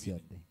ndinda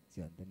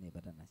siombe ni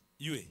bata nasi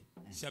yue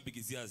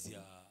shabiki ziazi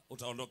ya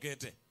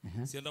utaondokete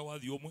sienda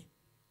wathi umwe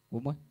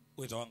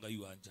weta wanga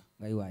yuanja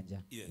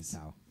yes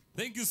sawa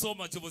thank you so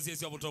much for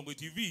CSA Mutongo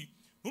TV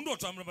nundo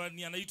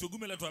tamrani anaitwa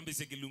gumela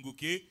tuambise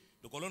kilunguke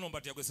ndokolono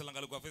mbati ya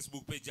kweselanga kwa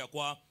Facebook page ya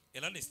kwa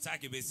elane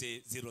KIVISI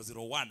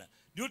 001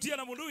 nyotia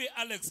na munduwe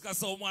Alex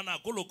Kasau mwana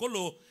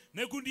kolokolo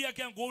nekundi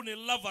yake Nguuni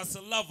lovers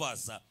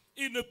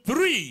in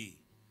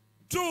 3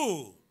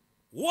 2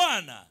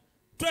 1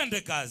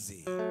 twende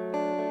kazi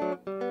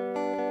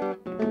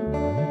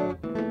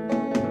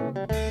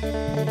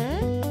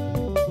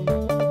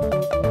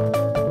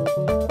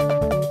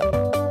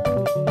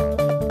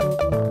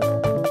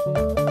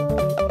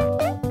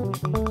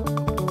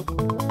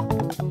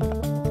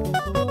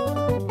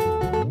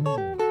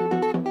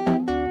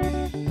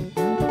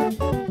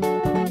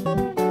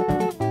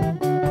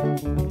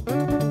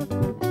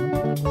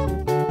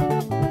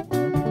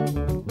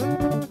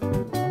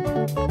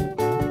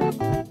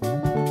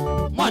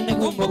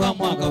Kumbuka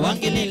mwaka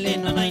wangilile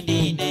na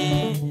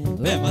 19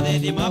 Wema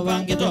dethi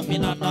mavangi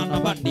tomina na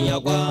bandi ya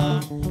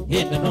kwa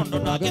Hinde nondo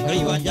na kenga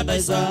iwanja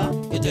daisa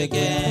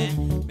Kiteke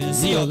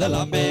Mesio de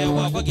la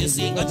mewa kwa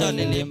kisinga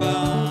chalilimba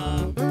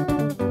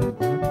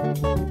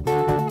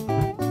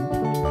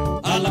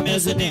Ala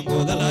mezi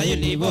ningu dala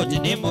yuli voti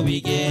ni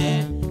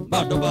mubige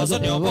Bado bazo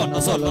ni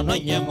obona solo na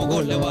nye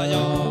mugule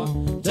wayo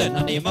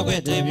Tena ni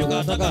makwete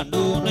vyukata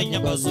kandu na nye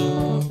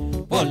bazu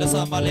Pole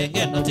sa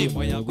malenge na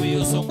timo ya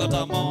kuyu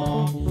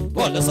sungatamo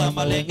Pole sa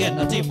malenge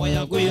na timo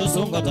ya kuyu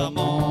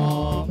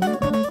sungatamo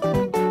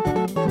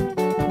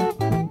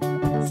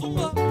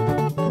Sunga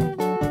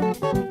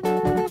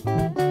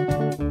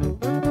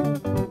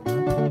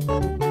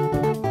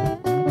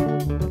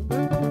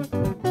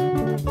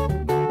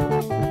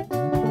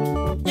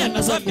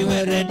Nyana sami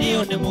we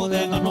radio ni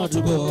mudhenga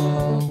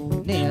notuko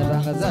Ni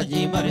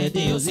natangazaji ma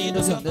radio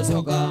zindo sionde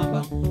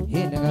siokamba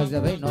Hine kazi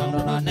ya nondo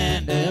na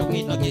nende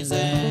wino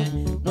kize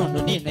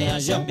Nondo nine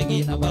ya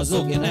shambiki na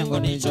bazuki nengo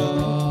nicho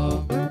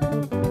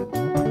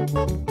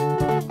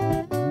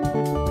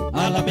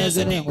Ala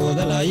mezi ningu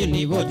dhala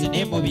yuli voti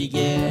ni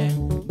mubige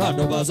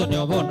Bado bazo ni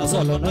obona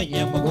solo no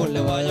nye mugule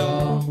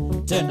wayo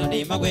Tena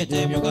ni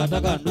makwete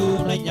myukata kandu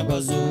na nye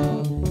bazu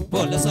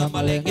Pole sa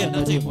malenge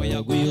na timo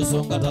ya kuyu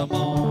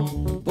sungatamo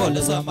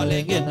Pole sa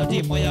malenge na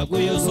timo ya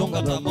kuyu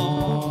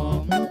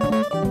sungatamo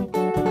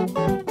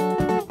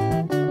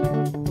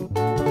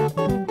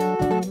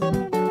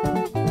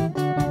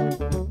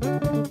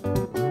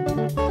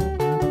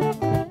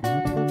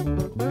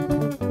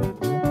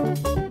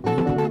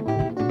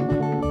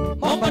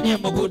Ni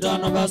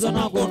mkutano bazo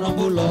na kuna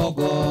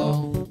mbulogo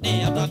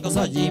Ni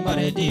atangazaji ma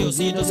radio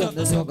zindo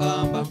sionde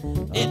siokamba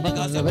Ine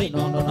kazi ya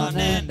nondo na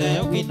nende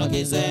ukino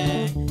kize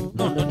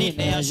Nondo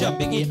nine ya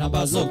shambiki na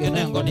bazuke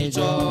nengo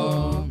nicho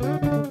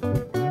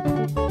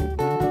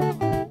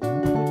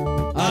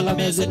Ala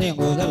mezi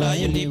ningu dhala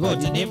ili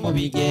voti ni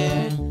mubige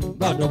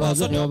Bado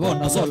bazoni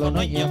obona solo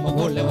nonye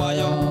mugule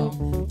wayo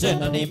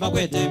Tena ni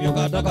makwete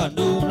myukata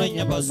kandu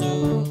nonye bazu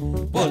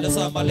Pole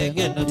sa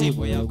malenge na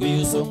timo ya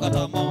guyu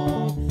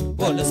sungatamo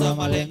Pole sa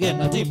malenge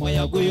na timo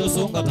ya guyu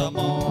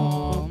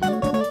sungatamo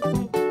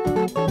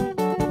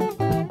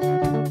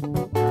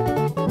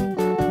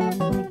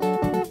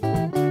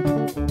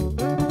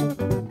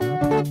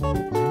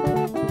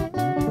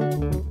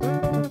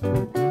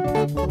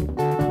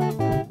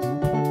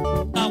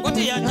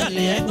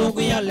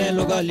Ndugu yale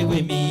logali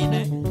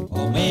wemine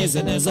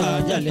Omeze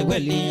neza jale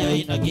kweli ya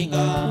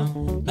inaginga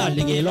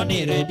Naligelo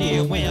ni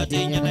redio mwe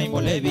atinya na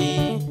imolevi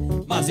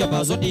Mazia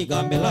bazo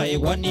digambela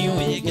iwani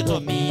uye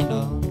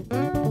kitomina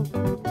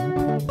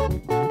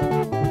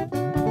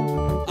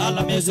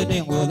Ala meze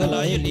ningu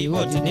dhala ili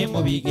hoti ni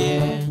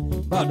mubige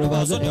Bado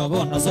bazo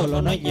nyobona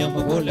solo na nye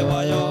mugule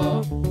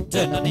wayo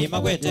Tena ni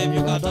makwete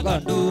myukata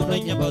kandu na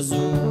nye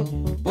bazu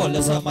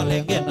Pole sa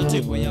malenge na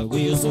timu ya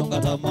guyu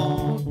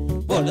sungatamo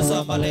Pole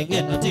sa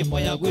malenge na timo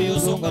ya guyu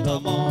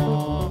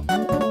sungatamo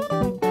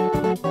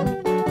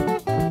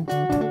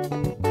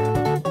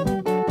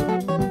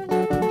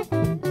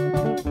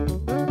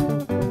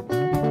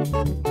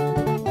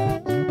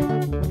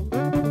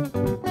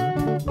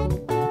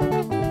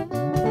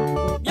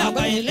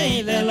Nyaka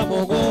ile la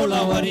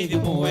mogola waridi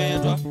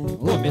muwetwa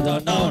Gumita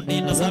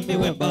naoni na zambi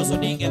wembazo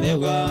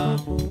ningethewa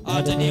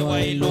Ate ni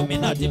wa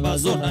Illuminati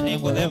bazona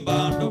ningo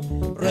thembando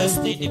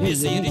Resti ni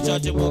bizi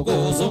irichati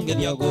mogo zonge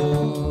diago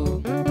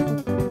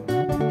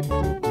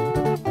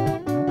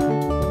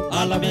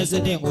Ala meze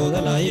ningu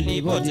dhala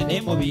ili voti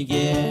ni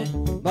mubige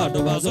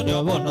Bado bazoni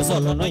obona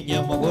solo nonye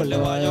mugule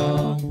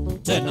wayo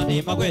Tena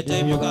ni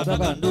makwete myukata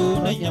kandu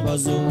nonye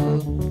bazu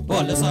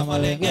Pole sa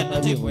malenge na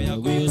timo ya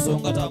guyu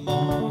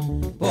sungatamo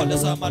Pole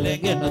sa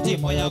malenge na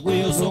timo ya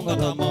guyu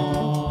sungatamo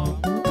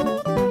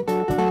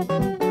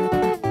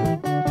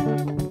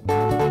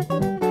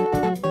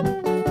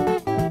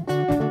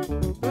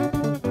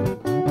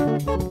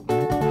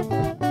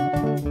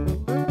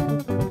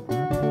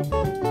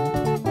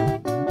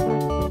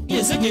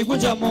Siki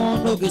kuja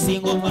mondo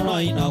kisingo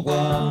mano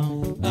inagwa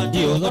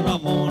Nandiyo dhona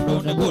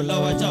mondo negula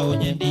wacha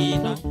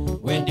unyendina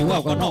Wendi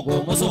wako nogu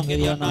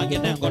musungithia na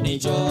kinengo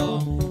nicho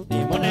Ni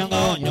munenga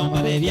onyo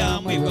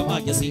marevya mwiwe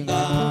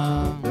makisinga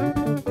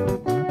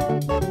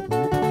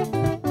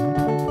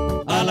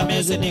Ala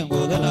mezi ningu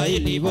dhala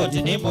ili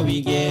voti ni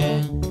mubige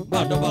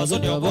Bado bazo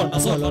nyobona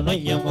solo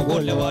nonye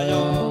mugule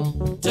wayo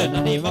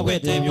Tena ni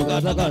makwete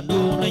myukata kandu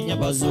nonye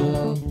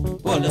bazu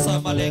Pole sa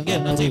malenge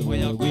na timo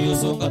ya guyu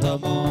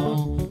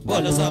sungatamo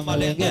Pole sa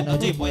malenge na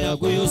timo ya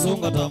guyu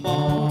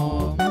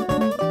sungatamo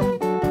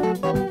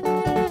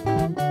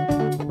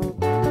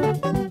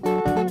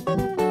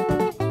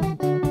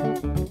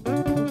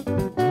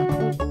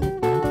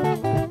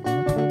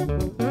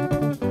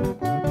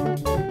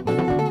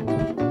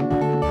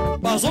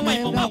Basoma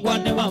imama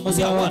kwane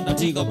mamuzi awana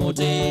tiga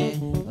mote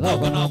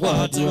Dhakwana kwa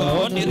hatu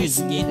waoni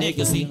riziki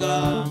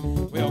nekisinga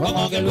Wewa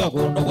mangelwa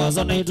kundo kwa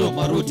zana ito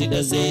maruti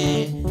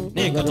deze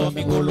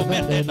Katombi ngulu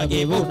mende na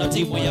givu na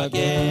timu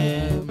yake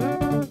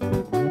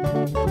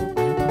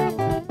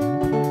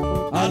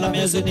Ala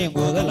mezi ningu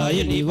dhala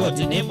ili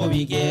voti ni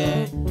mubige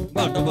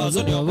Bado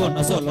bazo ni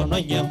obona solo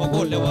nonye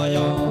mugule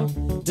wayo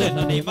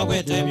Tena ni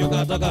makwete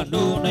myukata kandu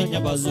nonye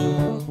bazu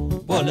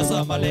Pole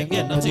sa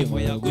malenge na timu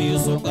ya guyu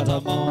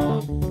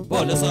sungatamo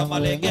Pole sa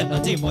malenge na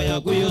timu ya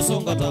guyu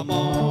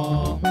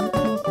sungatamo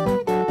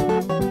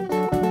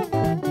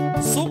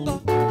Sunga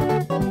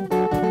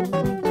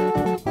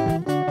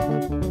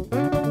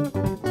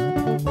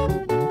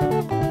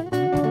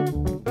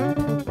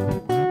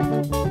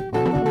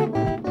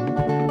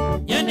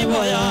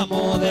Boya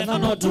mothe na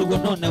no tugo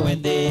none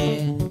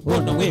wende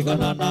Uno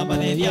wikana na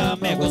malevya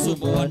meko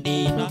sumu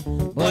wanina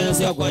Boya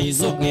siya kwa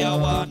izungi ya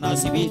wana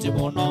sibiti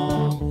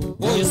mono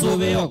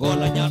Uisuve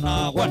okola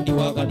nyana kwandi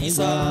wa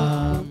kanisa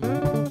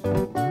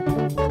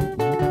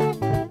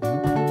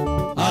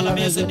Ala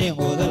mezi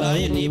ningu dhala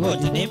ili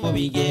voti ni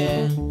mubige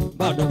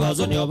Bado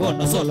bazo ni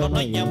obona solo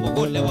nonye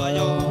mugule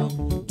wayo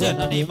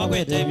Tena ni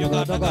makwete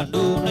myukata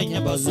kandu nonye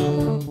bazu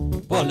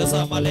Pole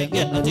sa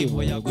malenge na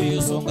timo ya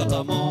guyu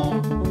sungatamo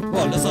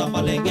Pole sa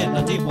malenge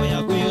na timo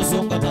ya guyu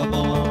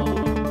sungatamo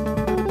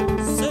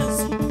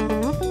Sensi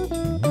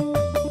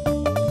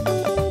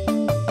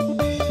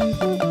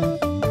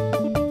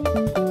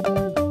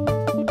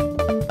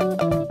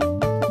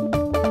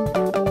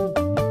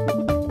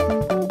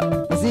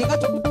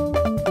Zikato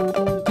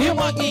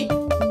Kimwaki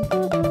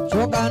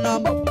Shoka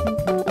namo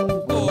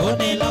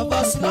Nguuni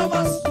lavas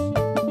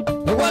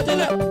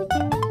Nuwatele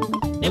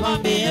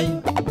Nimambie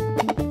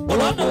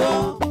Ulano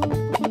wo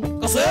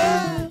Kase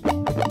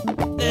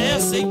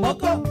Dancing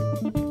moka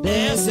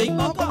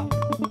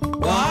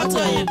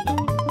Wata yendo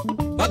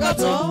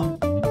Bakato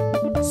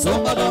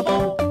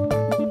Songadamo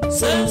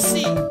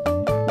Sensi